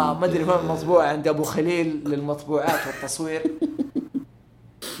وكمامة ما ادري وين مطبوعة عند ابو خليل للمطبوعات والتصوير.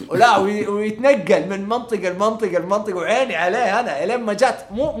 ولا ويتنقل من منطقة المنطقة وعيني عليه أنا لين ما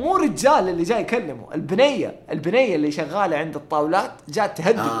جات مو رجال اللي جاي يكلمه، البنية اللي شغالة عند الطاولات جات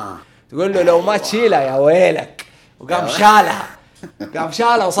تهدي تقول له لو ما تشيلها يا ويلك، وقام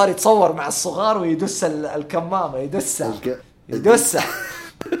شالها وصار يتصور مع الصغار ويدس الكمامة يدسها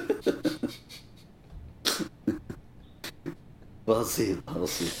بسيط.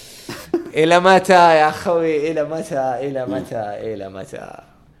 إلى متى يا أخوي؟ إلى متى؟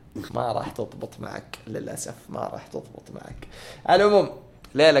 ما راح تضبط معك للأسف، ما راح تضبط معك. على العموم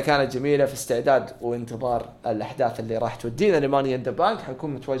ليلة كانت جميلة في استعداد وانتظار الأحداث اللي راح تودينا لماني إن ذا بانك.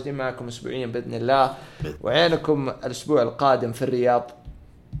 حنكون متواجدين معكم أسبوعيا بإذن الله، وعينكم الأسبوع القادم في الرياض.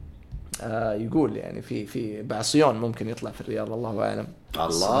 يقول يعني في بعصيون ممكن يطلع في الرياض، الله أعلم.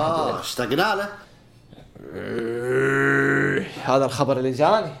 الله اشتقنا له. هذا الخبر اللي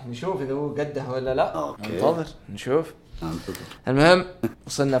جاني، نشوف إذا هو قده ولا لا. ننتظر نشوف. المهم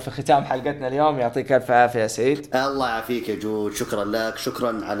وصلنا في ختام حلقتنا اليوم. يعطيك الف عافيه يا سعيد. الله يعافيك يا جود، شكرا لك،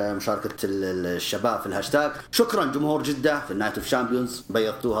 شكرا على مشاركه الشباب في الهاشتاج، شكرا جمهور جده في النايت اوف شامبيونز،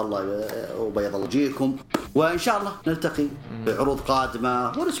 بيضتوها الله وبيض وجهكم، وان شاء الله نلتقي بعروض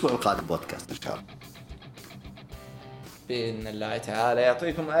قادمه والاسبوع القادم بودكاست ان شاء الله باذن الله تعالى.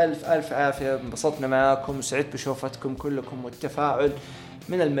 يعطيكم الف عافيه، انبسطنا معاكم وسعدت بشوفتكم كلكم والتفاعل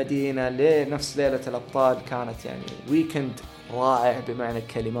من المدينة لنفس ليلة الأبطال. كانت يعني ويكند رائع بمعنى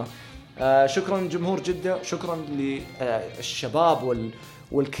الكلمة. شكرا جمهور جدة، شكرا للشباب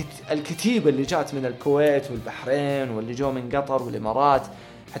والكتيبة اللي جات من الكويت والبحرين واللي جو من قطر والإمارات،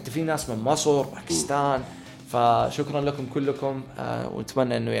 حتى في ناس من مصر وباكستان. فشكرا لكم كلكم،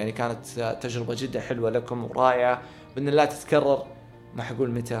 ونتمنى أنه يعني كانت تجربة جدا حلوة لكم ورائعة بإذن الله تتكرر. ما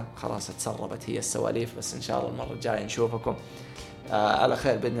حقول متى، خلاص اتسربت هي السواليف، بس إن شاء الله المرة الجاية نشوفكم على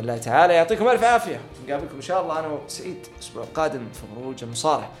خير بإذن الله تعالى. يعطيكم ألف عافية، نقابلكم إن شاء الله أنا وسعيد الأسبوع القادم في هروج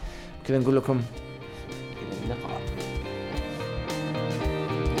المصارعة. كذا نقول لكم